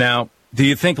 Now, do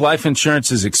you think life insurance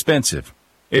is expensive?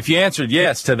 If you answered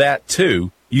yes to that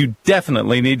too, you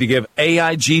definitely need to give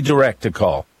AIG Direct a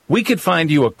call. We could find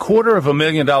you a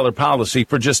 $250,000 policy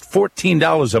for just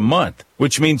 $14 a month,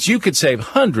 which means you could save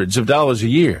hundreds of dollars a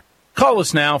year. Call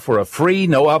us now for a free,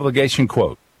 no-obligation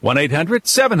quote.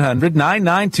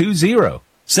 1-800-700-9920.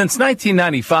 Since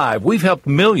 1995, we've helped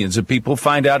millions of people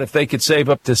find out if they could save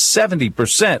up to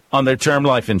 70% on their term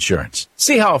life insurance.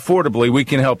 See how affordably we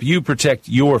can help you protect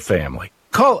your family.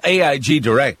 Call AIG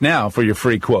Direct now for your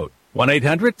free quote.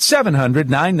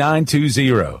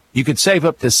 1-800-700-9920. You could save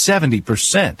up to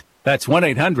 70%. That's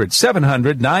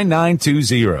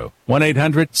 1-800-700-9920.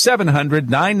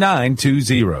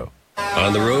 1-800-700-9920.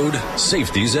 On the road,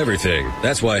 safety's everything.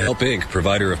 That's why Help Inc.,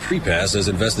 provider of PrePass, has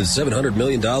invested $700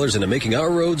 million into making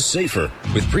our roads safer.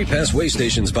 With PrePass way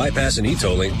stations, bypass, and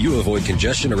e-tolling, you avoid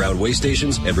congestion around way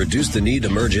stations and reduce the need to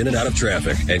merge in and out of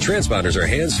traffic. And transponders are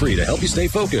hands-free to help you stay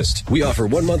focused. We offer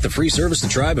 1 month of free service to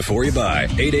try before you buy.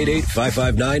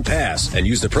 888-559-PASS and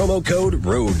use the promo code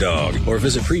ROADDOG or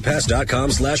visit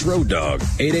prepass.com/RoadDog.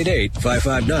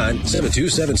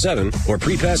 888-559-7277 or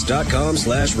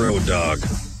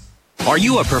prepass.com/RoadDog. Are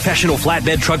you a professional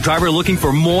flatbed truck driver looking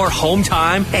for more home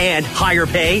time and higher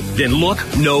pay? Then look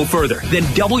no further than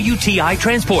WTI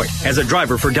Transport. As a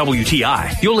driver for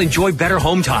WTI, you'll enjoy better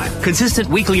home time, consistent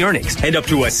weekly earnings, and up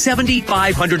to a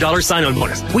 $7,500 sign-on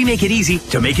bonus. We make it easy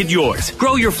to make it yours.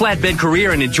 Grow your flatbed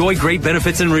career and enjoy great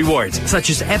benefits and rewards, such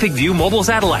as Epic View Mobile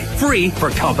Satellite, free for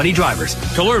company drivers.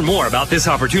 To learn more about this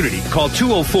opportunity, call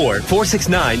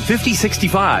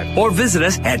 204-469-5065 or visit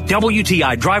us at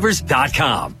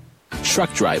WTIDrivers.com.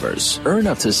 Truck drivers earn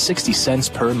up to 60 cents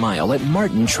per mile at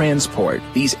Martin Transport.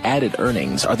 These added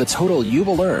earnings are the total you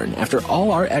will earn after all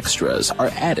our extras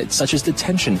are added, such as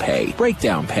detention pay,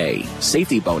 breakdown pay,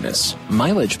 safety bonus,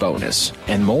 mileage bonus,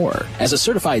 and more. As a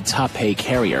certified top pay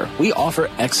carrier, we offer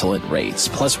excellent rates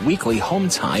plus weekly home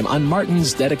time on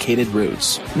Martin's dedicated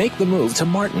routes. Make the move to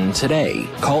Martin today.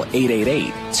 Call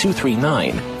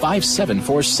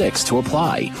 888-239-5746 to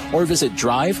apply or visit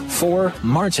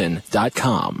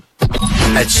drive4martin.com.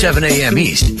 At 7 a.m.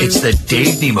 East, it's the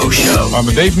Dave Nemo Show. On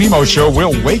the Dave Nemo Show,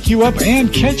 we'll wake you up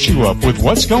and catch you up with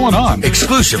what's going on.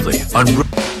 Exclusively on...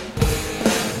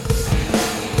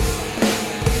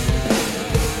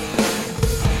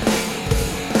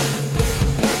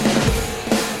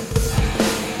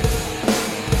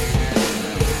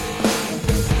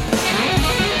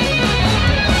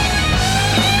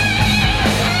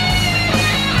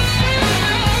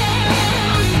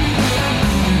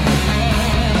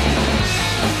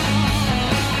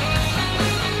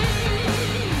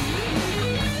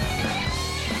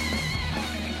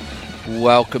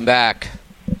 Welcome back.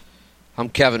 I'm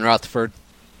Kevin Rutherford.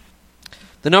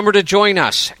 The number to join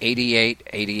us,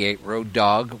 8888 Road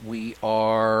Dog. We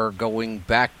are going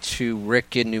back to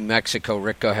Rick in New Mexico.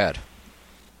 Rick, go ahead.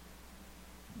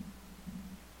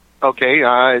 Okay,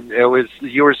 it was.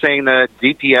 You were saying the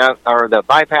DPF or the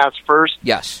bypass first.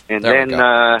 Yes, and there then. we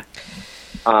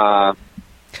go.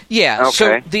 Yeah. Okay.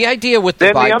 So the idea with the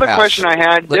then bypass. The other question I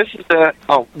had. This is the.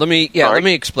 Oh, let me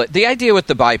explain. The idea with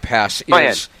the bypass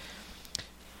is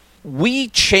we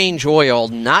change oil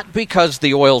not because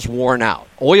the oil's worn out.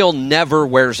 Oil never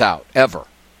wears out ever.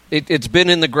 It's been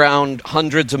in the ground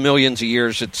hundreds of millions of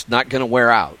years. It's not going to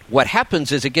wear out. What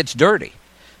happens is it gets dirty,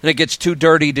 and it gets too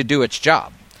dirty to do its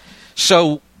job.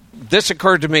 So this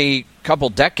occurred to me a couple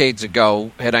decades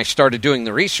ago, and I started doing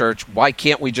the research. Why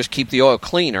can't we just keep the oil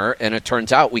cleaner? And it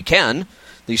turns out we can.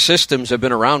 These systems have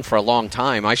been around for a long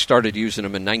time. I started using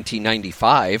them in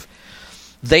 1995.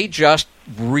 They just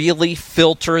really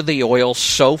filter the oil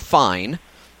so fine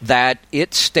that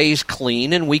it stays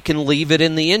clean and we can leave it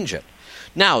in the engine.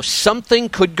 Now, something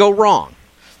could go wrong.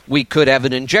 We could have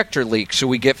an injector leak, so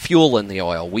we get fuel in the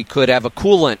oil. We could have a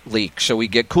coolant leak, so we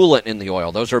get coolant in the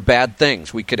oil. Those are bad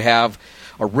things. We could have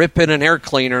a rip in an air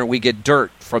cleaner, and we get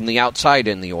dirt from the outside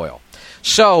in the oil.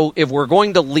 So if we're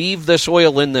going to leave this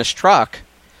oil in this truck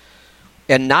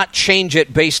and not change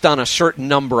it based on a certain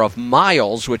number of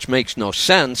miles, which makes no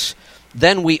sense,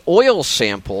 then we oil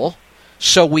sample,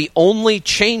 so we only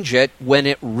change it when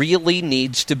it really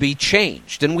needs to be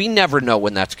changed. And we never know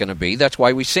when that's going to be. That's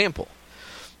why we sample.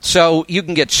 So you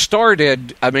can get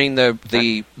started. I mean,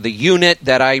 the unit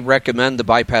that I recommend, the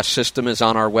bypass system, is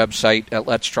on our website at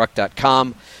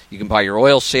letstruck.com. You can buy your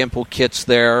oil sample kits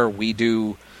there. We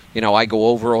do, I go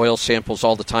over oil samples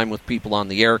all the time with people on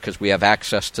the air because we have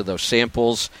access to those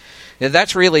samples. And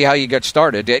that's really how you get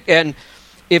started. And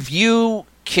if you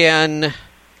can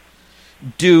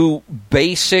do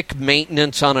basic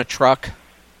maintenance on a truck,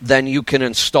 then you can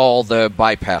install the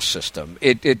bypass system.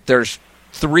 There's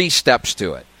 3 steps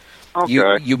to it.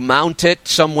 Okay. You mount it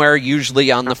somewhere,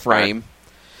 usually on the frame.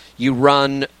 You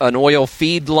run an oil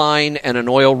feed line and an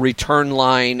oil return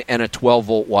line and a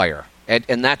 12-volt wire.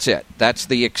 And that's it. That's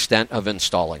the extent of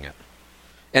installing it.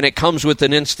 And it comes with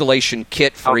an installation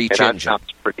kit for each engine. That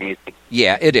sounds pretty easy.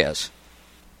 Yeah, it is.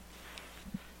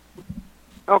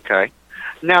 Okay.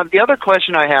 Now, the other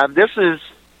question I have, this is,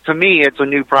 to me, it's a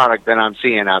new product that I'm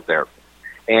seeing out there.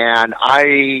 And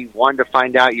I wanted to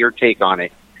find out your take on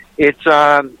it. It's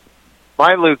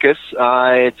by Lucas.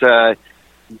 It's a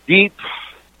deep,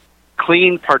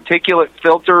 clean particulate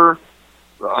filter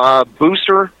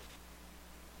booster.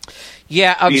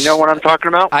 Yeah. Do you know what I'm talking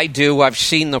about? I do. I've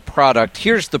seen the product.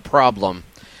 Here's the problem.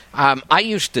 I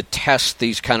used to test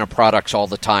these kind of products all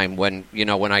the time when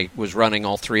I was running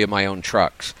all 3 of my own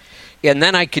trucks. And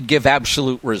then I could give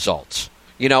absolute results.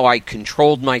 I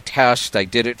controlled my test. I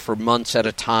did it for months at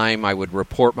a time. I would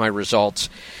report my results.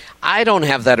 I don't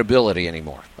have that ability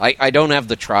anymore. I don't have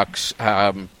the trucks.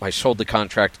 I sold the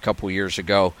contract a couple years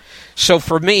ago. So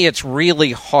for me, it's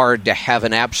really hard to have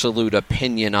an absolute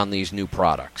opinion on these new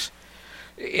products.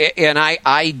 And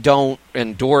I don't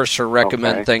endorse or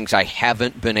recommend things I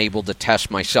haven't been able to test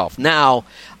myself. Now,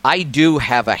 I do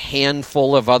have a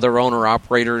handful of other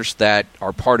owner-operators that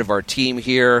are part of our team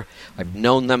here. I've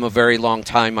known them a very long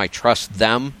time. I trust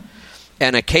them.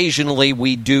 And occasionally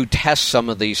we do test some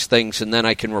of these things, and then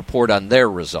I can report on their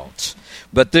results.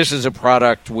 But this is a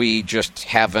product we just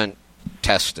haven't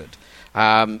tested.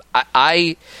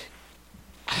 I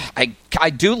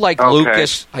do like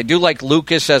Lucas. I do like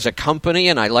Lucas as a company,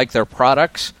 and I like their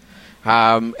products.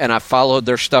 And I've followed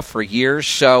their stuff for years.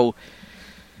 So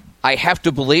I have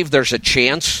to believe there's a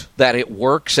chance that it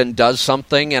works and does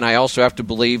something, and I also have to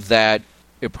believe that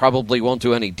it probably won't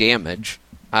do any damage.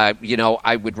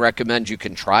 I would recommend you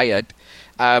can try it.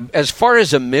 As far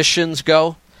as emissions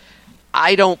go,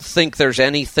 I don't think there's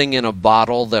anything in a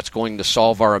bottle that's going to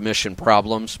solve our emission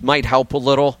problems. Might help a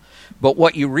little, but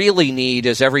what you really need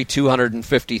is every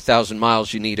 250,000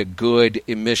 miles you need a good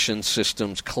emission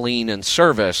systems clean and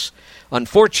service.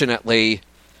 Unfortunately,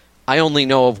 I only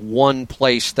know of one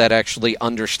place that actually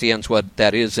understands what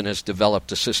that is and has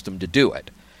developed a system to do it,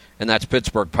 and that's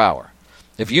Pittsburgh Power.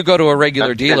 If you go to a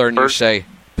regular dealer and you say,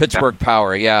 Pittsburgh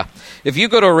Power, yeah. If you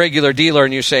go to a regular dealer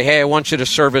and you say, hey, I want you to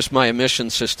service my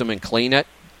emission system and clean it,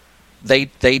 they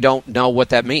don't know what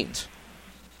that means.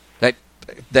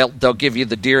 They'll give you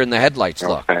the deer in the headlights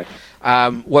look.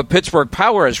 What Pittsburgh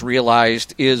Power has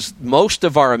realized is most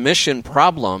of our emission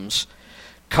problems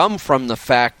come from the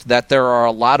fact that there are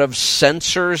a lot of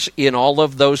sensors in all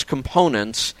of those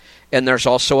components, and there's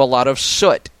also a lot of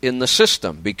soot in the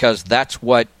system because that's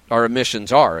what our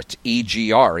emissions are. It's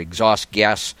EGR, exhaust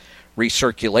gas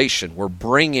recirculation. We're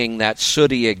bringing that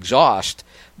sooty exhaust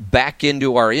back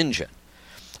into our engine.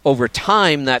 Over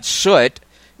time, that soot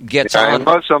gets on. And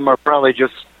most of them are probably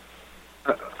just.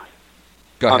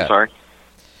 Go ahead. I'm sorry.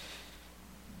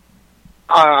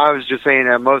 I was just saying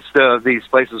that most of these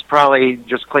places probably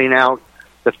just clean out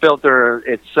the filter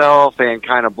itself and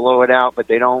kind of blow it out, but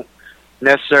they don't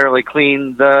necessarily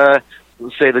clean the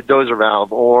dozer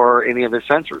valve or any of the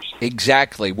sensors.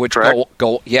 Exactly, which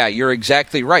go yeah, you're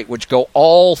exactly right, which go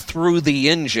all through the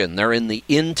engine. They're in the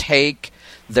intake,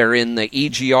 they're in the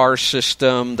EGR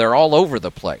system, they're all over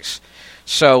the place.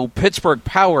 So Pittsburgh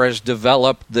Power has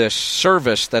developed this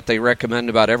service that they recommend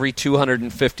about every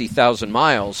 250,000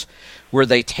 miles, where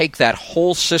they take that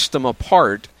whole system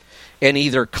apart and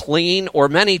either clean, or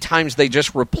many times they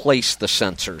just replace the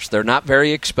sensors. They're not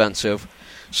very expensive,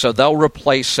 so they'll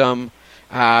replace them,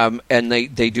 and they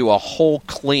do a whole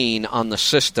clean on the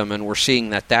system, and we're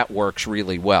seeing that works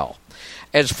really well.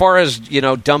 As far as,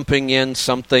 dumping in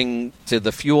something to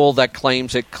the fuel that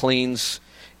claims it cleans,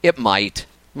 it might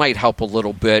help a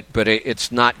little bit, but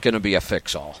it's not going to be a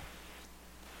fix-all.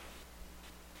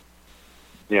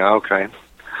 Yeah, okay.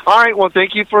 All right, well,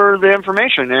 thank you for the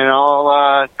information, and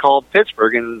I'll call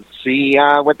Pittsburgh and see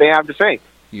what they have to say.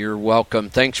 You're welcome.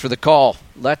 Thanks for the call.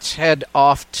 Let's head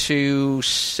off to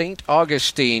St.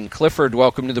 Augustine. Clifford,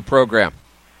 welcome to the program.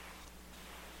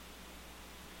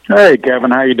 Hey, Kevin,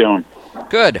 how you doing?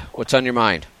 Good. What's on your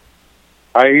mind?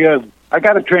 I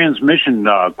got a transmission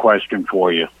question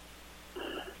for you.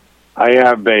 I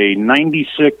have a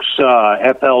 96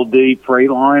 FLD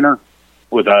Freightliner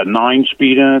with a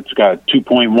 9-speed in it. It's got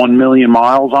 2.1 million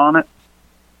miles on it.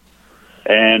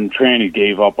 And Tranny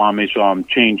gave up on me, so I'm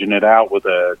changing it out with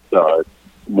a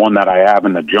one that I have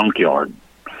in the junkyard.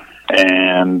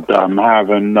 And I'm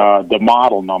having the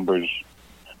model numbers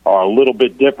are a little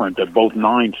bit different. They're both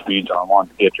 9 speeds. I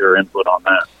wanted to get your input on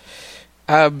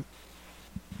that.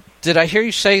 Did I hear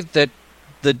you say that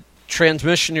the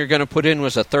transmission you're going to put in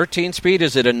was a 13-speed?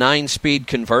 Is it a 9-speed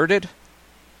converted?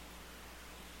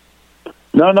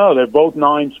 No, they're both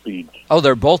 9 speeds. Oh,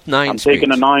 they're both 9 speeds. I'm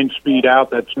taking a 9-speed out.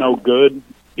 That's no good.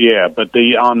 Yeah, but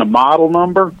on the model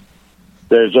number,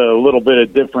 there's a little bit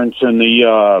of difference in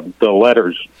the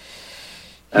letters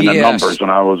and the numbers. And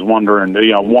I was wondering,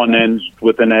 one ends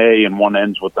with an A and one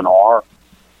ends with an R.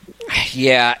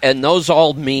 Yeah, and those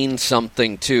all mean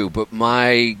something too. But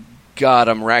my God,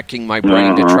 I'm racking my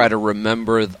brain to try to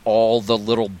remember all the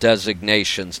little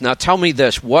designations. Now, tell me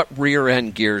this: what rear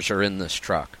end gears are in this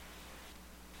truck?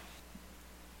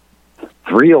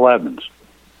 311s.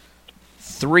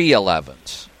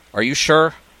 311s. Are you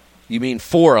sure? You mean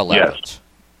 411s? Yes.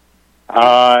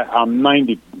 I'm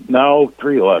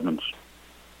 311s.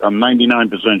 I'm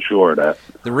 99% sure of that.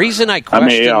 The reason I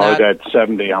question that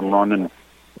 70 I'm running.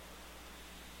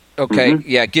 Okay,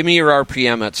 yeah, give me your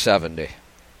RPM at 70.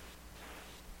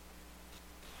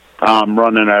 I'm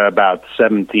running at about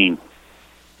 17.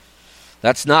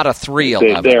 That's not a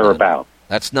 311. Thereabout.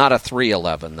 That's not a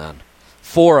 311 then.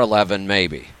 411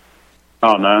 maybe.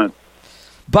 Oh, no.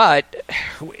 But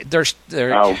there's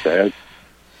okay.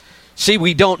 See,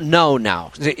 we don't know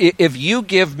now. If you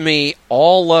give me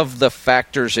all of the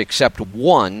factors except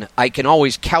one, I can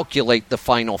always calculate the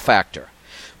final factor.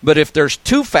 But if there's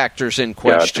 2 factors in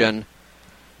question,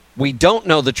 we don't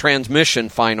know the transmission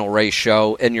final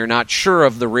ratio, and you're not sure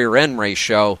of the rear end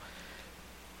ratio,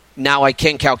 now I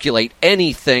can't calculate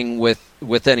anything with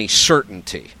any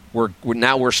certainty.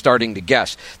 We're starting to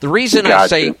guess. The reason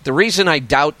I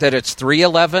doubt that it's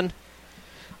 311,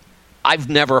 I've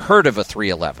never heard of a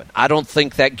 311. I don't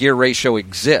think that gear ratio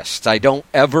exists. I don't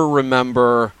ever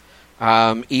remember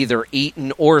either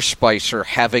Eaton or Spicer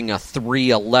having a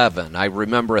 311. I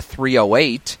remember a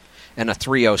 308 and a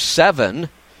 307,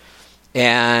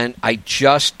 and I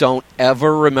just don't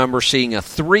ever remember seeing a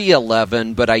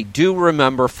 311, but I do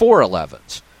remember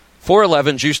 411s.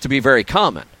 411s used to be very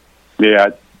common. Yeah.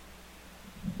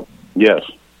 Yes.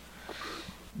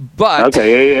 But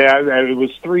okay, it was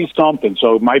 3-something,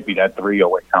 so it might be that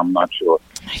 308. I'm not sure.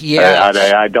 Yeah,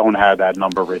 I don't have that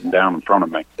number written down in front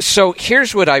of me. So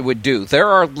here's what I would do. There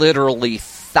are literally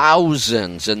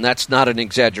thousands, and that's not an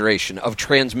exaggeration, of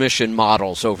transmission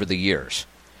models over the years.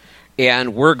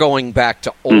 And we're going back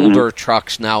to older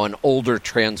trucks now and older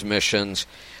transmissions.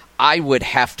 I would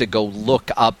have to go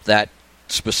look up that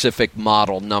specific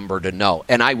model number to know.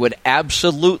 And I would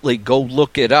absolutely go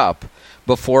look it up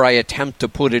before I attempt to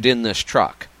put it in this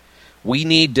truck. We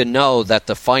need to know that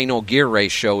the final gear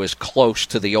ratio is close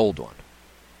to the old one.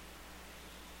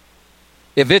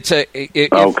 If it's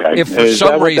if for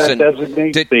some reason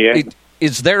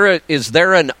is there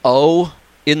an O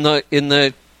in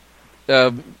the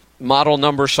model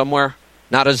number somewhere?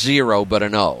 Not a 0, but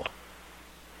an O.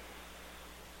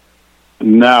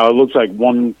 No, it looks like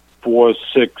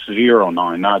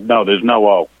 14609. No, there's no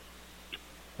O.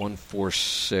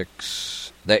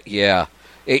 146. That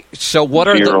So what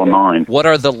are 09. What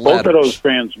are the letters? Both of those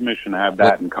transmission have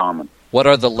that in common. What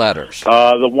are the letters?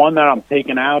 The one that I'm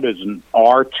taking out is an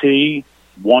RT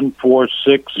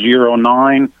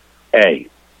 14609A.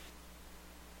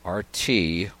 RT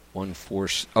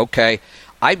 146. Okay,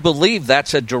 I believe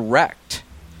that's a direct,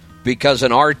 because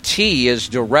an RT is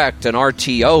direct, and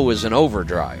RTO is an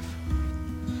overdrive,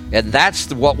 and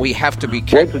that's what we have to be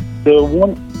careful.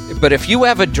 But if you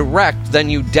have a direct, then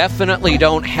you definitely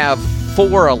don't have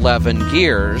 411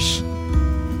 gears.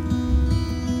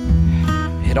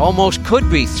 It almost could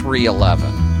be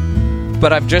 311,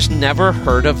 but I've just never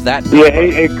heard of that number. Yeah,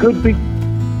 it could be.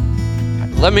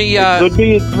 Let me. It could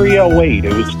be a 308.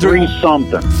 It was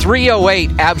 3-something.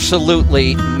 308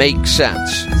 absolutely makes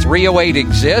sense. 308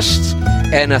 exists,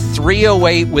 and a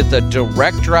 308 with a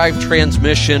direct drive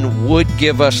transmission would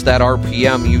give us that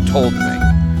RPM you told me.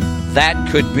 That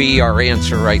could be our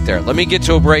answer right there. Let me get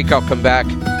to a break. I'll come back.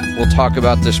 We'll talk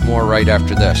about this more right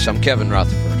after this. I'm Kevin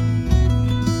Rutherford.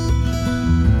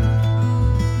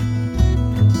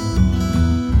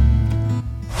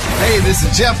 Hey, this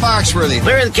is Jeff Foxworthy.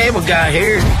 Larry the Cable Guy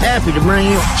here. Happy to bring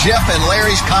you Jeff and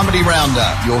Larry's Comedy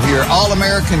Roundup. You'll hear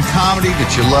all-American comedy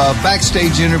that you love,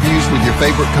 backstage interviews with your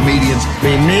favorite comedians.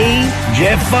 Be me,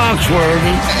 Jeff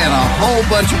Foxworthy. And a whole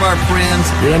bunch of our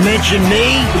friends. Did I mention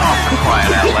me? Oh,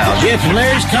 quiet out loud. Jeff and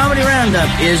Larry's Comedy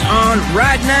Roundup is on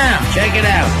right now. Check it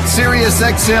out. Sirius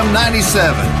XM 97.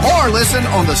 Or listen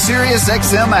on the Sirius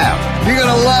XM app. You're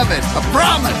going to love it. I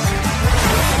promise.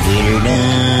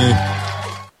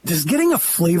 Does getting a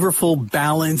flavorful,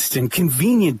 balanced, and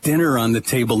convenient dinner on the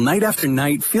table night after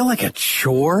night feel like a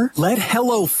chore? Let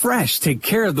HelloFresh take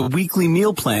care of the weekly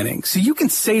meal planning so you can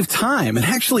save time and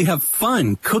actually have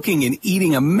fun cooking and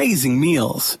eating amazing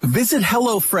meals. Visit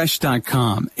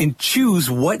HelloFresh.com and choose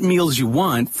what meals you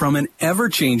want from an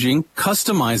ever-changing,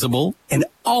 customizable, and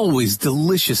always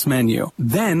delicious menu.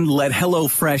 Then let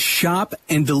HelloFresh shop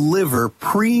and deliver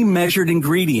pre-measured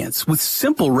ingredients with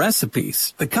simple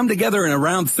recipes that come together in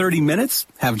around 30 minutes,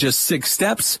 have just 6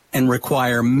 steps, and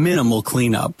require minimal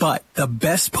cleanup. But the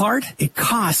best part? It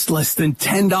costs less than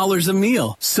 $10 a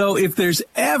meal. So if there's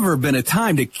ever been a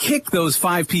time to kick those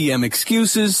 5 p.m.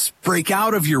 excuses, break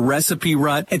out of your recipe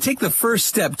rut, and take the first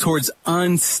step towards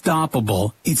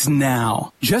unstoppable, it's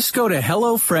now. Just go to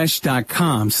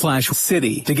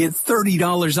HelloFresh.com/city to get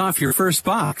 $30 off your first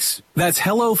box. That's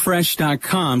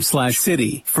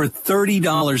HelloFresh.com/city for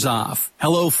 $30 off.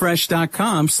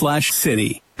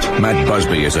 HelloFresh.com/city. Matt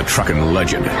Busby is a trucking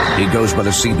legend. He goes by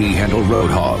the CB handle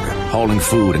Roadhog, hauling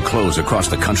food and clothes across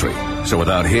the country. So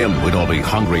without him, we'd all be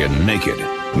hungry and naked.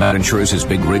 Matt insures his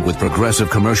big rig with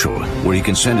Progressive Commercial, where he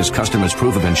can send his customers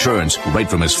proof of insurance right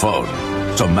from his phone.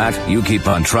 So Matt, you keep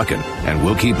on trucking, and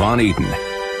we'll keep on eating.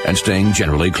 And staying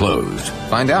generally closed.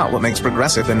 Find out what makes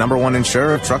Progressive the #1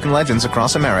 insurer of trucking legends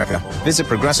across America. Visit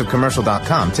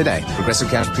ProgressiveCommercial.com today. Progressive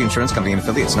Casualty Insurance Company and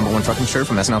affiliates. #1 truck insurer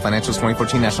from SNL Financial's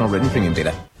 2014 National Written Premium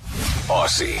data.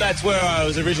 Aussie. That's where I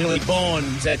was originally born,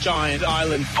 that giant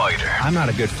island. Fighter. I'm not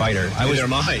a good fighter. Neither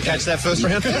am I. Catch that first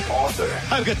round? Author.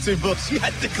 I've got 2 books. You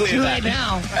had to clear Too that. late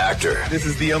now. Actor. This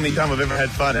is the only time I've ever had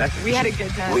fun. We had a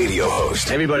good time. Radio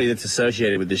host. Everybody that's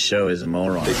associated with this show is a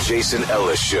moron. The Jason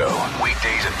Ellis Show.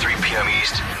 Weekdays at 3 p.m.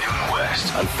 East, noon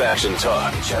West. On Fashion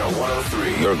Talk, Channel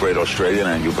 103. You're a great Australian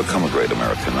and you've become a great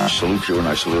American. I salute you and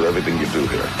I salute everything you do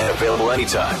here. And available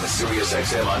anytime at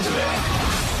SiriusXM On Demand.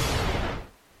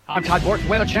 I'm Todd Bork,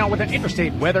 Weather Channel with an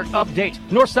interstate weather update.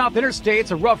 North-south interstate,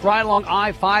 it's a rough ride along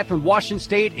I-5 from Washington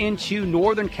State into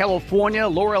northern California.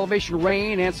 Lower elevation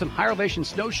rain and some higher elevation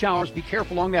snow showers. Be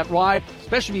careful along that ride,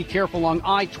 especially be careful along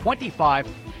I-25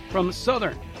 from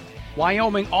southern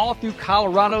Wyoming all through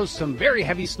Colorado. Some very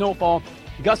heavy snowfall.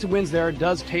 Gusty winds there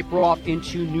does taper off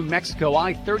into New Mexico.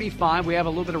 I-35, we have a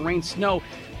little bit of rain, snow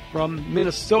from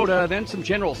Minnesota. Then some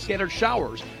general scattered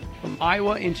showers from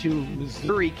Iowa into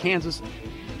Missouri, Kansas.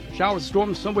 Showers,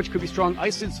 storms, some of which could be strong,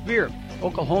 isolated severe.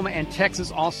 Oklahoma and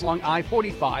Texas, also along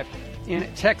I-45 in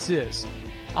Texas.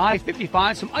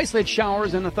 I-55, some isolated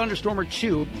showers and a thunderstorm or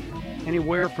two.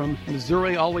 Anywhere from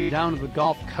Missouri all the way down to the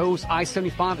Gulf Coast.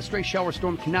 I-75, a stray shower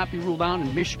storm cannot be ruled out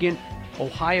in Michigan,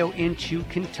 Ohio into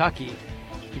Kentucky.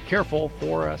 Be careful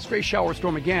for a stray shower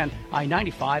storm again.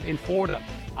 I-95 in Florida.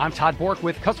 I'm Todd Bork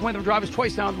with Custom Weather Drivers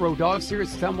Choice down the road, dog.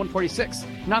 Sirius XM 146.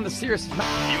 And on the Sirius.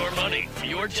 Your money,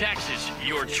 your taxes,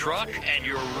 your truck, and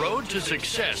your road to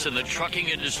success in the trucking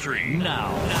industry.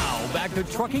 Now, back to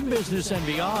Trucking Business and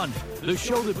Beyond. The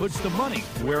show that puts the money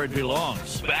where it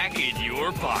belongs. Back in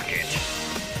your pocket.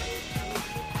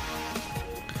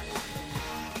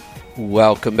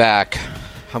 Welcome back.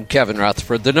 I'm Kevin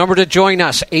Rutherford. The number to join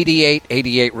us,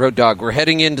 8888 Road Dogg. We're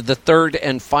heading into the third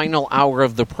and final hour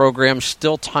of the program.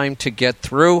 Still time to get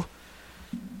through.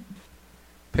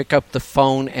 Pick up the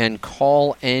phone and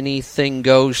call. Anything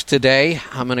goes today.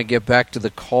 I'm going to get back to the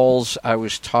calls. I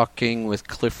was talking with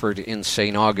Clifford in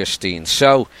St. Augustine.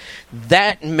 So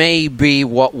that may be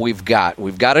what we've got.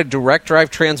 We've got a direct drive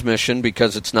transmission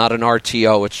because it's not an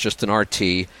RTO, it's just an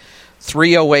RT.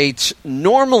 308s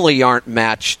normally aren't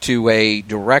matched to a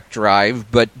direct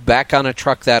drive, but back on a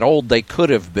truck that old, they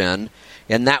could have been,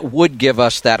 and that would give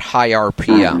us that high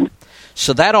RPM.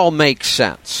 So that all makes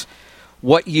sense.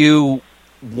 What you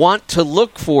want to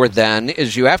look for then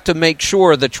is you have to make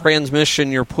sure the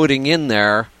transmission you're putting in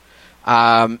there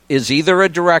is either a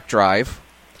direct drive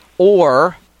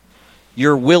or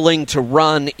you're willing to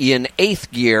run in 8th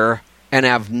gear and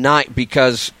have 9,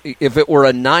 because if it were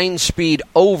a 9-speed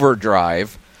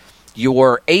overdrive,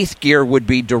 your 8th gear would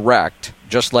be direct,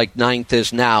 just like 9th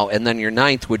is now, and then your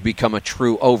 9th would become a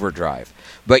true overdrive.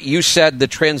 But you said the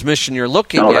transmission you're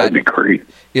looking at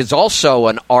is also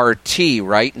an RT,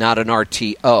 right? Not an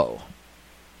RTO.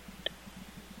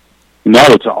 No,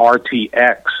 it's a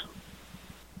RTX.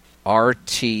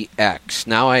 RTX.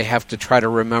 Now I have to try to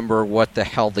remember what the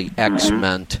hell the X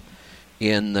meant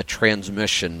in the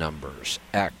transmission numbers.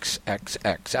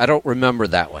 XXX. I don't remember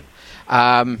that one.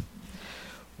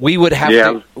 We would have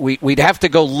to, we'd have to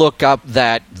go look up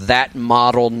that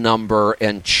model number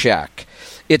and check.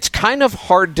 It's kind of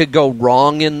hard to go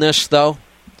wrong in this, though.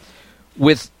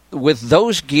 With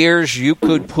those gears, you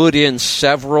could put in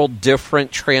several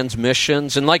different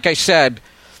transmissions, and like I said,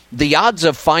 the odds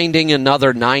of finding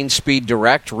another 9-speed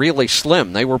direct really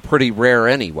slim. They were pretty rare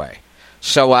anyway.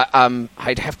 So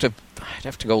I'd have to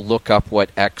go look up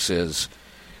what X is.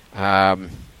 Well,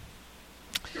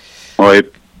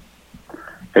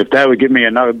 if that would give me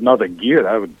another gear,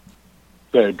 that would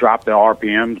drop the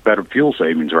RPMs, better fuel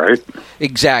savings, right?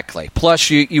 Exactly. Plus,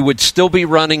 you would still be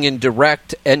running in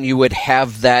direct, and you would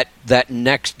have that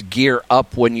next gear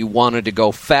up when you wanted to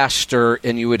go faster,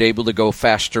 and you would be able to go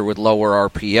faster with lower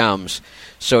RPMs.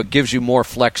 So it gives you more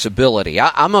flexibility.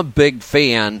 I'm a big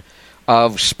fan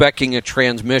of speccing a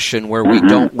transmission where we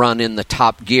don't run in the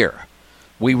top gear.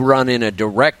 We run in a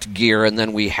direct gear, and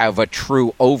then we have a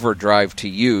true overdrive to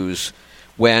use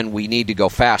when we need to go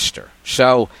faster.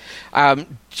 So,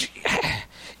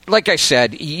 like I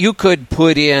said, you could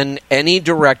put in any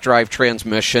direct drive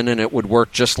transmission, and it would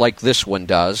work just like this one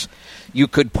does. You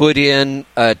could put in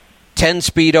a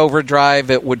 10-speed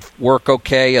overdrive, it would work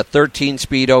okay, a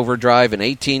 13-speed overdrive, an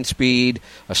 18-speed,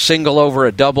 a single over,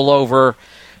 a double over.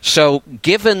 So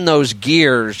given those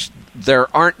gears,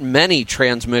 there aren't many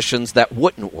transmissions that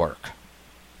wouldn't work.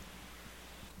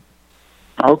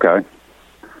 Okay.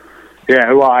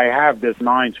 Yeah, well, I have this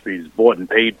 9-speed. It's bought and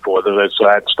paid for, so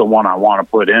that's the one I want to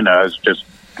put in. I was just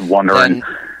wondering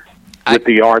with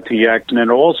the RTX, and it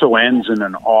also ends in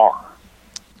an R.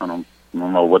 I don't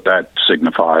know what that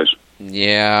signifies.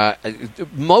 Yeah,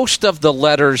 most of the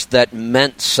letters that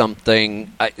meant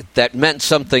something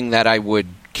that I would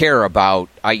care about,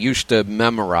 I used to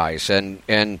memorize,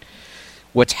 and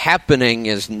what's happening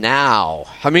is now,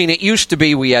 I mean, it used to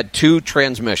be we had 2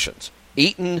 transmissions,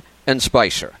 Eaton and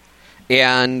Spicer,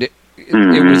 and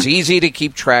it was easy to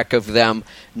keep track of them.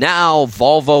 Now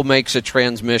Volvo makes a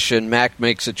transmission, Mac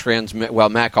makes a transmission. Well,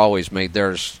 Mac always made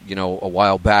theirs, a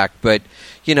while back, but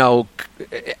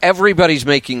everybody's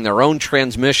making their own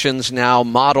transmissions now.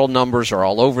 Model numbers are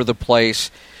all over the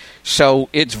place. So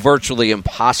it's virtually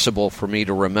impossible for me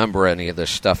to remember any of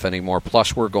this stuff anymore.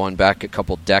 Plus, we're going back a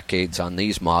couple decades on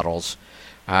these models.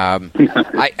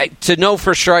 To know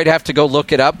for sure, I'd have to go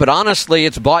look it up. But honestly,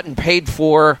 it's bought and paid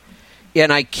for,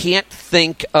 and I can't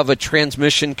think of a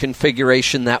transmission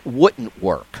configuration that wouldn't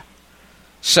work.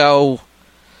 So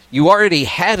you already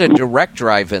had a direct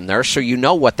drive in there, so you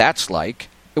know what that's like.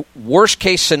 Worst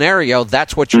case scenario,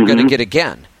 that's what you're going to get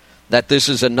again. That this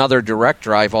is another direct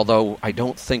drive, although I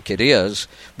don't think it is.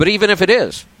 But even if it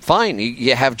is, fine,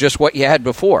 you have just what you had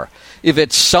before. If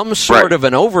it's some sort of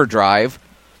an overdrive,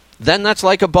 then that's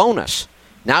like a bonus.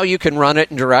 Now you can run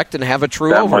it in direct and have a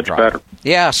true overdrive. Much better.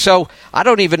 Yeah, so I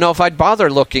don't even know if I'd bother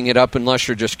looking it up unless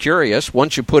you're just curious.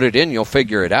 Once you put it in, you'll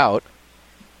figure it out.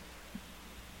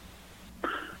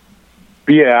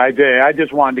 Yeah, I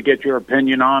just wanted to get your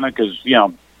opinion on it because,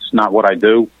 it's not what I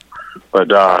do.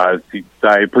 But I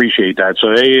appreciate that. So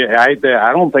I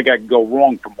don't think I can go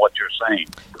wrong from what you're saying.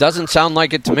 Doesn't sound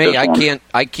like it to me.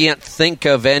 I can't think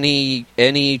of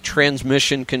any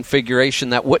transmission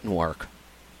configuration that wouldn't work.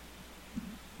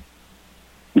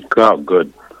 Oh,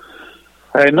 good.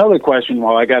 Another question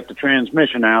while I got the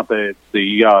transmission out, the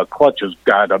clutch has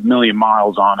got 1 million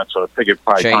miles on it, so I figured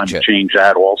probably time to change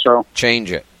that also.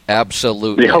 Change it.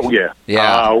 Absolutely. Oh, yeah.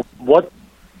 Yeah. What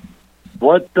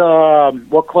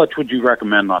clutch would you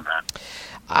recommend on that?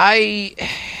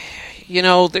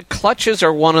 The clutches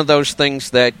are one of those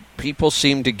things that people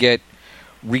seem to get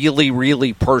really,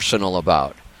 really personal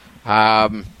about.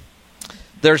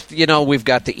 We've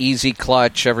got the easy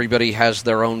clutch. Everybody has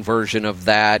their own version of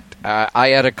that. I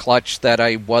had a clutch that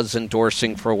I was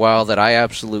endorsing for a while that I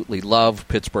absolutely love.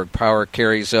 Pittsburgh Power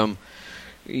carries them.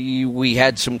 We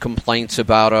had some complaints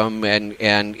about them,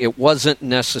 and it wasn't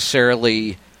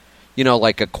necessarily,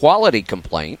 like a quality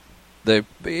complaint.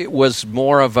 It was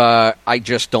more of a, I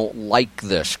just don't like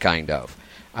this kind of.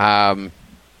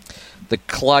 The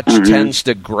clutch tends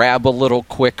to grab a little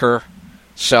quicker.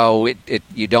 So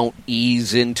you don't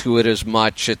ease into it as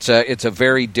much. It's a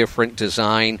very different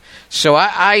design. So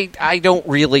I don't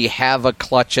really have a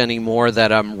clutch anymore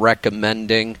that I'm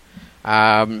recommending,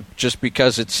 just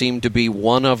because it seemed to be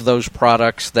one of those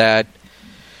products that,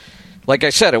 like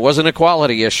I said, it wasn't a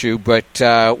quality issue,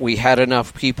 but we had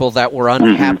enough people that were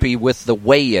unhappy with the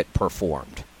way it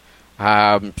performed.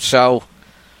 So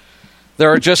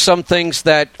there are just some things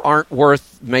that aren't worth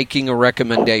making a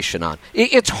recommendation on.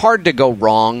 It's hard to go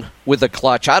wrong with a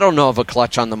clutch. I don't know of a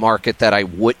clutch on the market that I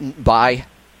wouldn't buy.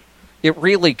 It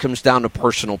really comes down to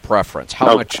personal preference.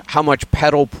 How much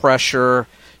pedal pressure,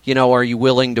 are you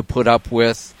willing to put up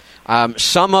with?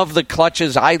 Some of the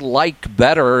clutches I like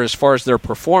better as far as their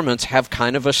performance have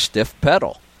kind of a stiff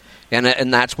pedal.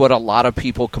 And that's what a lot of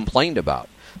people complained about.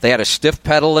 They had a stiff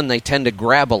pedal and they tend to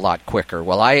grab a lot quicker.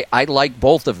 Well, I like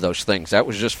both of those things. That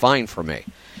was just fine for me.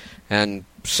 And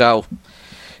so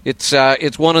it's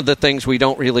one of the things we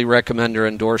don't really recommend or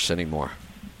endorse anymore.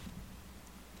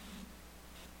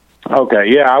 Okay,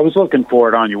 yeah, I was looking for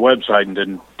it on your website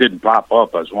and didn't pop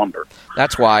up. I was wondering.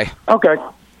 That's why. Okay.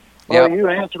 Well, you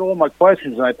answered all my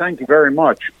questions, and I thank you very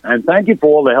much. And thank you for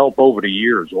all the help over the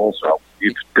years also.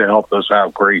 You've helped us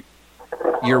out great.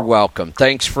 You're welcome.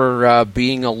 Thanks for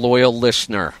being a loyal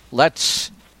listener. Let's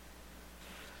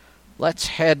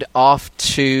head off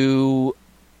to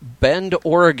Bend,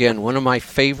 Oregon, one of my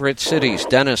favorite cities.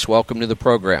 Dennis, welcome to the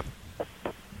program.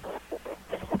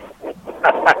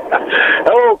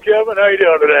 Hello, Kevin. How you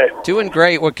doing today? Doing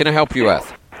great. What can I help you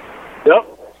with?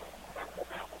 Yep.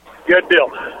 Good deal.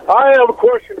 I have a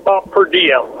question about per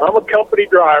diem. I'm a company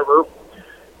driver.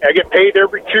 I get paid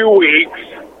every 2 weeks.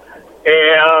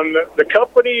 And the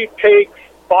company takes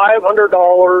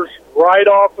 $500 right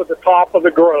off of the top of the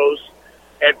gross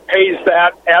and pays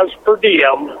that as per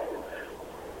diem.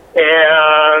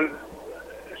 And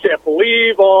I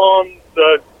believe on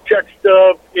the check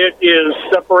stub it is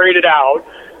separated out.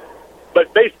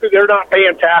 But basically they're not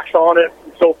paying tax on it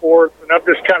and so forth. And I'm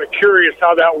just kind of curious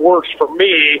how that works for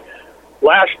me.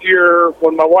 Last year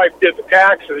when my wife did the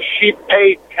taxes, she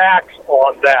paid tax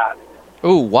on that.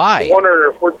 Ooh, why? I'm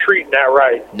wondering if we're treating that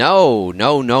right. No,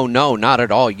 not at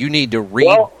all. You need to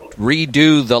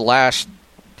redo the last.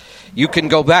 You can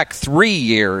go back 3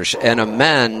 years and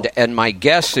amend, and my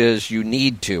guess is you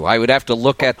need to. I would have to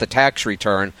look at the tax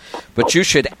return, but you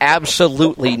should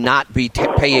absolutely not be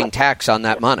paying tax on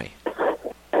that money.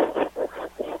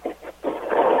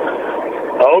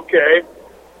 Okay.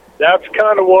 That's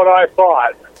kind of what I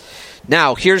thought.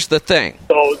 Now, here's the thing.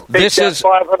 So this is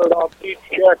 $500 off each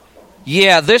check.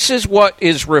 Yeah, this is what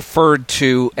is referred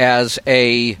to as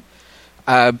a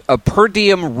per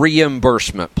diem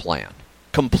reimbursement plan.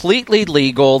 Completely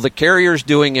legal. The carrier's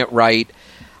doing it right.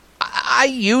 I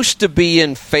used to be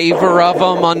in favor of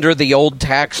them under the old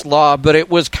tax law, but it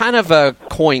was kind of a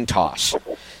coin toss.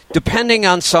 Depending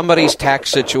on somebody's tax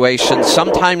situation,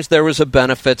 sometimes there was a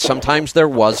benefit, sometimes there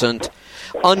wasn't.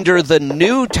 Under the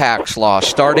new tax law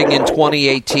starting in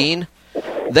 2018,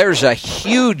 there's a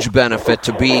huge benefit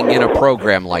to being in a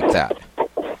program like that.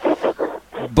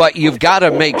 But you've got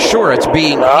to make sure it's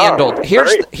being handled.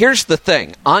 Here's the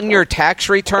thing. On your tax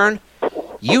return,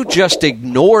 you just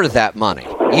ignore that money.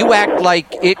 You act like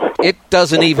it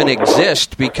doesn't even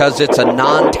exist because it's a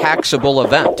non-taxable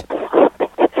event.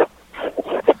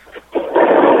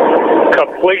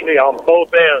 Completely on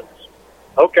both ends.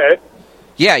 Okay.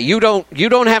 Yeah, you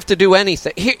don't have to do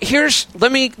anything.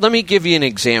 Let me give you an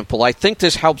example. I think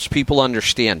this helps people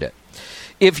understand it.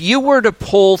 If you were to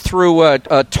pull through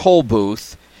a toll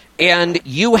booth and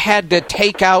you had to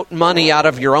take out money out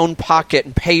of your own pocket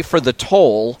and pay for the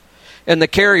toll, and the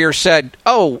carrier said,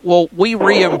 "Oh, well, we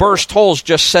reimburse tolls,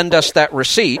 just send us that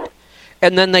receipt,"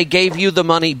 and then they gave you the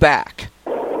money back,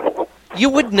 you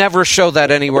would never show that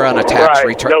anywhere on a tax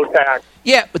return. No tax.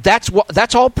 Yeah, but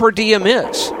that's all per diem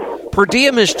is. Per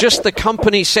diem is just the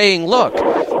company saying,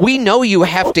 look, we know you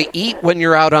have to eat when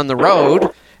you're out on the road,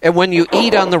 and when you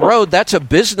eat on the road, that's a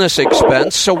business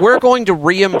expense, so we're going to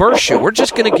reimburse you. We're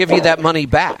just going to give you that money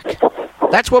back.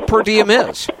 That's what per diem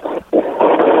is.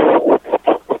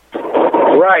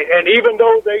 Right, and even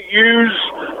though they use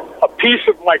a piece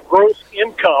of my gross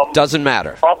income, doesn't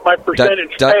matter. Off my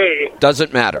percentage pay,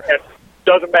 doesn't matter.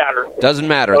 Doesn't matter. Doesn't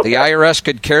matter. Okay. The IRS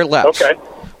could care less. Okay.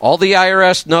 All the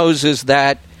IRS knows is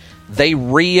that they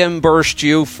reimbursed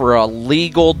you for a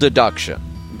legal deduction,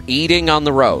 eating on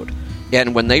the road.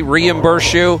 And when they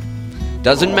reimburse you,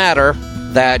 doesn't matter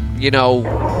that,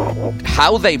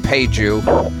 how they paid you.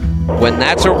 When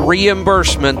that's a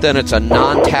reimbursement, then it's a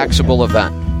non-taxable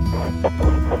event.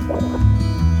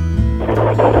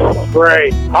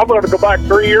 Great. I'm going to go back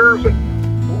 3 years and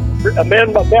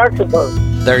amend my tax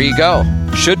return. There you go.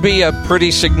 Should be a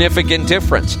pretty significant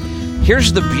difference.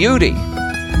 Here's the beauty.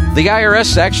 The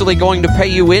IRS is actually going to pay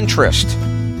you interest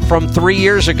from 3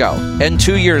 years ago, and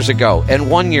 2 years ago, and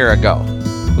 1 year ago.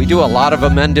 We do a lot of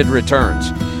amended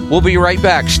returns. We'll be right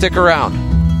back. Stick around.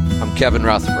 I'm Kevin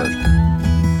Rutherford.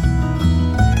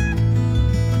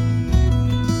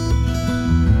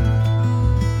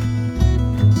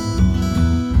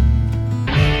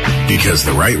 Because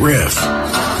the right riff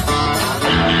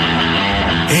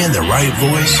and the right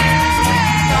voice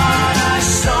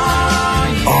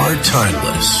are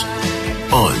timeless.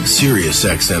 On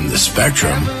SiriusXM The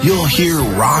Spectrum, you'll hear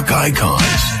rock icons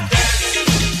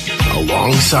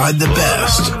alongside the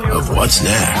best of what's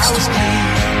next.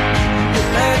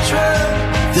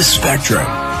 The Spectrum,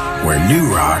 where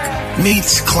new rock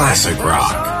meets classic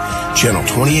rock. Channel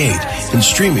 28 and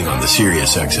streaming on the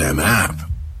SiriusXM app.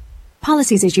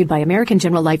 Policies issued by American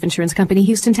General Life Insurance Company,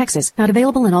 Houston, Texas. Not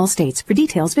available in all states. For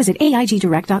details, visit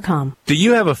AIGdirect.com. Do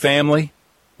you have a family?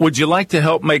 Would you like to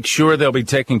help make sure they'll be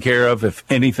taken care of if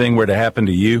anything were to happen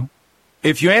to you?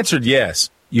 If you answered yes,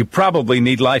 you probably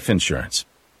need life insurance.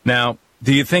 Now,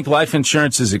 do you think life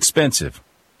insurance is expensive?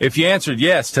 If you answered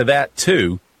yes to that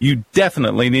too, you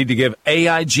definitely need to give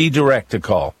AIG Direct a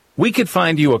call. We could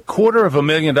find you a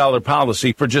 $250,000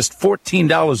 policy for just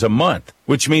 $14 a month,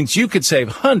 which means you could save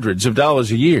hundreds of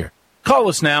dollars a year. Call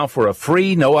us now for a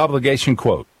free, no-obligation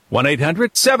quote.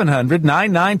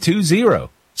 1-800-700-9920.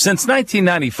 Since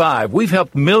 1995, we've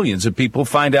helped millions of people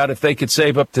find out if they could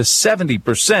save up to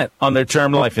 70% on their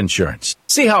term life insurance.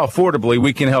 See how affordably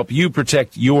we can help you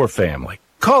protect your family.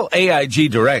 Call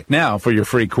AIG Direct now for your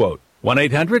free quote.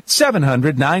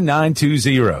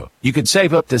 1-800-700-9920. You could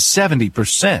save up to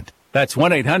 70%. That's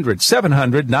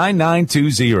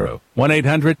 1-800-700-9920.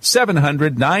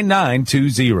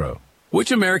 1-800-700-9920.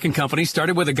 Which American company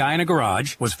started with a guy in a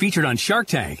garage, was featured on Shark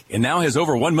Tank, and now has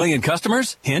over 1 million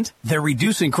customers? Hint, they're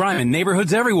reducing crime in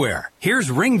neighborhoods everywhere. Here's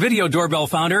Ring Video Doorbell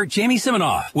founder Jamie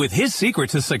Siminoff with his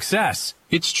secret to success.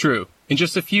 It's true. In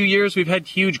just a few years, we've had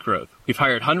huge growth. We've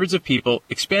hired hundreds of people,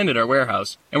 expanded our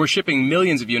warehouse, and we're shipping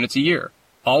millions of units a year,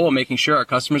 all while making sure our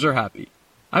customers are happy.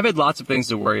 I've had lots of things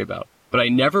to worry about, but I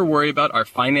never worry about our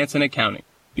finance and accounting,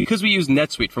 because we use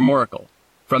NetSuite from Oracle.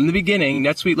 From the beginning,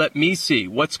 NetSuite let me see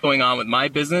what's going on with my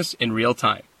business in real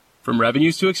time. From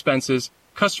revenues to expenses,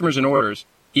 customers and orders,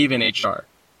 even HR.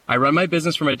 I run my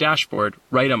business from a dashboard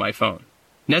right on my phone.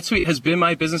 NetSuite has been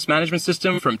my business management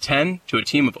system from 10 to a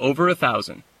team of over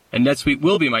 1,000. And NetSuite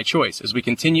will be my choice as we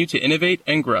continue to innovate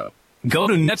and grow. Go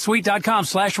to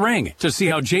netsuite.com/ring to see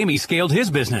how Jamie scaled his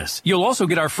business. You'll also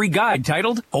get our free guide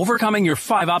titled Overcoming Your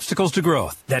 5 Obstacles to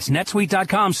Growth. That's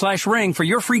netsuite.com/ring for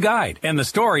your free guide and the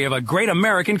story of a great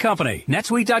American company.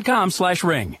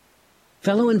 netsuite.com/ring.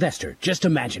 Fellow investor, just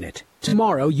imagine it.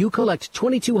 Tomorrow, you collect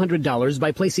 $2,200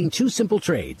 by placing 2 simple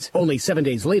trades. Only 7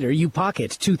 days later, you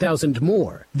pocket $2,000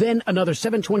 more. Then another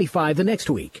 $725 the next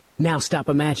week. Now stop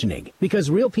imagining,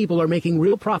 because real people are making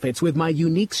real profits with my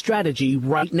unique strategy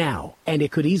right now. And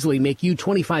it could easily make you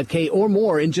 $25K or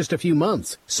more in just a few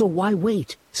months. So why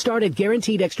wait? Start at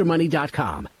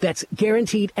GuaranteedExtraMoney.com. That's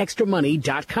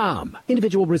GuaranteedExtraMoney.com.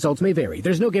 Individual results may vary.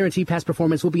 There's no guarantee past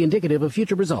performance will be indicative of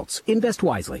future results. Invest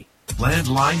wisely.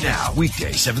 Landline Now,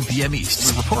 weekday, 7 p.m.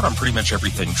 East. We report on pretty much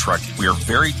everything trucking. We are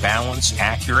very balanced,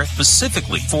 accurate,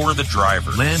 specifically for the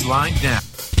driver. Landline Now.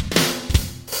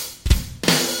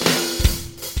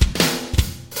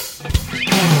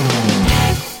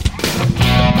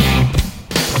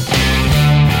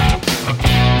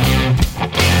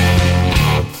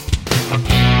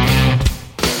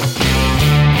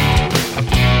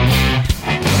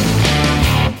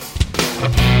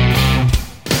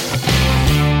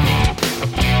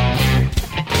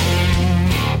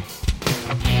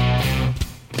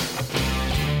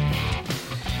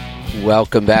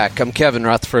 Welcome back. I'm Kevin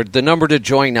Rutherford. The number to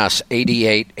join us,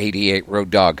 8888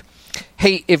 Road Dog.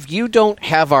 Hey, if you don't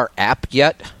have our app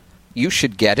yet, you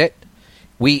should get it.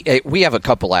 We have a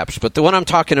couple apps, but the one I'm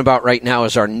talking about right now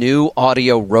is our new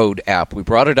Audio Road app. We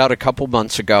brought it out a couple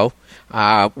months ago.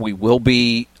 We will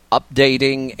be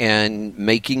updating and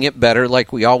making it better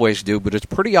like we always do, but it's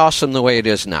pretty awesome the way it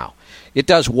is now. It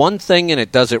does one thing, and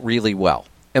it does it really well.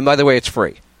 And by the way, it's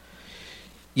free.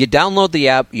 You download the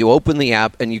app, you open the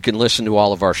app, and you can listen to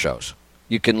all of our shows.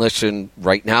 You can listen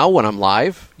right now when I'm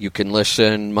live. You can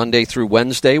listen Monday through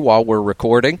Wednesday while we're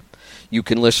recording. You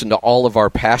can listen to all of our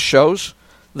past shows.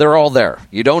 They're all there.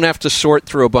 You don't have to sort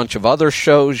through a bunch of other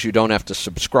shows. You don't have to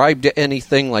subscribe to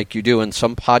anything like you do in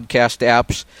some podcast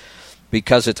apps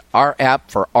because it's our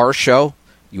app for our show.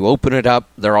 You open it up.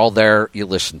 They're all there. You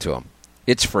listen to them.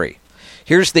 It's free.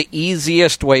 Here's the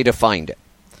easiest way to find it.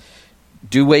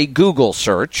 Do a Google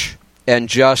search and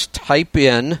just type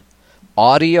in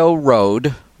Audio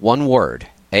Road, one word,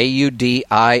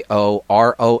 AUDIOROAD,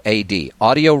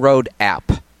 Audio Road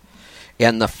app.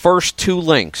 And the first two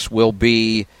links will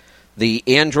be the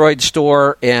Android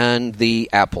store and the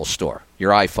Apple store,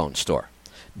 your iPhone store.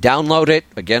 Download it.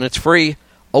 Again, it's free.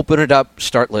 Open it up.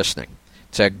 Start listening.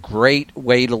 It's a great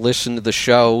way to listen to the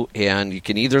show, and you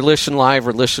can either listen live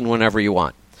or listen whenever you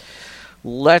want.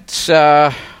 Let's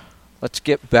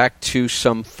get back to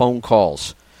some phone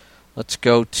calls. Let's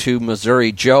go to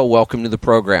Missouri. Joe, welcome to the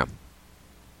program.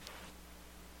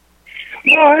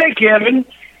 Oh, hey, Kevin.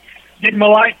 Did my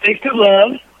light taste of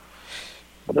love?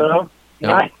 So,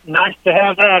 nice to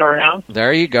have that around.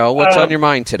 There you go. What's on your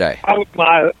mind today?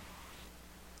 My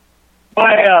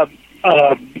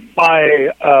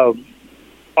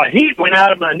heat went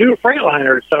out of my new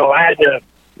Freightliner, so I had to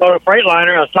go to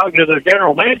Freightliner. I was talking to the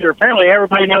general manager. Apparently,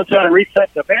 everybody knows how to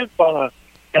reset the vents on a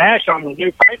dash on the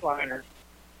new Freightliner.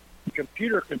 The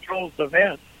computer controls the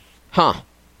vents. Huh.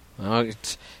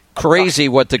 It's crazy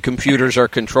what the computers are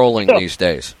controlling these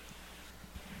days.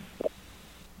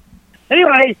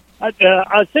 Anyway, I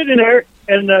was sitting there,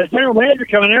 and the general manager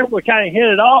coming there, we kind of hit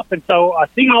it off, and so I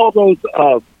seen all those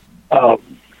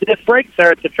disc brakes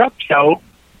there at the truck show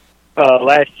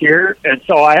last year, and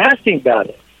so I asked him about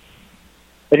it.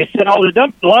 And he said, a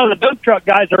lot of the dump truck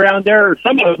guys around there,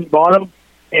 some of them bought them,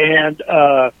 and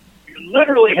you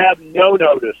literally have no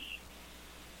notice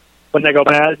when they go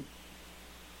bad.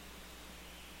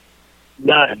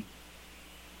 None.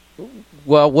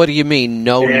 Well, what do you mean,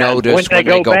 no notice when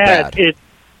they go bad?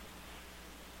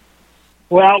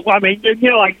 Well, I mean,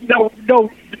 like you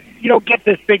don't get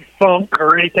this big funk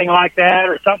or anything like that,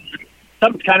 or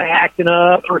something's kind of acting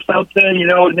up or something,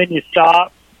 and then you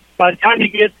stop. By the time you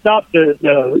get stopped,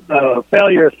 the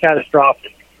failure is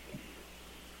catastrophic.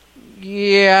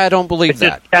 Yeah, I don't believe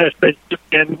that. I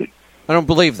don't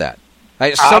believe that.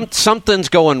 Something's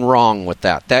going wrong with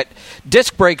that. That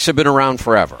disc brakes have been around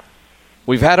forever.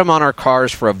 We've had them on our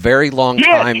cars for a very long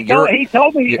time. He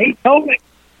told me.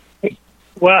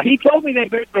 Well, he told me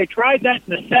they tried that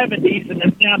in the 70s, and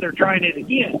then now they're trying it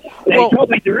again. They told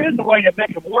me there is a way to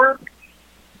make them work.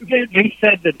 He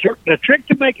said the trick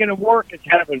to making them work is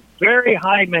having very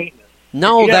high maintenance.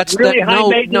 No, that's really high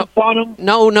maintenance on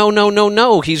them.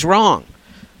 No. He's wrong.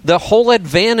 The whole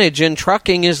advantage in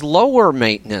trucking is lower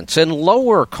maintenance and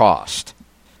lower cost.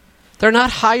 They're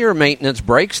not higher maintenance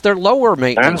brakes; they're lower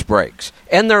maintenance brakes,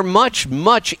 and they're much,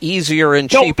 much easier and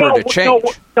cheaper to change.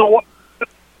 So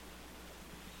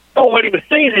what he was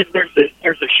saying is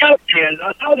there's a shout tin.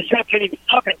 I saw the shout tin he was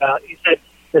talking about. He said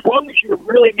as long as you're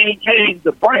really maintaining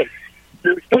the brakes,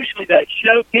 especially that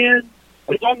shout tin,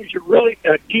 as long as you're really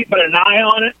keeping an eye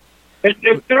on it,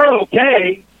 they're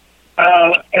okay.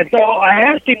 And so I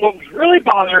asked him what was really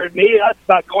bothering me. That's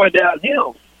about going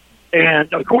downhill.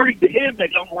 And according to him, they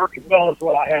don't work as well as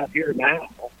what I have here now.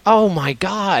 Oh, my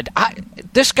God.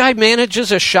 This guy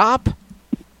manages a shop?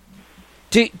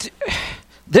 This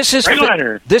is he's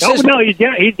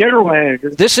general manager.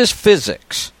 This is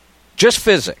physics. Just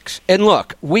physics. And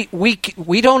look, we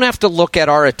don't have to look at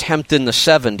our attempt in the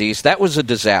 70s. That was a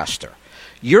disaster.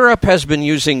 Europe has been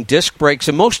using disc brakes,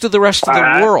 and most of the rest of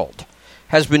the world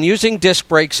has been using disc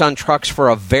brakes on trucks for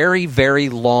a very, very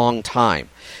long time.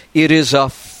 It is a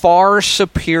far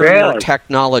superior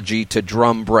technology to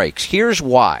drum brakes. Here's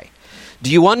why.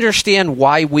 Do you understand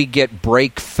why we get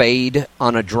brake fade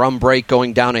on a drum brake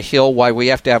going down a hill, why we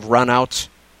have to have runouts?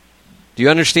 Do you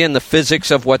understand the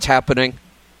physics of what's happening?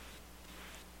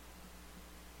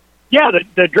 Yeah,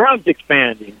 the drum's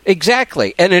expanding.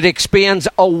 Exactly, and it expands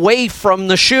away from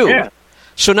the shoe. Yeah.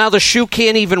 So now the shoe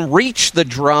can't even reach the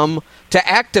drum to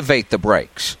activate the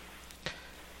brakes.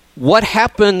 what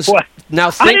happens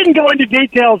now? I didn't go into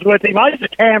details with him. I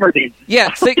just hammered him.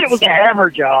 Yeah, it was a hammer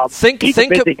job. He's a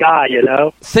busy guy, you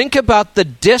know. Think about the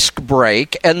disc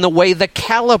brake and the way the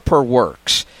caliper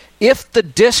works. If the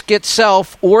disc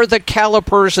itself or the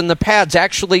calipers and the pads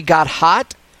actually got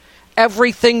hot,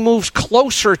 everything moves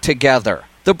closer together.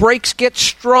 The brakes get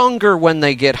stronger when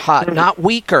they get hot, not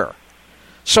weaker.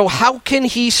 So how can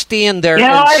he stand there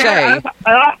and say...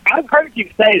 I've heard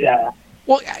you say that.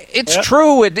 Well, it's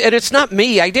true, and it's not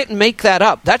me. I didn't make that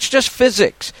up. That's just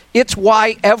physics. It's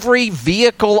why every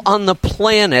vehicle on the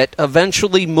planet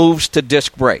eventually moves to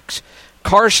disc brakes.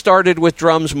 Cars started with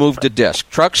drums, moved to disc.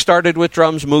 Trucks started with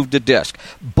drums, moved to disc.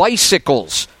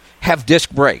 Bicycles have disc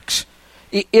brakes.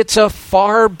 It's a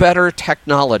far better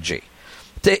technology.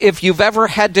 If you've ever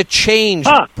had to change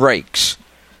brakes,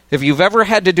 if you've ever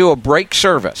had to do a brake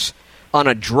service on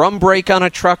a drum brake on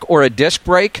a truck or a disc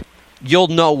brake, you'll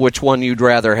know which one you'd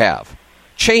rather have.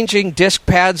 Changing disc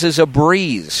pads is a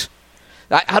breeze.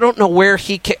 I don't know where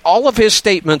all of his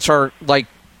statements are like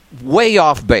way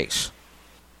off base.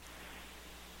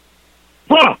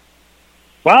 Huh.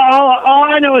 Well, all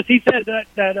I know is he said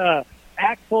that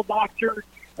axle boxer,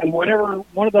 and whenever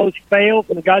one of those fails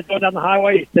and the guy's going down the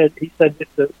highway, he said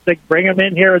they bring them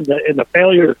in here, and the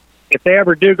failure, if they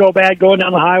ever do go bad going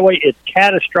down the highway, it's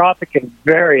catastrophic and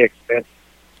very expensive.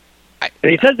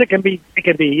 And he says it can be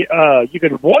you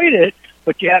can avoid it,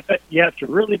 but you have to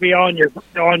really be on your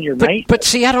maintenance. But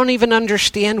see, I don't even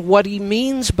understand what he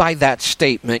means by that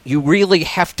statement. You really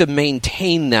have to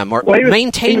maintain them, or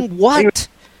maintain what?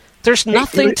 There's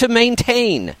nothing to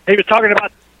maintain. He was talking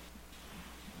about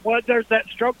there's that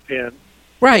stroke pin,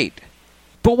 right?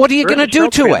 But what are you going to do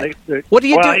to it? What do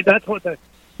you do? That's what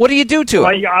do you do to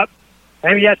it?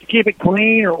 Maybe you have to keep it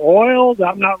clean or oiled.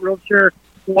 I'm not real sure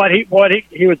what he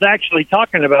was actually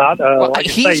talking about. Like I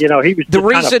say, he was just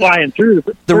kind of flying through.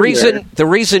 The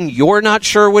reason you're not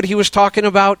sure what he was talking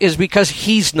about is because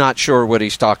he's not sure what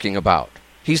he's talking about.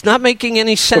 He's not making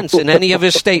any sense in any of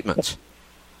his statements.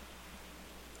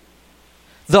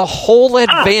 The whole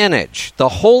advantage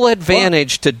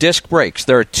to disc brakes,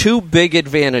 there are two big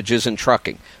advantages in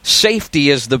trucking. Safety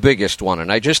is the biggest one, and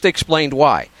I just explained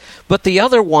why. But the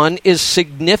other one is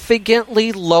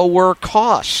significantly lower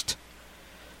cost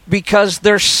because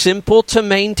they're simple to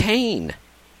maintain.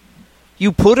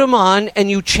 You put them on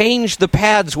and you change the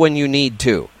pads when you need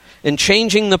to. And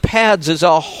changing the pads is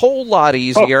a whole lot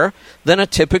easier than a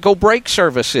typical brake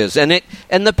service is. And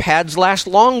the pads last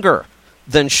longer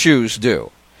than shoes do.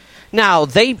 Now,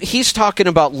 he's talking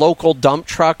about local dump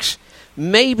trucks.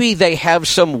 Maybe they have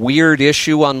some weird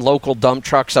issue on local dump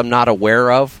trucks I'm not aware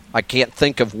of. I can't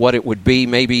think of what it would be.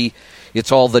 Maybe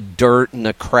it's all the dirt and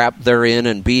the crap they're in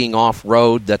and being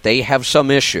off-road that they have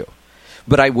some issue.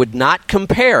 But I would not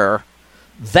compare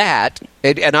that,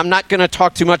 and I'm not going to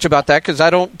talk too much about that because I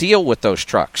don't deal with those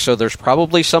trucks. So there's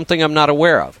probably something I'm not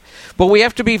aware of. But we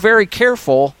have to be very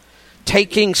careful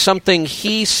taking something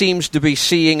he seems to be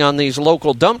seeing on these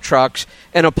local dump trucks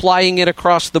and applying it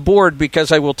across the board,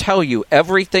 because I will tell you,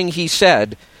 everything he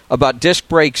said about disc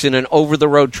brakes in an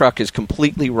over-the-road truck is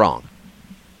completely wrong.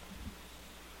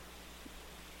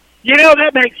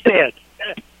 That makes sense.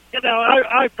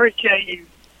 I appreciate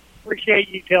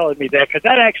you telling me that, because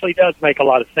that actually does make a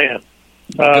lot of sense.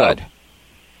 Good.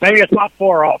 Maybe it's not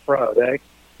for off-road, eh?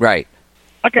 Right.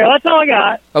 Okay, that's all I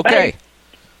got. Okay. Hey.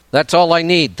 That's all I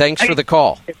need. Thanks for the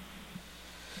call.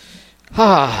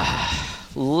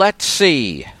 Let's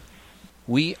see.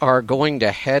 We are going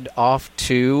to head off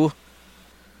to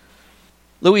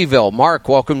Louisville. Mark,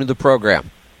 welcome to the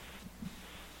program.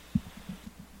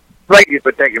 Thank you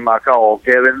for taking my call,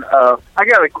 Kevin. I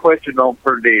got a question on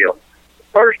per diem.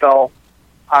 First off,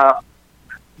 the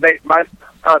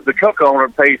truck owner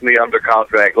pays me under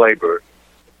contract labor.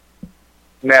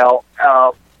 Now,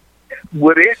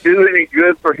 would it do any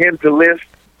good for him to list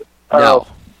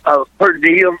per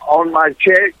diem on my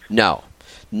check? No.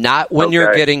 Not when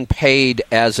you're getting paid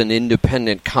as an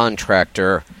independent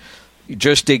contractor.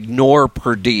 Just ignore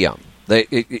per diem.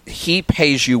 He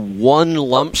pays you one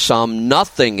lump sum.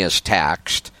 Nothing is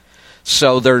taxed.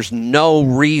 So there's no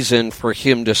reason for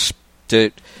him to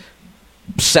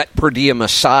set per diem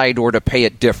aside or to pay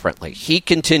it differently. He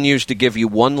continues to give you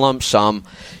one lump sum.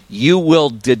 You will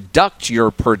deduct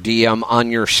your per diem on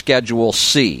your Schedule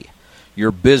C,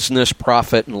 your business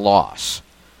profit and loss.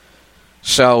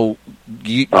 So,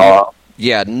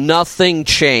 nothing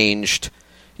changed.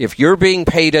 If you're being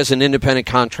paid as an independent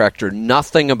contractor,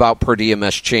 nothing about per diem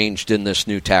has changed in this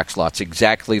new tax law. It's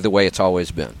exactly the way it's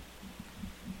always been.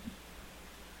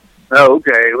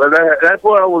 Okay, well, that's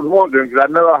what I was wondering, because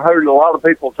I know I heard a lot of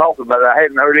people talking about it. I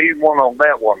hadn't heard anyone on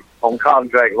that one. on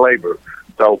contract labor.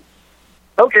 So,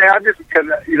 okay, I just,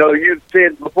 you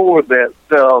said before that,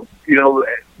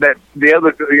 that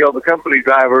the company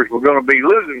drivers were going to be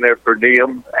losing their per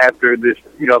diem after this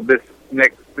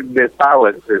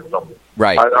pilot system.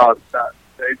 Right.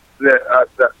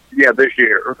 This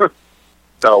year.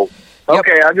 So,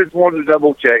 okay, yep. I just wanted to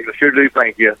double check. I sure do.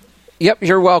 Thank you. Yep,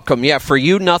 you're welcome. Yeah, for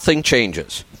you, nothing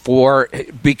changes.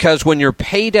 Because when you're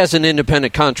paid as an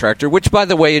independent contractor, which, by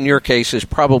the way, in your case is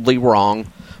probably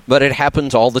wrong, but it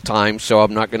happens all the time, so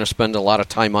I'm not going to spend a lot of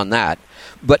time on that.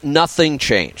 But nothing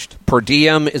changed. Per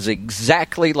diem is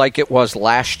exactly like it was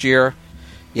last year,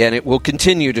 and it will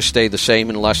continue to stay the same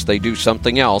unless they do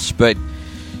something else. But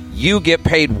you get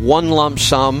paid one lump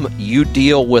sum. You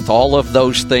deal with all of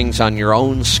those things on your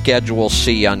own Schedule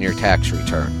C on your tax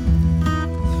return.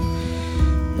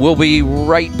 We'll be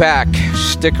right back.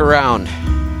 Stick around.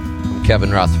 I'm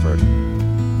Kevin Rutherford.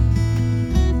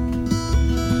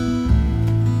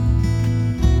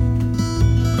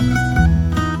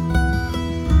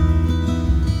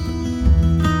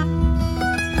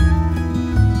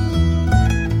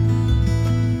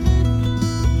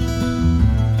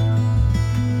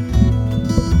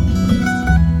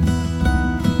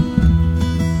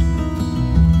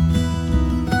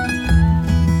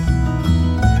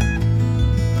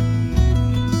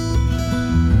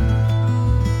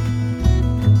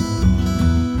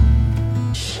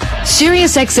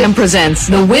 SiriusXM presents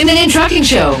The Women in Trucking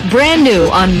Show, brand new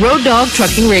on Road Dog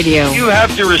Trucking Radio. You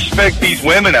have to respect these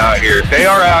women out here. They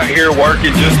are out here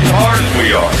working just as hard as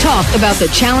we are. Talk about the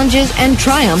challenges and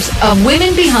triumphs of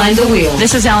women behind the wheel.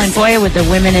 This is Ellen Boyer with the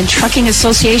Women in Trucking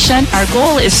Association. Our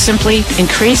goal is simply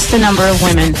increase the number of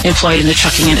women employed in the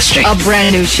trucking industry. A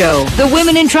brand new show, The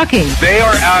Women in Trucking. They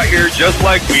are out here just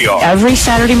like we are. Every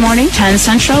Saturday morning, 10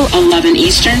 Central, 11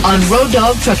 Eastern, on Road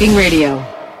Dog Trucking Radio.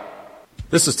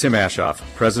 This is Tim Ashoff,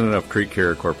 president of Creek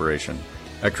Carrier Corporation.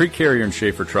 At Creek Carrier and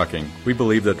Schaefer Trucking, we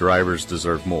believe that drivers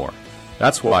deserve more.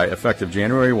 That's why, effective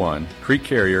January 1, Creek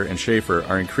Carrier and Schaefer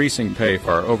are increasing pay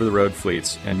for our over-the-road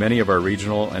fleets and many of our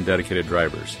regional and dedicated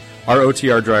drivers. Our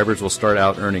OTR drivers will start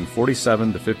out earning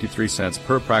 47 to 53 cents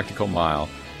per practical mile,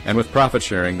 and with profit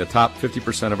sharing, the top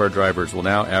 50% of our drivers will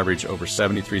now average over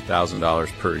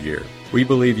 $73,000 per year. We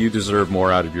believe you deserve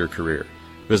more out of your career.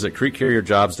 Visit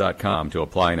creekcarrierjobs.com to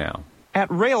apply now. At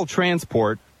Rail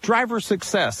Transport, driver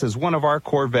success is one of our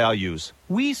core values.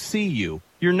 We see you.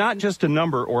 You're not just a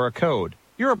number or a code.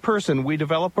 You're a person we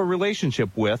develop a relationship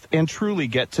with and truly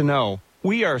get to know.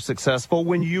 We are successful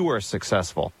when you are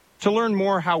successful. To learn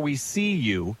more how we see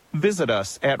you, visit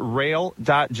us at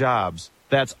rail.jobs.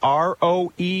 That's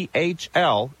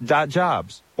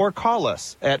ROEHL.jobs. Or call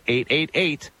us at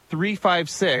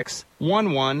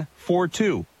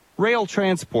 888-356-1142. Rail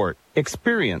Transport.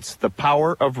 Experience the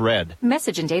power of red.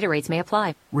 Message and data rates may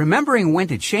apply. Remembering when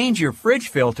to change your fridge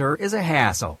filter is a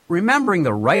hassle. Remembering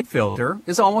the right filter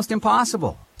is almost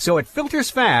impossible. So at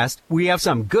Filters Fast, we have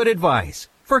some good advice.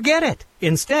 Forget it.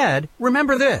 Instead,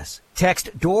 remember this.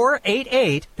 Text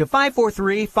DOOR88 to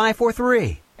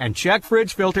 543-543 and check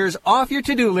fridge filters off your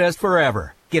to-do list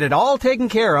forever. Get it all taken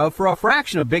care of for a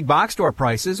fraction of big box store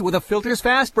prices with a Filters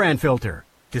Fast brand filter.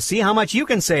 To see how much you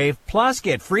can save, plus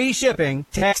get free shipping,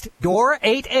 text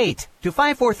DOOR88 to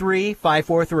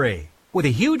 543-543. With a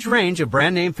huge range of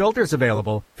brand name filters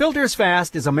available, Filters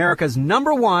Fast is America's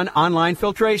 #1 online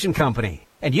filtration company.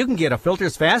 And you can get a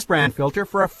Filters Fast brand filter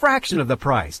for a fraction of the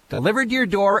price, delivered to your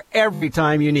door every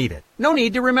time you need it. No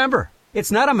need to remember.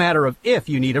 It's not a matter of if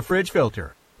you need a fridge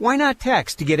filter. Why not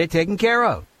text to get it taken care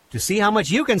of? To see how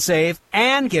much you can save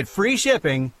and get free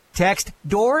shipping, text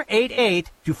DOOR88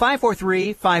 to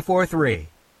 543-543.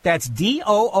 That's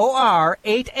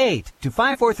DOOR88 to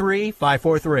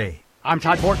 543-543. I'm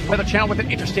Todd Bork, Weather Channel with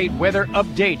an interstate weather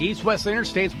update. East-west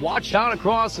interstates watch out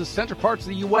across the central parts of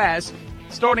the U.S.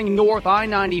 Starting north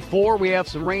I-94, we have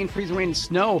some rain, freezing rain, and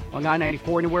snow on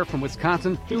I-94 anywhere from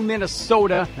Wisconsin through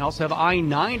Minnesota. We also have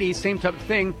I-90, same type of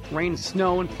thing, rain and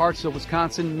snow in parts of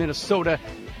Wisconsin, Minnesota,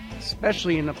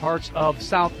 especially in the parts of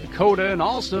South Dakota and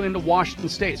also into Washington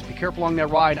State. So be careful along that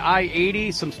ride.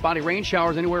 I-80, some spotty rain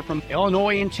showers anywhere from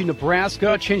Illinois into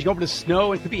Nebraska, changing over to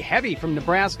snow. It could be heavy from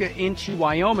Nebraska into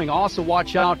Wyoming. Also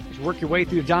watch out as you work your way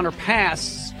through the Donner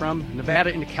Pass from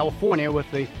Nevada into California with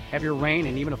the heavier rain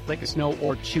and even a flake of snow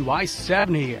or two.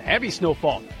 I-70, heavy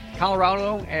snowfall.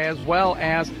 Colorado, as well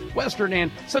as western and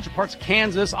central parts of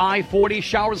Kansas. I-40,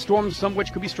 showers, storms, some of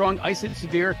which could be strong, isolated,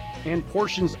 severe, in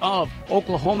portions of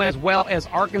Oklahoma as well as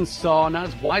Arkansas. Not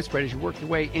as widespread as you work your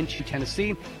way into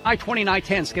Tennessee. I-20 and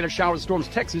I-10, scattered showers, storms,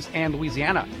 Texas and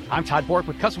Louisiana. I'm Todd Bork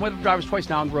with Custom Weather Drivers Twice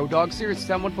Now on Road Dog, Sirius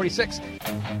 7146.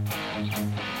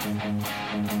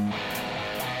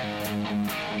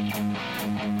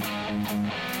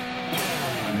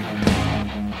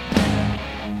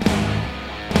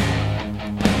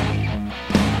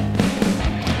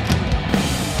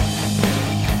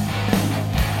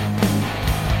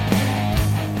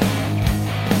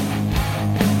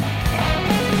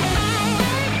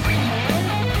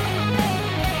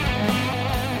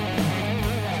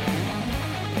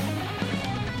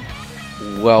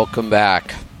 welcome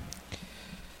back.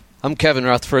 I'm Kevin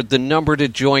Rutherford. The number to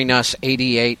join us,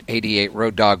 8888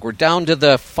 Road Dog. We're down to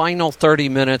the final 30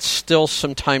 minutes. Still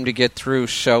some time to get through,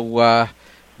 so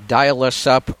dial us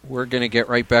up. We're going to get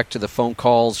right back to the phone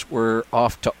calls. We're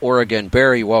off to Oregon.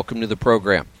 Barry, welcome to the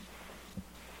program.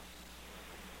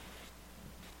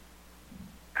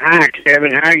 Hi,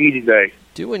 Kevin. How are you today?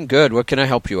 Doing good. What can I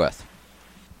help you with?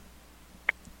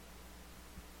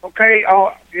 Okay,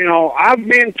 I've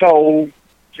been told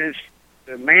since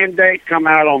the mandate come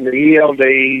out on the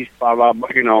ELDs, blah blah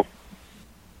blah.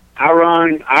 I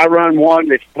run one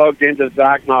that's plugged into the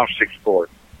diagnostics port.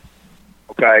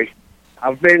 Okay,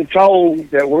 I've been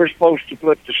told that we're supposed to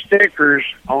put the stickers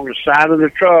on the side of the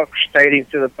truck stating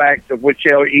to the fact of which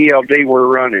ELD we're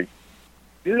running.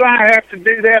 Do I have to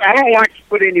do that? I don't like to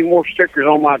put any more stickers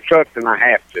on my truck than I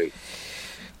have to.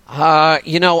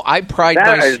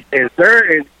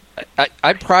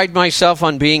 I pride myself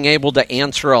on being able to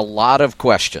answer a lot of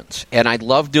questions, and I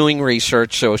love doing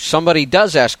research, so if somebody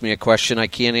does ask me a question I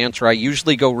can't answer, I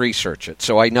usually go research it,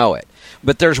 so I know it.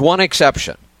 But there's one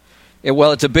exception.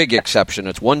 It's a big exception.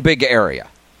 It's one big area,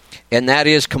 and that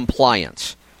is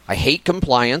compliance. I hate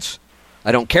compliance.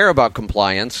 I don't care about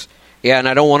compliance, and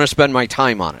I don't want to spend my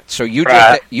time on it. So you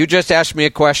just asked me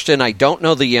a question I don't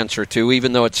know the answer to,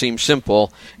 even though it seems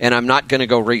simple, and I'm not going to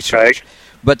go research.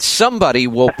 But somebody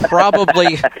will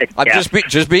probably, I'm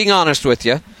just being honest with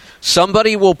you,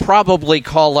 somebody will probably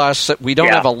call us. We don't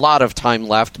have a lot of time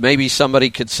left. Maybe somebody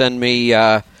could send me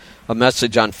a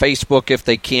message on Facebook if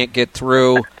they can't get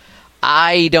through.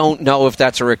 I don't know if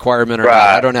that's a requirement or not.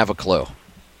 I don't have a clue.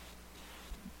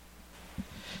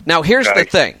 Now, here's the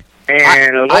thing.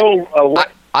 And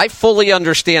I fully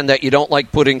understand that you don't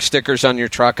like putting stickers on your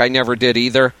truck. I never did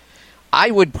either. I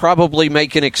would probably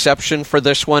make an exception for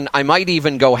this one. I might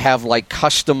even go have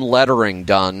custom lettering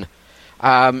done,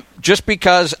 just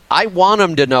because I want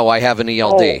them to know I have an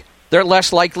ELD. Oh. They're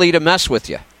less likely to mess with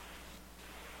you.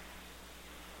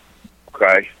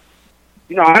 Okay.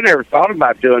 I never thought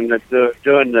about doing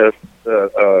the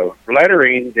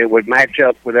lettering that would match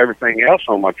up with everything else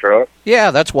on my truck.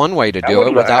 Yeah, that's one way to do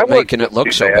it without making it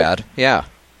look so bad. Yeah.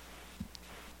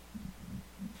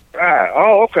 Right.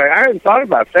 Oh, okay. I hadn't thought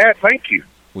about that. Thank you.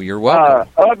 Well, you're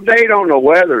welcome. Update on the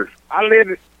weather. I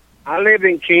live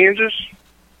in Kansas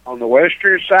on the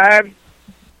western side.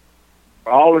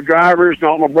 For all the drivers and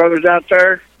all my brothers out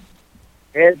there,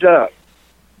 heads up.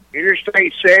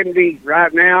 Interstate 70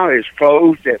 right now is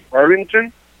closed at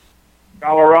Burlington,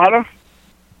 Colorado.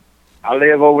 I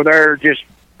live over there just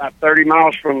about 30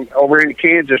 miles from over in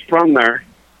Kansas from there,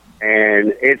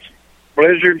 and it's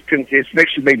blizzard. It's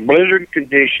fixing to be blizzard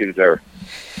conditions there.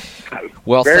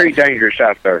 Well, very dangerous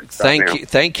out there.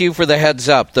 Thank you for the heads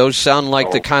up. Those sound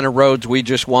like the kind of roads we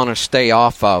just want to stay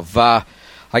off of.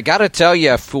 I got to tell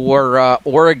you, for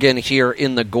Oregon here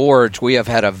in the Gorge, we have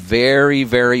had a very,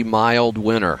 very mild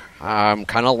winter. I'm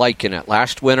kind of liking it.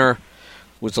 Last winter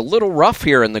was a little rough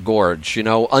here in the Gorge,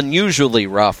 unusually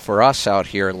rough for us out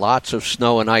here. Lots of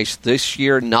snow and ice. This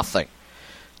year, nothing.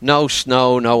 No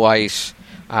snow, no ice.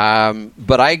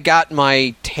 But I got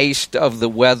my taste of the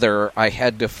weather. I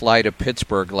had to fly to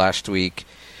Pittsburgh last week,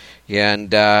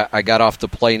 and I got off the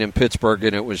plane in Pittsburgh,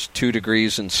 and it was 2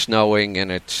 degrees and snowing,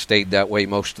 and it stayed that way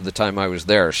most of the time I was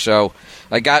there. So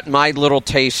I got my little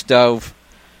taste of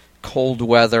cold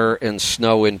weather and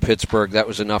snow in Pittsburgh. That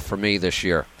was enough for me this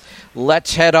year.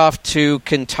 Let's head off to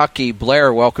Kentucky.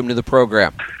 Blair, welcome to the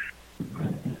program.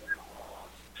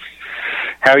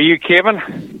 How are you,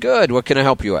 Kevin? Good. What can I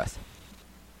help you with?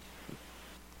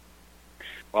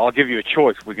 Well, I'll give you a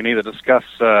choice. We can either discuss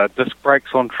disc brakes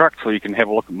on trucks, or you can have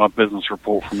a look at my business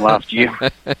report from last year.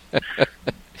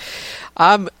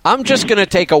 I'm just going to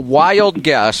take a wild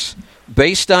guess.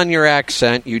 Based on your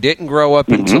accent, you didn't grow up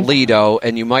in Toledo,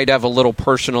 and you might have a little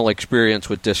personal experience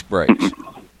with disc brakes.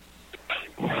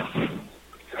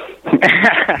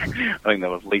 I think that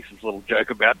was Lisa's little joke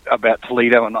about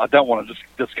Toledo, and I don't want to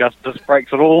discuss disc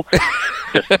brakes at all.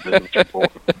 Just the business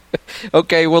report.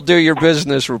 Okay, we'll do your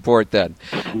business report then.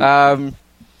 Tell me.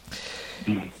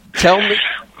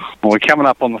 Well, we're coming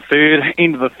up on the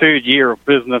end of the third year of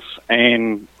business,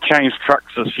 and changed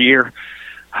trucks this year,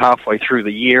 halfway through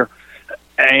the year.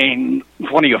 And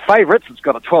it's one of your favourites. It's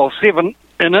got a 12.7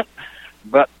 in it,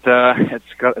 but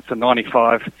it's a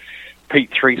 95 Pete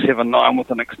 379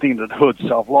 with an extended hood.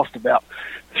 So I've lost about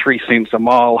 3 cents a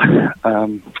mile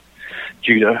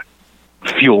due to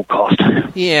fuel cost.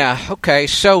 Yeah. Okay.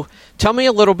 So tell me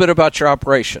a little bit about your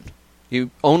operation. You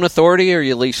own authority, or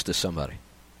you lease to somebody?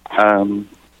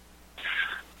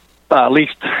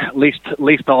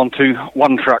 Leased on to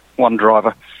one truck, one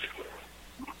driver.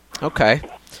 Okay.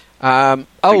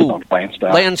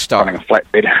 Landstar. Running a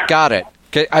flatbed. Got it.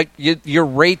 Your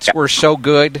rates were so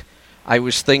good, I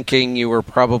was thinking you were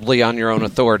probably on your own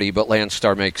authority, but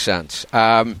Landstar makes sense.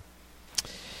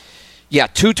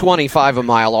 $2.25 a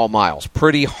mile, all miles.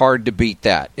 Pretty hard to beat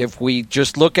that. If we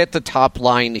just look at the top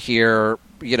line here,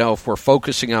 if we're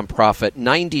focusing on profit,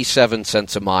 97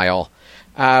 cents a mile.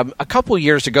 A couple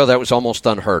years ago, that was almost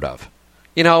unheard of.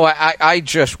 I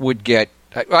just would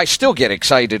I still get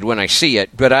excited when I see it,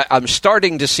 but I'm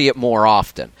starting to see it more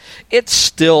often. It's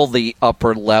still the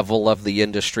upper level of the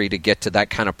industry to get to that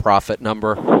kind of profit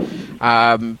number.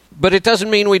 But it doesn't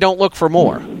mean we don't look for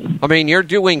more. I mean, you're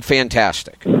doing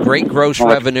fantastic. Great gross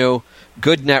revenue,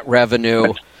 good net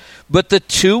revenue. But the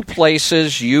two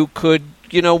places you could,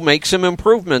 make some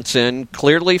improvements in,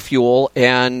 clearly fuel.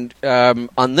 And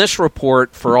on this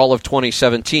report for all of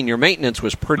 2017, your maintenance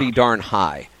was pretty darn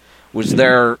high. Was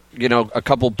there, a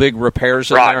couple big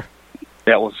repairs in there?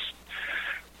 That was...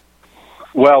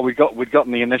 Well, we'd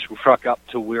gotten the initial truck up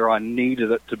to where I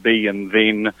needed it to be, and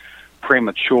then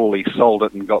prematurely sold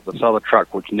it and got this other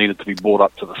truck which needed to be brought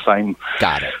up to the same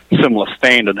similar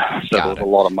standard. So there was a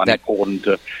lot of money poured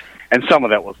into, and some of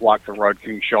that was like the Road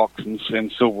King shocks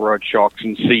and Silver Road shocks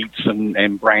and seats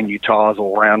and brand new tires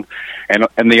all around. And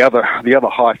the other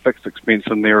high fixed expense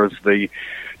in there is the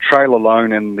trailer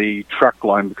loan and the truck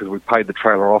loan, because we paid the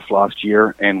trailer off last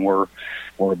year and we're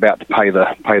about to pay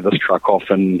this truck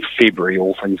off in February,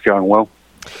 all things going well.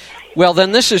 Well,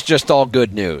 then this is just all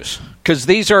good news, because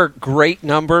these are great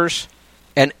numbers,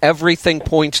 and everything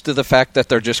points to the fact that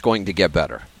they're just going to get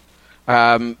better.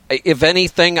 If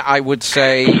anything, I would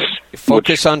say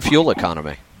focus on fuel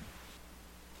economy.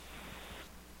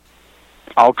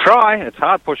 I'll try. It's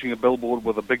hard pushing a billboard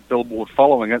with a big billboard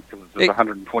following it, because it's a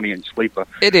 120-inch sleeper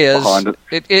behind it.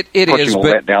 It pushing is. All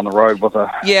that down the road with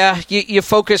a... Yeah, you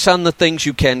focus on the things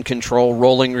you can control,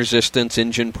 rolling resistance,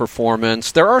 engine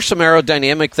performance. There are some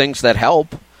aerodynamic things that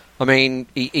help. I mean,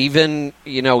 even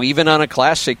on a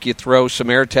Classic, you throw some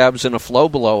air tabs and a flow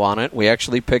below on it, we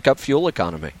actually pick up fuel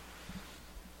economy.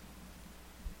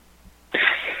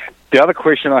 The other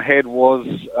question I had was...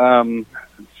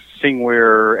 seeing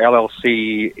where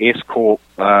LLC S Corp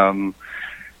one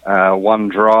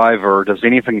drive, or does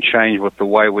anything change with the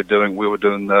way we were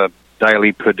doing the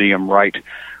daily per diem rate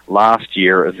last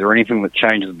year? Is there anything that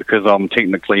changes because I'm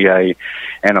technically an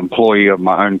employee of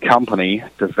my own company?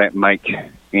 Does that make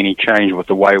any change with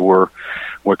the way we're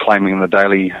claiming the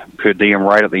daily per diem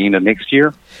rate at the end of next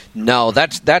year? No,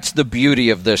 that's the beauty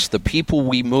of this. The people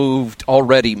we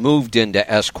already moved into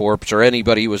S Corps, or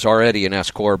anybody who was already in S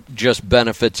Corp, just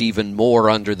benefits even more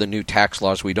under the new tax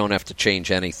laws. We don't have to change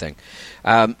anything.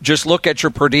 Just look at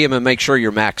your per diem and make sure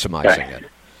you're maximizing it.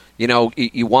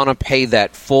 You want to pay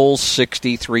that full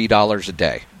 $63 a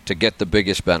day to get the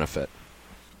biggest benefit.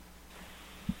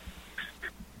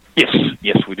 Yes,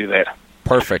 we do that.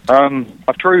 Perfect. I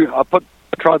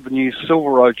tried the new Silver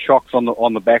Road shocks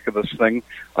on the back of this thing.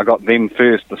 I got them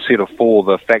first, the set of 4,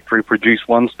 the factory produced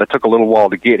ones. They took a little while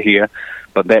to get here,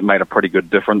 but that made a pretty good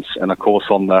difference. And of course,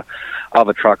 on the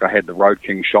other truck, I had the Road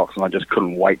King shocks, and I just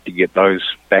couldn't wait to get those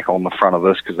back on the front of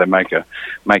this, because they make a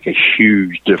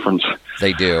huge difference.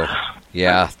 They do.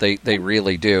 Yeah, they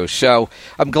really do. So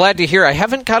I'm glad to hear. I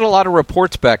haven't got a lot of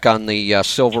reports back on the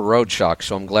Silver Road shocks,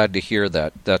 so I'm glad to hear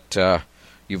that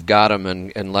you've got them,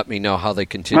 and let me know how they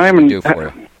continue to do for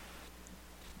you.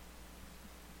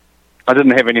 I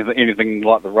didn't have anything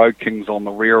like the Road Kings on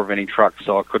the rear of any truck,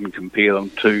 so I couldn't compare them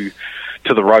to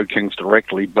the Road Kings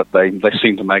directly, but they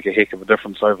seem to make a heck of a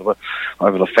difference over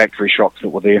the factory shocks that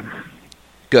were there.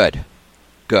 Good.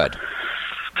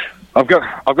 I've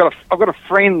got a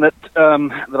friend that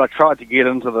I tried to get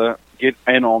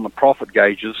in on the profit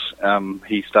gauges.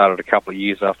 He started a couple of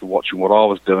years after watching what I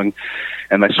was doing,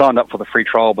 and they signed up for the free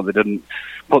trial, but they didn't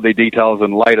put their details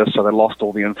in later, so they lost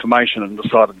all the information and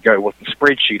decided to go with the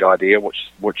spreadsheet idea, which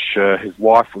his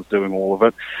wife was doing all of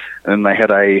it. And they had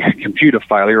a computer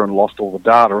failure and lost all the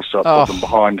data, so it put them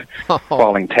behind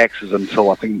filing taxes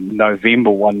until I think November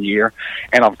one year.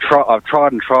 And I've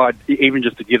tried even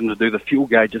just to get him to do the fuel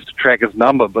gauges to track his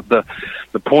number. But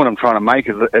the point I'm trying to make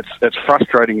is that it's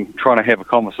frustrating trying to have a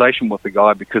conversation with the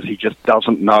guy, because he just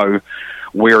doesn't know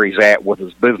where he's at with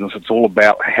his business. It's all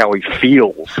about how he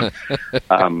feels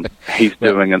he's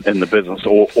doing in the business,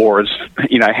 or is,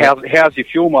 how's your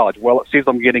fuel mileage? Well, it says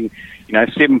I'm getting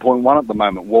 7.1 at the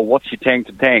moment. Well, what's your tank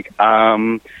to tank?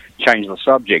 Change the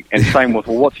subject. And same with,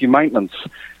 well, what's your maintenance?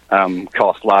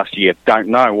 cost last year? Don't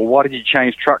know. Well, why did you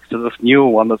change trucks to this newer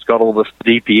one that's got all this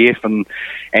DPF and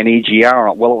EGR on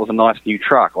it? Well, it was a nice new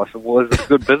truck. I said, well, is it a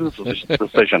good business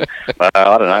decision?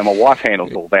 I don't know. My wife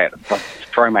handles all that. I just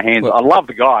throw my hands. I love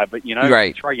the guy, but, you know,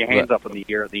 throw your hands up in the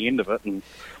air at the end of it. And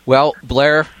well,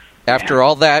 Blair, after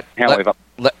all that,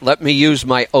 let me use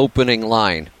my opening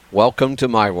line. Welcome to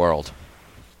my world.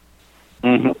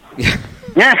 Mm-hmm.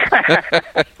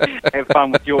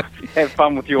 Have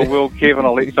fun with your world, Kevin.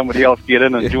 I'll let somebody else get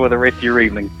in and enjoy the rest of your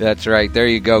evening. That's right. There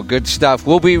you go. Good stuff.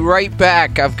 We'll be right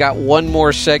back. I've got one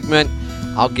more segment.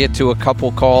 I'll get to a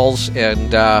couple calls,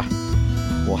 and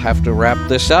we'll have to wrap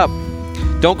this up.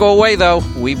 Don't go away, though.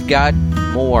 We've got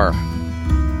more.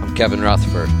 I'm Kevin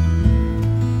Rutherford.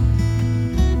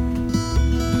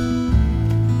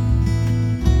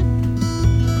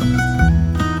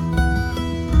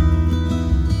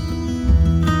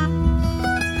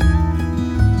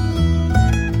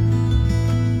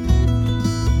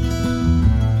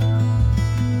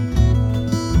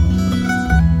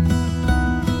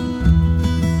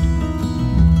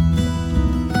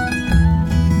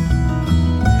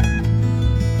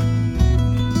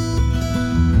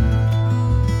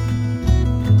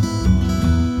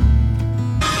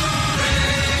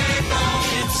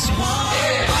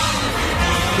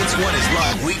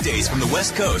 From the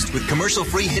West Coast with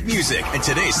commercial-free hit music and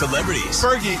today's celebrities.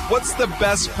 Fergie, what's the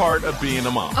best part of being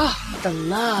a mom? Oh, the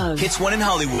love. Hits One in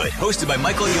Hollywood, hosted by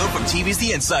Michael Yo from TV's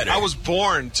The Insider. I was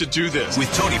born to do this.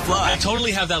 With Tony Fly. I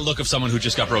totally have that look of someone who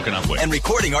just got broken up with. And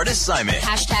recording artist Simon.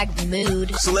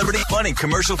 #mood. Celebrity fun and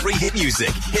commercial-free hit music.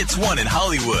 Hits One in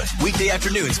Hollywood. Weekday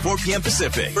afternoons, 4 p.m.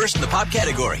 Pacific. First in the pop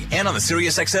category and on the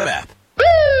SiriusXM app.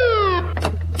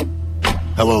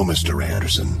 Hello, Mr.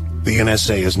 Anderson. The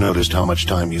NSA has noticed how much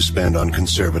time you spend on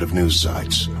conservative news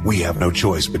sites. We have no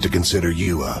choice but to consider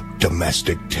you a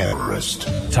domestic terrorist.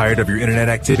 Tired of your internet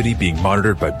activity being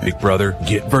monitored by Big Brother?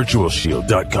 Get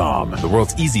VirtualShield.com, the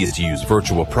world's easiest to use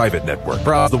virtual private network.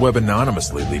 Browse the web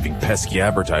anonymously, leaving pesky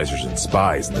advertisers and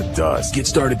spies in the dust. Get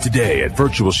started today at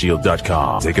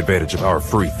VirtualShield.com. Take advantage of our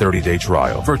free 30-day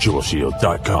trial.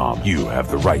 VirtualShield.com. You have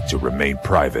the right to remain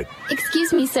private.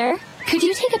 Excuse me, sir. Could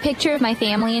you take a picture of my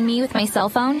family and me with my cell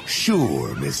phone?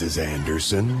 Sure, Mrs.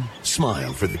 Anderson.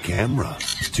 Smile for the camera.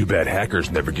 Too bad hackers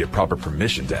never get proper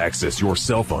permission to access your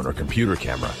cell phone or computer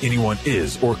camera. Anyone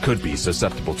is or could be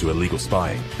susceptible to illegal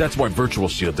spying. That's why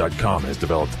VirtualShield.com has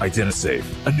developed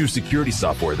IdentiSafe, a new security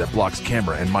software that blocks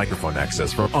camera and microphone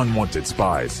access from unwanted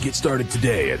spies. Get started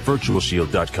today at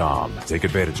VirtualShield.com. Take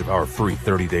advantage of our free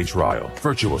 30-day trial.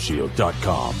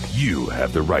 VirtualShield.com. You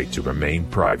have the right to remain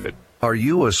private. Are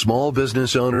you a small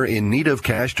business owner in need of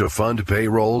cash to fund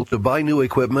payroll, to buy new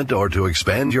equipment, or to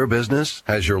expand your business?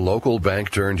 Has your local bank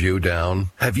turned you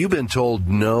down? Have you been told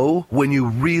no when you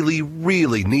really,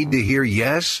 really need to hear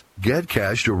yes? Get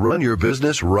cash to run your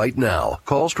business right now.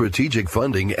 Call Strategic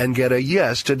Funding and get a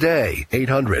yes today.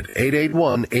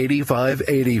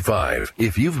 800-881-8585.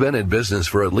 If you've been in business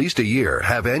for at least a year,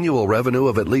 have annual revenue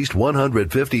of at least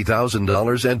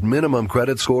 $150,000 and minimum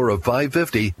credit score of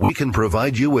 550, we can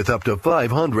provide you with up to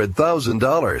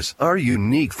 $500,000. Our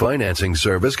unique financing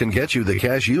service can get you the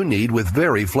cash you need with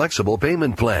very flexible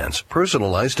payment plans,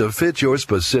 personalized to fit your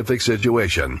specific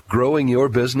situation. Growing your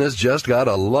business just got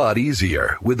a lot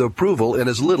easier with approval in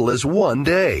as little as 1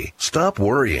 day. Stop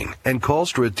worrying and call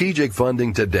Strategic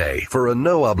Funding today for a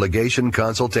no-obligation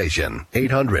consultation.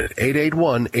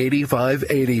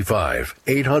 800-881-8585.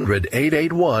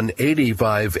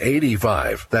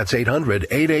 800-881-8585. That's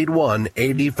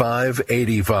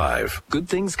 800-881-8585. Good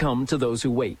things come to those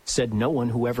who wait, said no one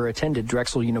who ever attended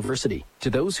Drexel University. To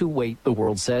those who wait, the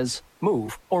world says,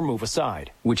 move or move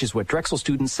aside, which is what Drexel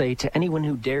students say to anyone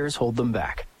who dares hold them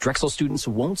back. Drexel students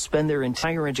won't spend their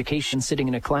entire education sitting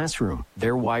in a classroom.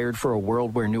 They're wired for a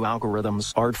world where new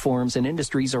algorithms, art forms, and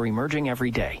industries are emerging every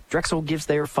day. Drexel gives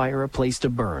their fire a place to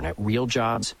burn at real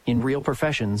jobs, in real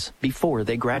professions, before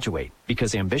they graduate.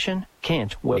 Because ambition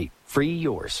can't wait. Free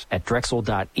yours at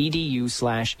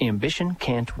drexel.edu/ambition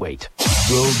can't wait.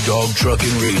 Road Dog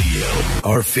Trucking Radio.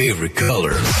 Our favorite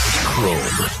color, chrome.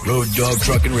 Road Dog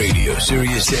Trucking Radio,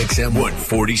 Sirius XM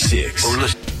 146. Or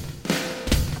listen.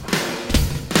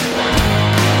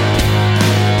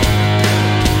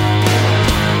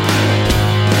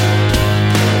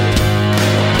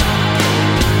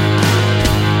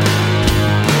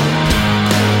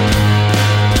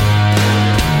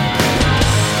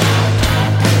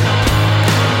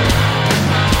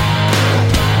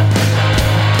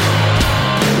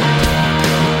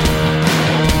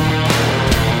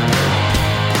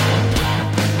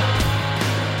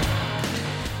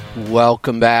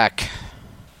 Welcome back.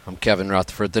 I'm Kevin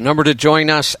Rutherford. The number to join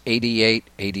us,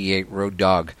 8888 Road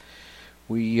Dog.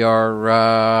 We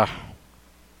are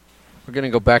we're going to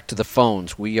go back to the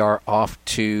phones. We are off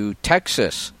to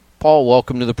Texas. Paul,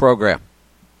 welcome to the program.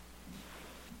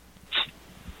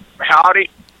 Howdy.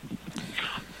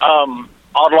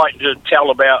 I'd like to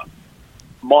tell about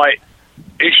my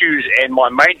issues and my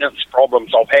maintenance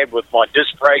problems I've had with my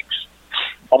disc brakes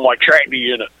on my tractor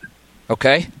unit.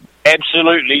 Okay.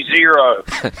 Absolutely zero.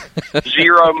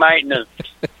 Zero maintenance.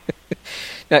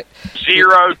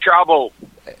 Zero trouble.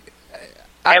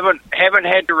 Haven't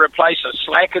had to replace a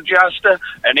slack adjuster,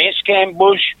 an S-cam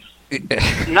bush,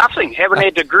 nothing. Haven't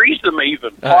had to grease them even.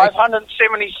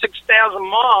 576,000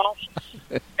 miles.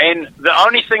 And the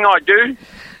only thing I do,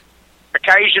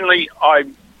 occasionally I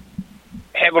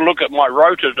have a look at my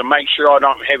rotor to make sure I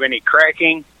don't have any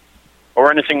cracking or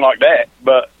anything like that.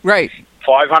 But right.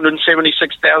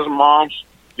 576,000 miles,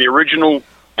 the original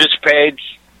disc pads,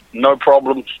 no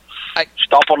problems.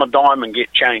 Stop on a dime and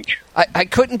get change. I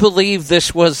couldn't believe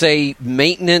this was a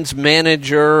maintenance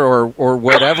manager or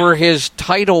whatever his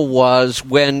title was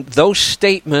when those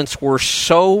statements were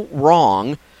so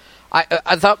wrong.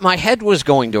 I thought my head was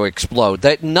going to explode,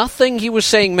 that nothing he was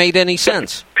saying made any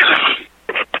sense.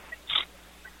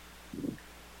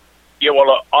 Yeah,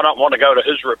 well, I don't want to go to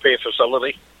his repair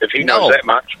facility if he knows that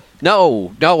much.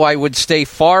 No, I would stay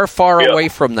far away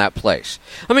from that place.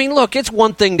 I mean, look, it's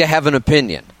one thing to have an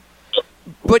opinion,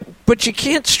 but you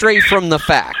can't stray from the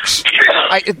facts.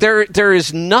 There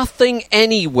is nothing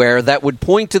anywhere that would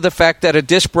point to the fact that a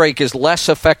disc brake is less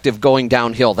effective going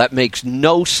downhill. That makes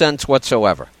no sense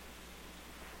whatsoever.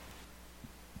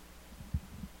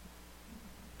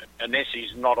 Unless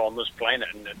he's not on this planet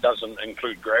and it doesn't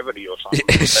include gravity or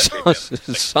something.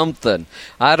 Something.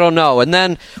 I don't know. And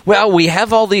then, well, we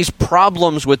have all these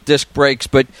problems with disc brakes,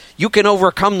 but you can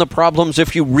overcome the problems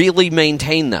if you really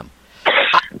maintain them.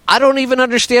 I don't even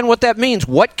understand what that means.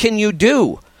 What can you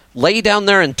do? Lay down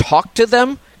there and talk to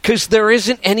them? Because there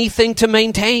isn't anything to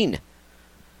maintain.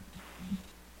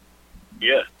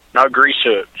 Yeah. No grease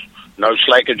hurts. No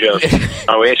slack adjustment,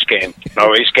 no S-cam,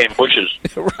 no S-cam bushes,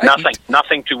 right.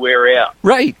 Nothing to wear out.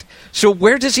 Right. So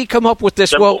where does he come up with this?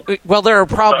 Simple. Well, there are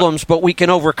problems, but we can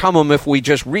overcome them if we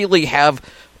just really have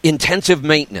intensive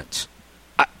maintenance.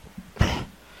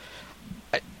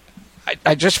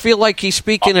 I just feel like he's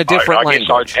speaking a different language.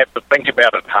 I guess I'd have to think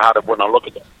about it harder when I look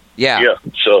at it. Yeah. Yeah.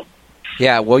 So.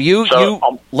 Yeah. Well, you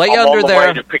lay I'm under on the there.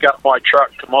 Way to pick up my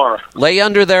truck tomorrow. Lay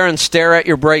under there and stare at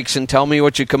your brakes and tell me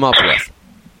what you come up with.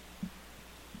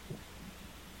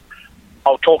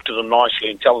 I'll talk to them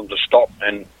nicely and tell them to stop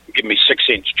and give me 6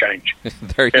 cents change.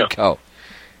 There you go.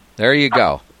 There you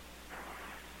go.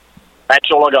 That's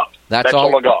all I got. That's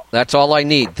all I got. That's all I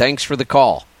need. Thanks for the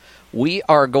call. We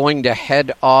are going to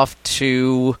head off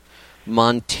to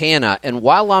Montana. And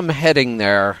while I'm heading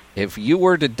there, if you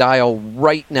were to dial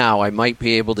right now, I might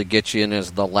be able to get you in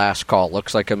as the last call.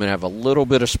 Looks like I'm going to have a little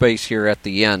bit of space here at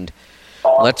the end.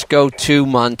 Let's go to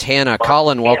Montana.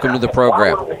 Colin, welcome to the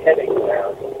program.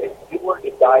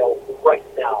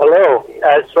 Hello.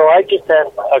 So I just had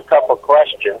a couple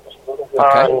questions.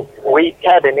 Okay. We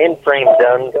had an in-frame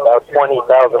done about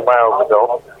 20,000 miles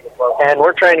ago, and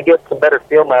we're trying to get some better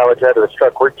fuel mileage out of this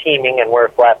truck. We're teaming and we're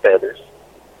flatbeders.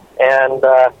 And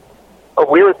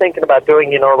we were thinking about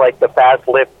doing, like the fast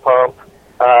lift pump,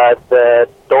 the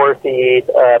door feed,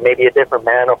 maybe a different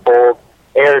manifold,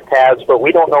 air tabs, but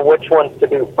we don't know which ones to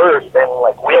do first, and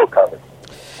like wheel covers.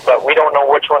 But we don't know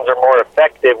which ones are more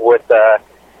effective with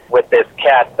this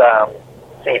Cat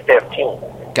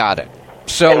C15. Got it.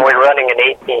 So, and we're running an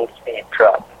 18-speed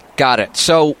truck. Got it.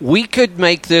 So we could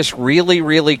make this really,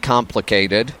 really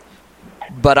complicated,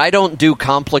 but I don't do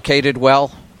complicated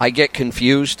well. I get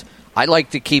confused. I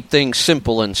like to keep things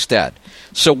simple instead.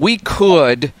 So we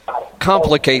could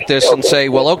complicate this and say,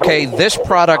 well, okay, this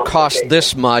product costs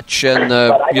this much, and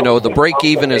the break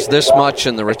even is this much,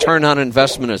 and the return on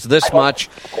investment is this much,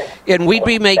 and we'd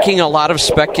be making a lot of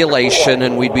speculation,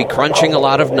 and we'd be crunching a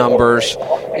lot of numbers.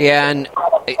 And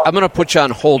I'm going to put you on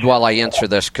hold while I answer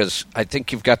this because I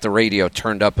think you've got the radio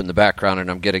turned up in the background, and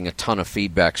I'm getting a ton of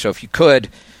feedback. So if you could,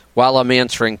 while I'm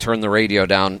answering, turn the radio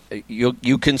down.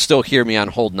 You can still hear me on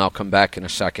hold, and I'll come back in a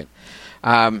second.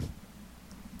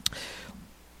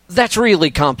 That's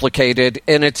really complicated,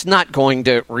 and it's not going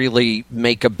to really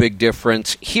make a big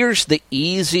difference. Here's the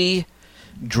easy,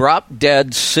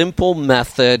 drop-dead, simple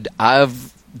method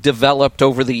I've developed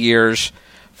over the years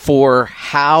for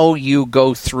how you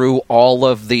go through all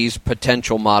of these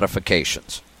potential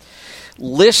modifications.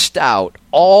 List out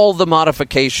all the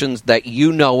modifications that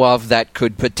you know of that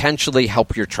could potentially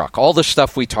help your truck. All the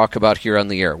stuff we talk about here on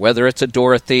the air, whether it's a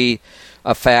Dorothy,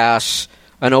 a FAS,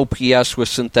 an OPS with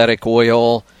synthetic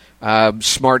oil,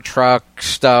 smart truck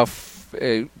stuff,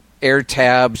 air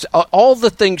tabs, all the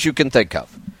things you can think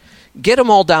of. Get them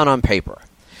all down on paper.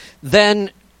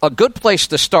 Then a good place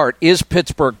to start is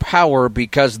Pittsburgh Power,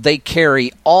 because they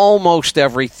carry almost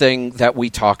everything that we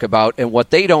talk about, and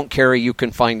what they don't carry you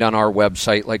can find on our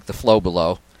website, like the flow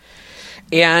below.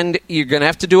 And you're going to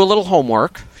have to do a little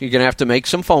homework. You're going to have to make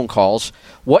some phone calls.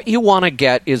 What you want to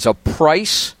get is a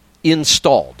price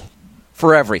installed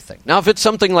for everything. Now, if it's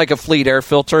something like a Fleet air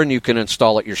filter and you can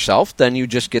install it yourself, then you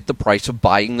just get the price of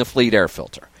buying the Fleet air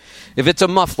filter. If it's a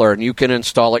muffler and you can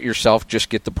install it yourself, just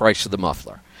get the price of the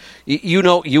muffler.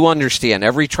 You understand.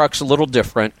 Every truck's a little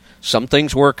different. Some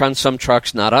things work on some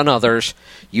trucks, not on others.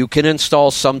 You can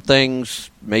install some things,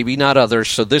 maybe not others.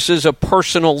 So this is a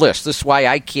personal list. This is why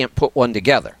I can't put one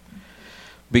together,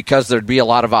 because there'd be a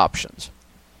lot of options.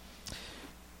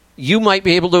 You might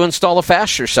be able to install a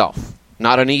FAS yourself.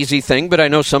 Not an easy thing, but I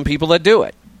know some people that do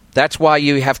it. That's why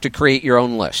you have to create your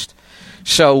own list.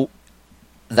 So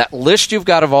that list you've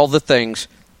got of all the things,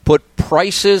 put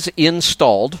prices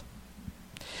installed,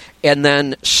 and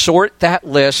then sort that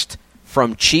list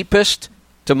from cheapest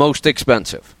to most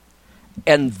expensive.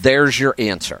 And there's your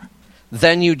answer.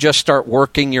 Then you just start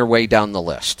working your way down the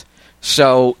list.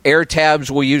 So air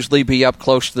tabs will usually be up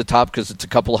close to the top because it's a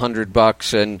couple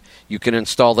 $100 and you can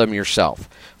install them yourself.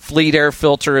 Fleet air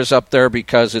filter is up there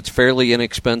because it's fairly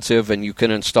inexpensive and you can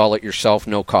install it yourself,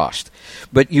 no cost.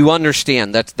 But you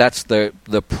understand that's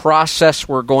the process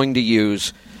we're going to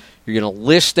use. You're going to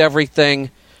list everything.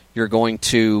 You're going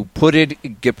to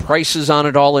get prices on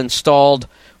it all installed,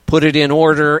 put it in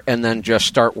order, and then just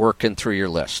start working through your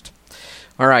list.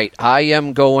 All right, I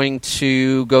am going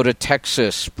to go to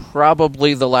Texas,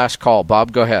 probably the last call.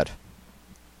 Bob, go ahead.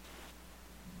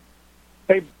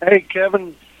 Hey,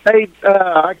 Kevin. Hey,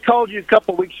 I called you a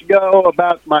couple weeks ago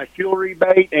about my fuel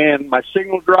rebate, and my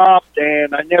signal dropped,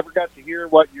 and I never got to hear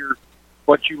what you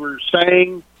were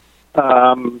saying.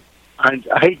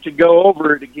 I hate to go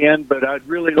over it again, but I'd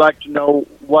really like to know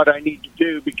what I need to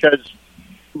do, because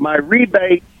my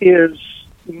rebate is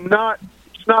not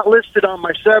listed on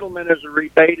my settlement as a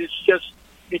rebate. It's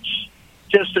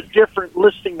just a different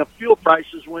listing of fuel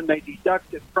prices when they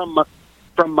deduct it from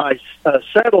my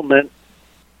settlement.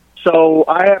 So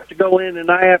I have to go in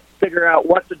and I have to figure out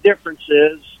what the difference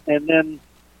is, and then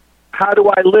how do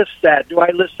I list that? Do I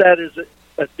list that as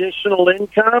additional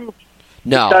income?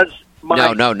 No. Because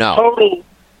no. total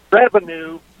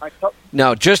revenue.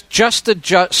 No, just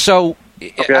adjust. So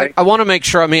okay. I want to make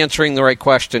sure I'm answering the right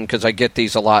question, because I get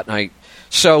these a lot.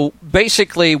 So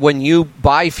basically, when you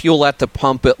buy fuel at the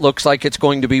pump, it looks like it's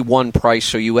going to be one price,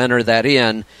 so you enter that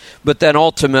in. But then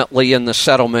ultimately in the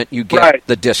settlement, you get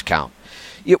the discount.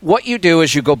 What you do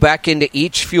is you go back into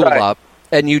each fuel up,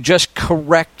 and you just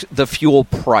correct the fuel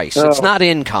price. Oh. It's not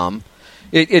income.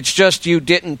 It's just you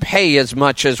didn't pay as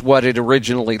much as what it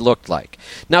originally looked like.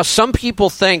 Now, some people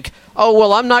think, oh,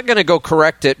 well, I'm not going to go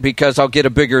correct it because I'll get a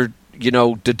bigger,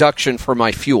 deduction for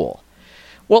my fuel.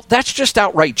 Well, that's just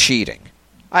outright cheating.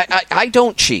 I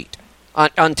don't cheat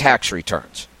on tax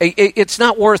returns. It's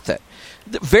not worth it.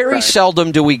 Very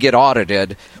seldom do we get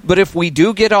audited, but if we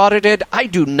do get audited, I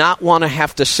do not want to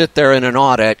have to sit there in an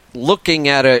audit looking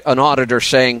at an auditor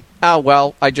saying, oh,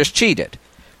 well, I just cheated.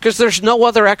 Because there's no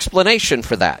other explanation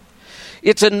for that.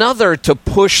 It's another to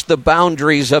push the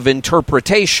boundaries of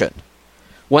interpretation.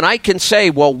 When I can say,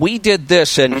 well, we did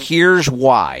this and here's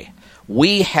why.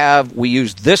 We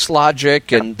used this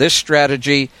logic and this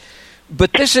strategy.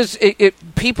 But this is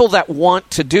people that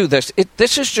want to do this.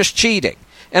 This is just cheating.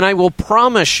 And I will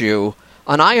promise you,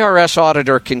 an IRS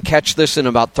auditor can catch this in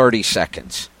about 30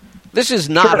 seconds. This is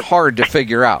not hard to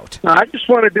figure out. No, I just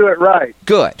want to do it right.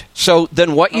 Good. So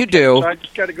then what you do... So I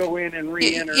just got to go in and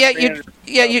re-enter.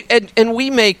 And we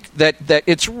make that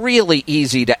it's really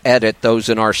easy to edit those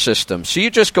in our system. So you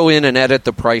just go in and edit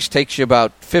the price. Takes you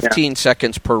about 15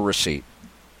 seconds per receipt.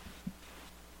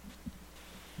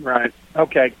 Right.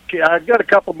 Okay. I've got a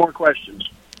couple more questions.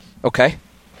 Okay.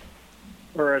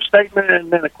 Or a statement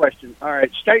and then a question. All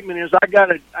right. Statement is I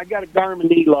got a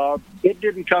Garmin E-Log. It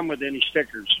didn't come with any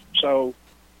stickers, so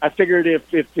I figured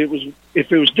if it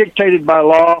was dictated by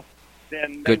law,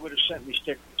 then they would have sent me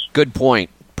stickers. Good point.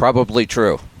 Probably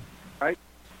true. Right.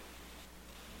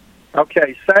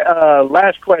 Okay.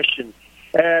 Last question.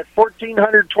 At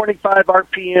 1,425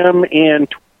 RPM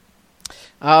and.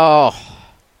 Oh,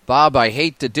 Bob, I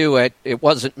hate to do it. It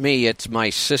wasn't me. It's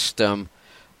my system.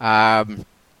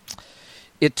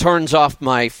 It turns off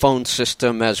my phone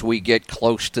system as we get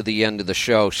close to the end of the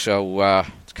show, so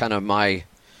it's kind of my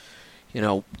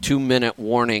 2-minute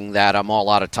warning that I'm all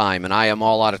out of time, and I am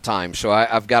all out of time. So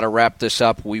I've got to wrap this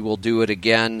up. We will do it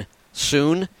again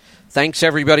soon. Thanks,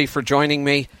 everybody, for joining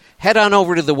me. Head on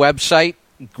over to the website,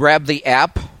 grab the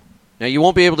app. Now, you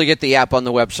won't be able to get the app on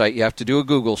the website. You have to do a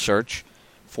Google search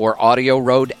for Audio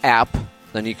Road app.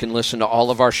 Then you can listen to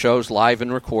all of our shows live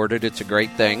and recorded. It's a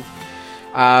great thing.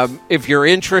 If you're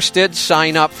interested,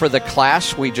 sign up for the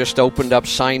class. We just opened up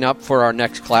sign up for our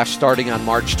next class starting on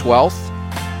March 12th.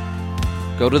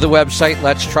 Go to the website,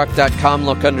 letstruck.com,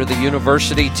 look under the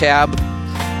University tab.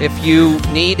 If you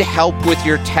need help with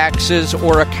your taxes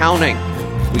or accounting,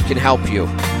 we can help you.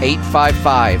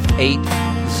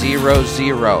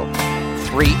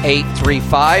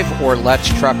 855-800-3835 or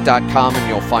letstruck.com, and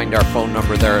you'll find our phone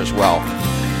number there as well.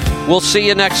 We'll see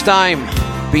you next time.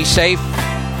 Be safe,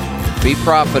 be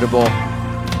profitable,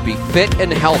 be fit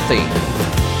and healthy.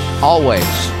 Always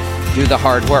do the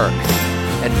hard work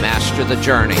and master the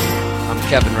journey. I'm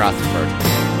Kevin Rutherford.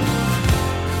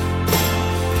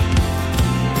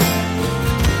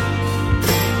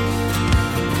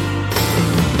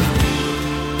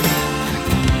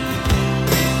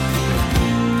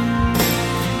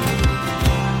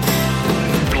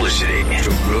 Listening to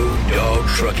Road Dog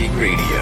Trucking Radio.